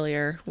about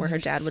earlier where her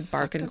dad would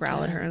bark and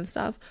growl at her and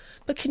stuff.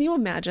 But can you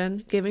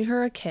imagine giving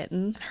her a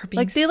kitten?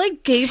 Like, they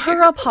like gave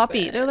her a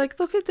puppy. They're like,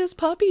 look at this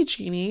puppy,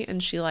 Genie.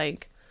 And she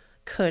like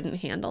couldn't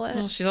handle it.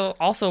 Well, she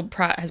also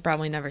has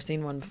probably never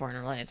seen one before in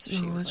her life. So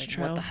she was like,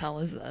 true. What the hell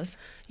is this?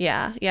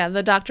 Yeah. Yeah.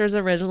 The doctors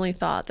originally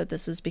thought that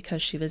this was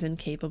because she was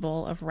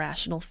incapable of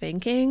rational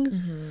thinking.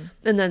 Mm-hmm.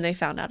 And then they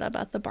found out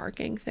about the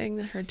barking thing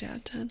that her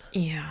dad did.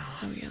 Yeah.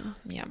 So, yeah.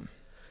 Yeah.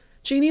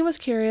 Jeannie was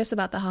curious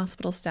about the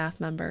hospital staff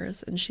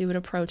members, and she would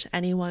approach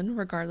anyone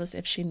regardless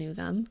if she knew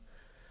them.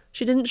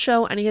 She didn't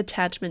show any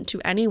attachment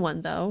to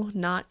anyone, though,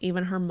 not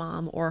even her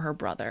mom or her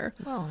brother.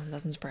 Well, it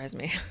doesn't surprise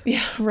me.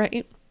 Yeah,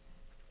 right.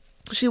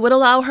 She would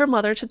allow her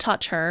mother to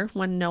touch her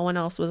when no one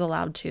else was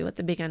allowed to at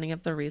the beginning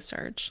of the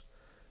research.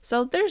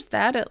 So there's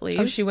that at least.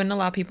 Oh, she wouldn't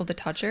allow people to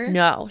touch her?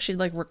 No, she'd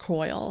like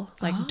recoil,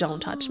 like,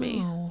 don't touch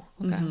me. Oh,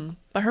 okay. Mm-hmm.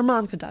 But her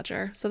mom could touch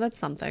her, so that's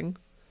something.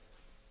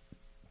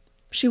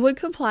 She would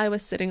comply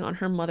with sitting on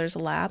her mother's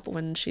lap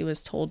when she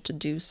was told to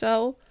do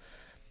so,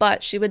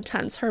 but she would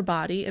tense her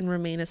body and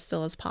remain as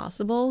still as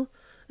possible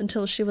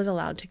until she was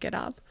allowed to get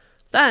up.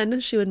 Then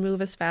she would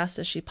move as fast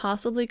as she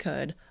possibly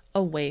could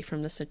away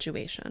from the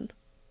situation.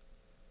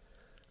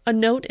 A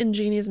note in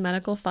Jeannie's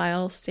medical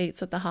file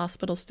states that the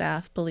hospital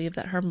staff believed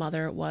that her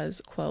mother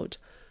was, quote,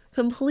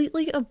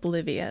 completely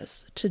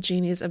oblivious to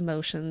Jeannie's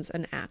emotions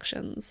and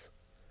actions,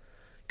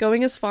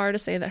 going as far to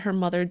say that her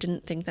mother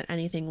didn't think that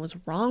anything was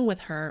wrong with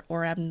her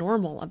or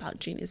abnormal about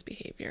Jeannie's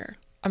behavior.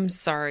 I'm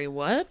sorry,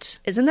 what?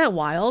 Isn't that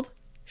wild?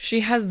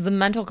 She has the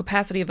mental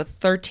capacity of a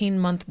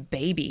 13-month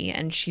baby,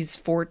 and she's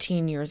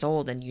 14 years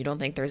old, and you don't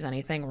think there's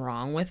anything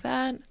wrong with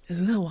that?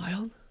 Isn't that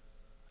wild?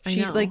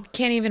 She, like,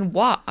 can't even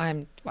walk.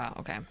 Wow,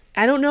 okay.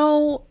 I don't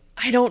know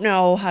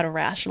how to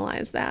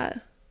rationalize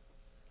that.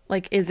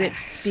 Like, is it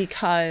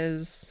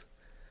because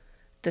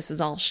this is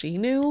all she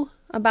knew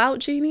about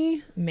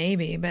Genie?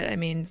 Maybe, but I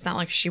mean, it's not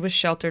like she was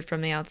sheltered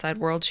from the outside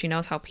world. She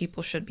knows how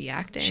people should be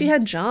acting. She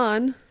had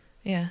John.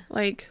 Yeah.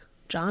 Like,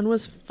 John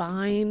was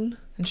fine.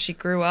 And she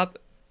grew up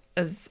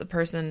as a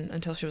person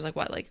until she was like,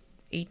 what, like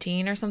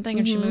 18 or something?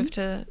 And she moved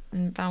to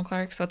and found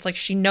Clark. So it's like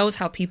she knows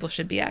how people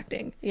should be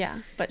acting. Yeah,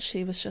 but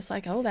she was just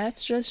like, oh,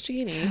 that's just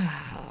Genie.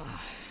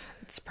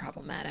 It's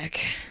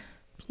problematic.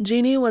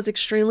 Genie was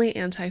extremely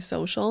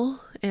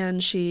antisocial,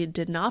 and she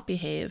did not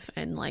behave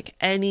in like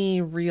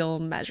any real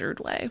measured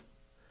way.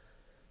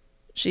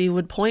 She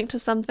would point to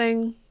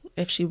something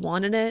if she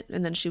wanted it,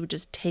 and then she would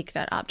just take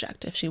that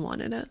object if she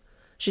wanted it.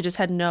 She just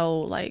had no,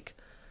 like,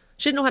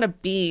 she didn't know how to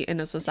be in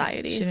a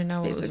society. She didn't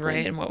know what was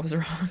right and what was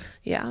wrong.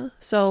 Yeah.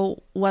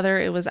 So whether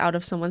it was out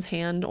of someone's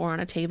hand or on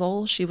a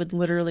table, she would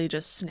literally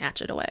just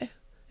snatch it away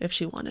if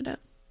she wanted it.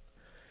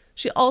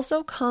 She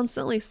also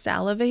constantly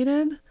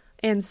salivated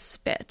and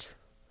spit.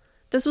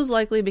 This was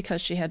likely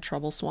because she had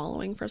trouble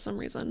swallowing for some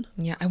reason.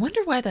 Yeah, I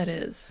wonder why that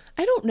is.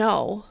 I don't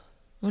know.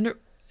 I wonder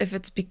if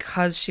it's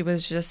because she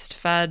was just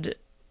fed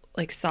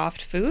like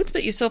soft foods,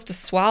 but you still have to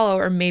swallow,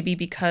 or maybe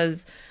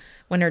because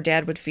when her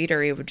dad would feed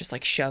her, he would just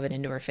like shove it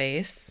into her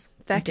face.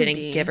 That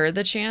didn't give her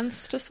the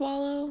chance to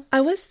swallow.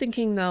 I was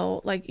thinking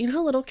though, like, you know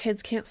how little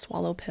kids can't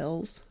swallow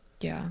pills?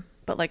 Yeah.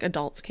 But like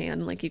adults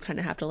can. Like, you kind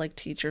of have to like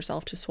teach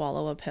yourself to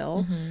swallow a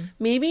pill.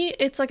 Maybe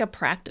it's like a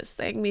practice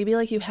thing. Maybe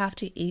like you have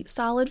to eat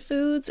solid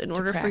foods in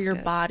order for your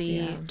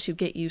body to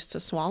get used to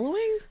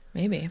swallowing.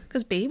 Maybe.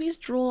 Because babies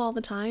drool all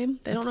the time.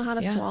 They don't know how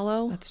to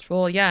swallow. That's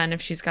drool. Yeah. And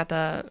if she's got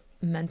the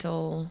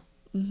mental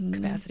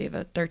capacity of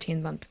a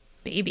 13-month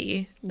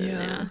baby,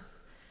 yeah.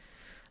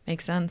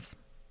 Makes sense.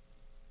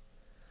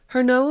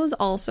 Her nose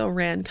also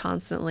ran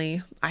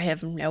constantly. I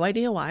have no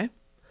idea why.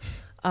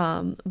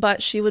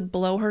 But she would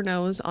blow her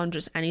nose on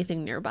just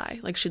anything nearby.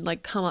 Like, she'd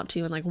like come up to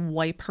you and like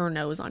wipe her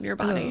nose on your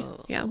body.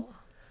 Oh. Yeah.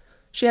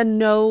 She had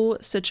no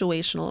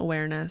situational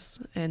awareness,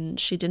 and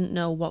she didn't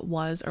know what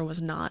was or was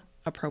not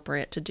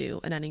appropriate to do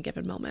at any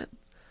given moment.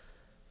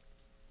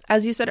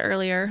 As you said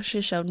earlier,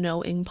 she showed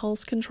no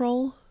impulse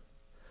control.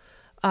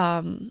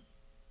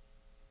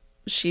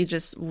 She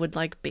just would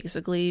like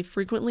basically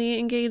frequently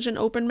engage in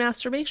open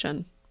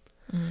masturbation.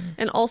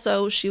 And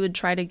also she would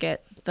try to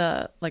get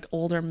the like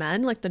older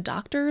men, like the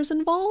doctors,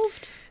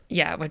 involved.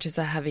 Yeah, which is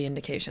a heavy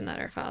indication that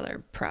her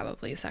father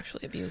probably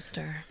sexually abused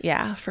her.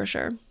 Yeah, for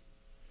sure.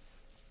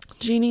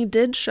 Genie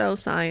did show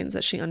signs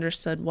that she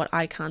understood what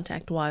eye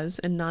contact was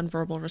in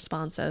nonverbal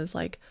responses,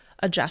 like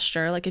a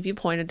gesture. Like if you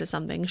pointed to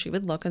something, she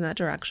would look in that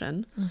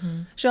direction.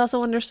 She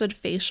also understood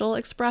facial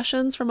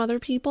expressions from other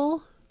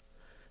people.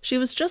 She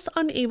was just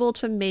unable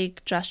to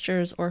make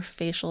gestures or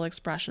facial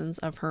expressions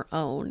of her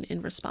own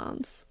in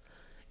response.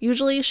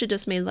 Usually she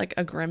just made like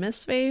a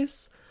grimace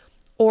face,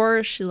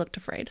 or she looked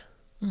afraid.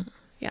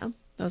 Yeah,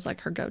 that was like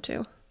her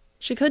go-to.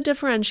 She could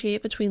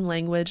differentiate between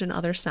language and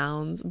other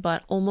sounds,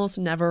 but almost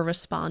never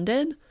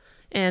responded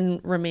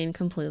and remained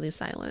completely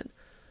silent.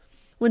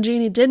 When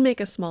Genie did make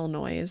a small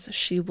noise,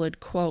 she would,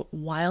 quote,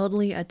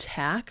 wildly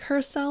attack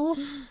herself,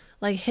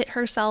 like hit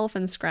herself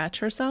and scratch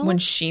herself. When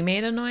she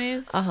made a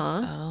noise?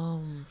 Uh-huh.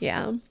 Oh.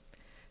 Yeah.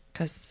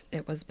 Because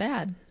it was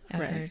bad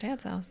at her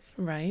dad's house.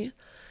 Right.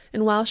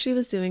 And while she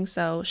was doing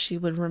so, she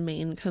would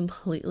remain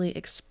completely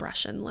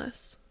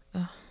expressionless.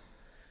 Oh.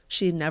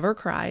 She never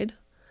cried.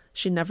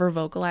 She never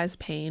vocalized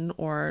pain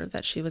or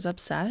that she was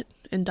upset.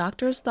 And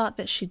doctors thought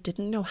that she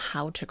didn't know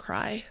how to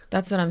cry.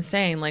 That's what I'm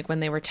saying. Like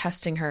when they were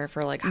testing her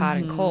for like hot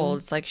and cold,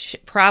 it's like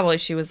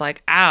she was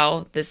like,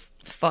 ow, this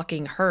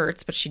fucking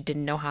hurts. But she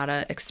didn't know how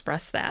to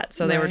express that.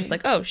 So they were just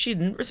like, oh, she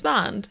didn't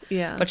respond.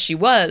 Yeah. But she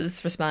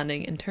was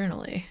responding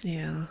internally.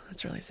 Yeah,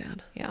 that's really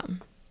sad. Yeah.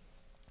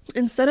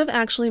 Instead of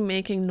actually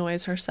making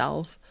noise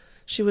herself,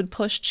 she would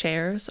push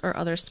chairs or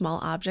other small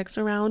objects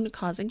around,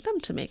 causing them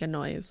to make a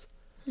noise.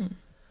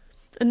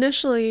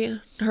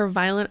 Initially, her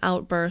violent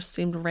outbursts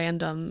seemed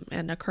random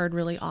and occurred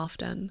really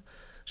often.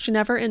 She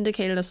never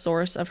indicated a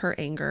source of her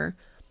anger,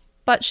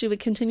 but she would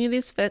continue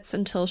these fits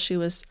until she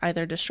was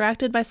either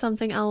distracted by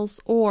something else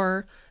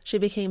or she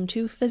became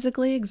too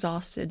physically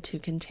exhausted to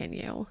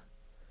continue.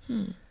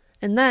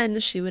 And then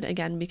she would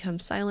again become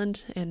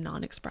silent and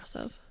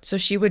non-expressive. So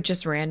she would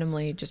just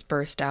randomly just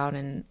burst out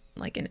in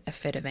like in a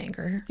fit of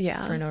anger.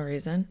 Yeah. For no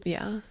reason.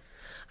 Yeah.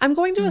 I'm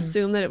going to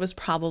assume that it was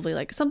probably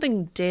like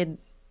something did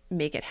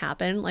make it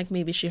happen. Like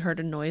maybe she heard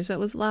a noise that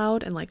was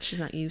loud and like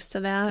she's not used to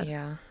that.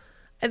 Yeah.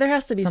 There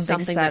has to be something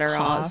set that her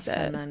caused off, it.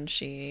 and then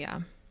she,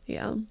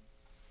 Yeah.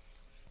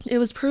 It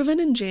was proven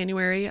in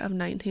January of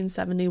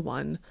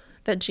 1971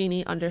 that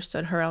Genie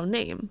understood her own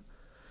name,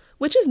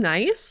 which is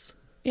nice.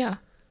 Yeah.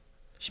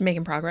 She's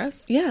making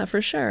progress. Yeah,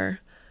 for sure.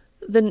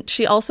 Then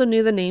she also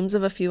knew the names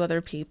of a few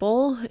other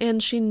people,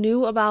 and she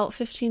knew about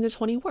 15 to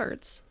 20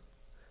 words.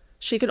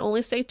 She could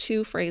only say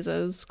 2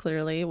 phrases,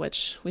 clearly,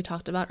 which we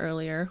talked about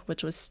earlier,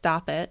 which was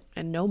stop it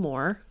and no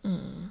more.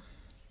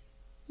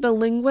 The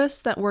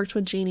linguists that worked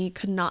with Genie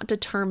could not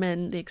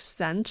determine the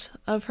extent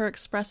of her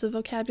expressive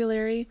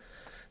vocabulary,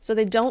 so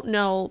they don't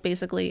know,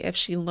 basically, if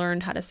she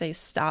learned how to say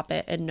stop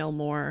it and no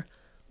more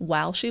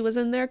while she was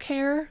in their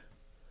care.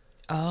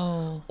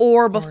 Oh.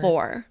 Or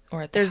before.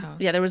 Or at the house.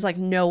 Yeah, there was like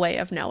no way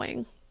of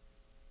knowing.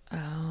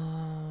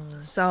 Oh.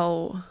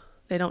 So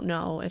they don't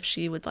know if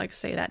she would like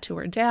say that to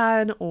her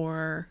dad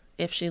or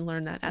if she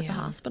learned that at the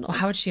hospital. Well,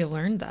 how would she have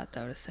learned that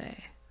though to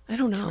say? I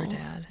don't know. To her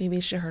dad. Maybe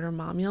she heard her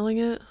mom yelling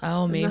it.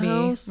 Oh, in the maybe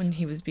house. when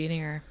he was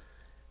beating her.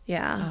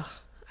 Yeah. Ugh.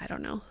 I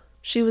don't know.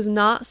 She was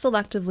not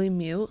selectively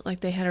mute like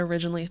they had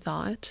originally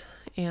thought,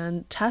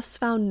 and tests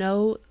found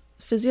no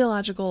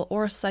physiological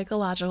or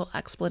psychological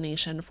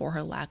explanation for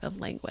her lack of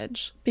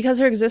language. Because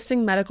her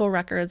existing medical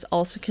records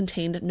also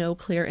contained no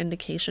clear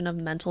indication of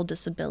mental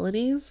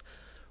disabilities,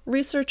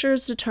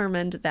 researchers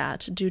determined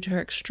that due to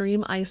her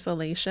extreme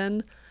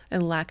isolation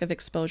and lack of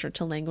exposure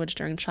to language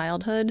during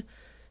childhood,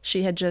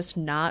 she had just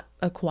not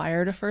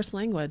acquired a first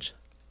language.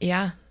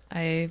 Yeah,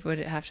 I would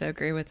have to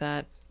agree with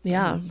that.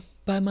 Yeah.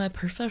 By my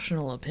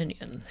professional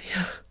opinion.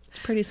 Yeah, it's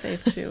pretty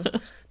safe to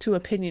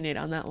opinionate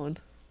on that one.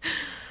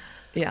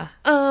 Yeah.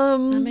 That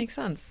makes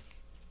sense.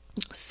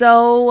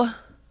 So,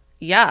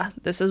 yeah,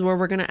 this is where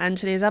we're going to end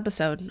today's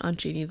episode on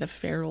Genie the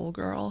Feral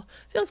Girl.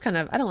 Feels kind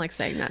of, I don't like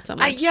saying that so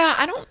much.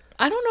 I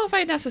don't know if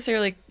I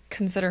necessarily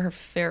consider her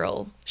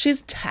feral.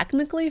 She's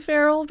technically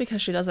feral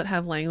because she doesn't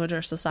have language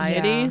or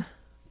society,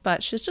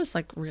 but she's just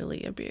like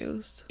really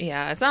abused.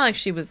 Yeah, it's not like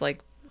she was like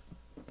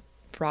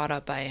brought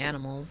up by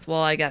animals.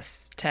 Well, I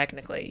guess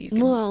technically you can.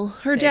 Well,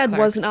 her dad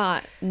was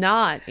not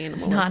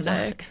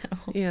animalistic.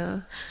 Not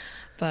Yeah.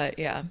 But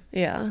yeah.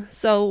 Yeah.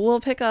 So we'll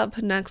pick up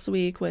next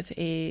week with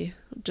a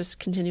just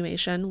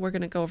continuation. We're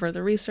going to go over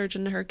the research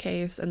into her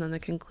case and then the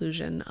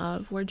conclusion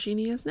of where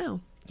Genie is now.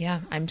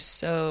 Yeah. I'm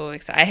so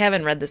excited. I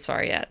haven't read this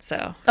far yet.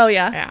 So. Oh,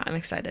 yeah? Yeah. I'm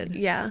excited.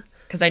 Yeah.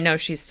 Because I know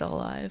she's still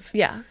alive.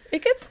 Yeah.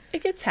 It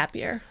gets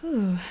happier.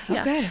 Ooh,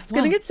 yeah. Okay. It's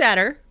going to get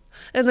sadder.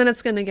 And then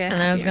it's going to get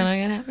happier. And then it's going to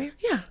get happier?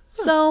 Yeah.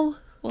 Huh. So.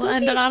 We'll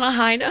end it on a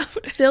high note.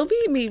 There'll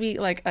be maybe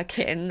like a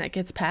kitten that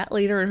gets pat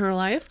later in her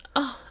life.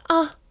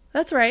 Oh.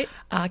 That's right.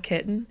 A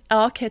kitten.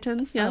 A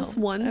kitten. Yes.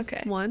 One.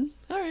 Okay. One.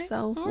 All right.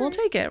 So we'll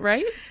take it,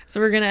 right? So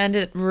we're going to end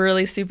it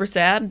really super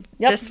sad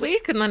this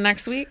week. And then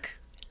next week,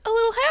 a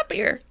little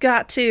happier.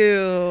 Got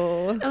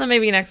to. And then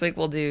maybe next week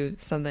we'll do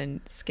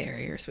something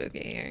scary or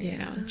spooky or, you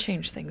know,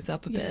 change things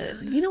up a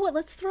bit. You know what?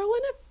 Let's throw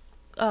in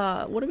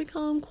what do we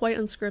call them? Quite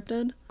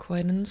unscripted.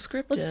 Quite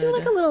unscripted. Let's do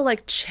like a little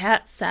like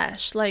chat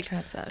sesh. Like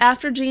chat sesh.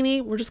 After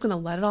Genie, we're just going to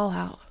let it all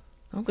out.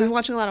 Okay. We've been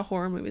watching a lot of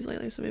horror movies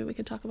lately, so maybe we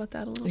could talk about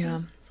that a little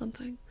bit.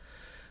 Something.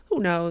 Who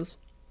knows?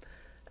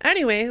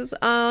 Anyways,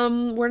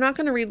 we're not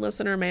going to read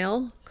listener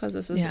mail because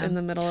this is in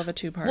the middle of a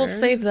 2-parter. We'll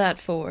save that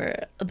for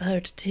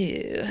part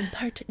 2.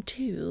 Part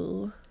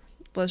 2.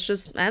 Let's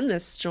just end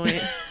this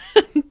joint.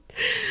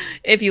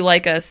 If you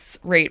like us,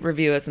 rate,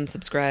 review us, and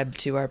subscribe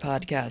to our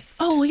podcast.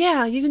 Oh,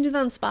 yeah. You can do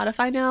that on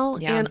Spotify now.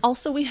 Yeah. And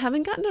also, we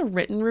haven't gotten a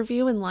written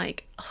review in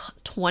like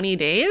 20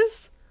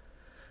 days.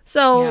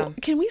 So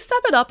can we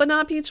step it up a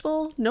notch,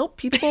 Peachful? Nope,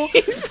 Peachful.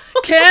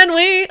 Can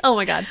we? Oh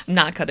my God.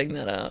 Not cutting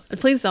that out.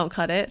 Please don't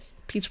cut it,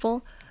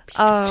 Peachful.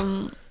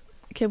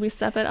 Can we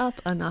step it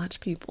up a notch,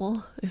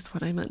 people? Is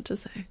what I meant to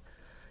say.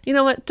 You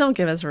know what? Don't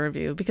give us a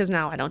review because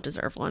now I don't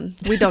deserve one.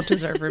 We don't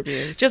deserve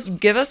reviews. Just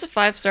give us a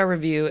 5-star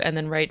review and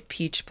then write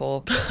Peach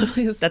Bowl.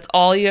 That's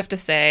all you have to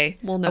say.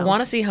 Well, no. I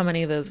want to see how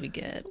many of those we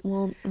get.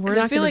 Well, we're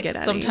not going to get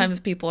any. Sometimes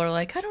people are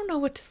like, I don't know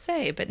what to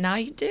say, but now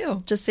you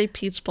do. Just say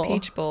Peach Bowl.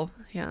 Peach Bowl.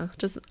 Yeah.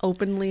 Just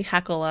openly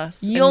heckle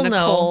us. You'll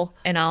know,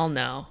 and I'll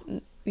know.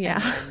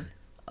 Yeah.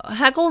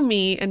 Heckle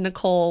me, and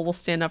Nicole will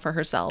stand up for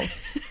herself.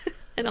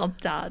 And I'll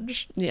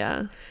dodge.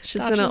 Yeah.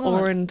 She's going to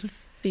Oren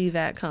fee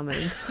that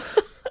coming.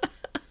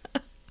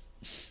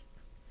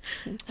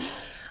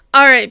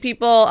 All right,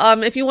 people.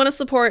 If you want to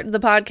support the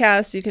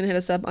podcast, you can hit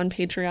us up on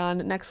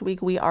Patreon. Next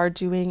week, we are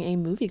doing a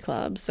movie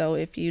club. So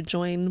if you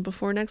join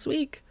before next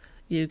week,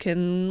 you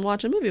can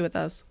watch a movie with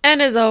us.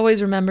 And as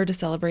always, remember to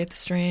celebrate the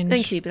strange.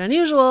 And keep it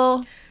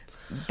unusual.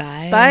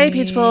 Bye. Bye,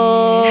 Peach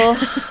Bowl.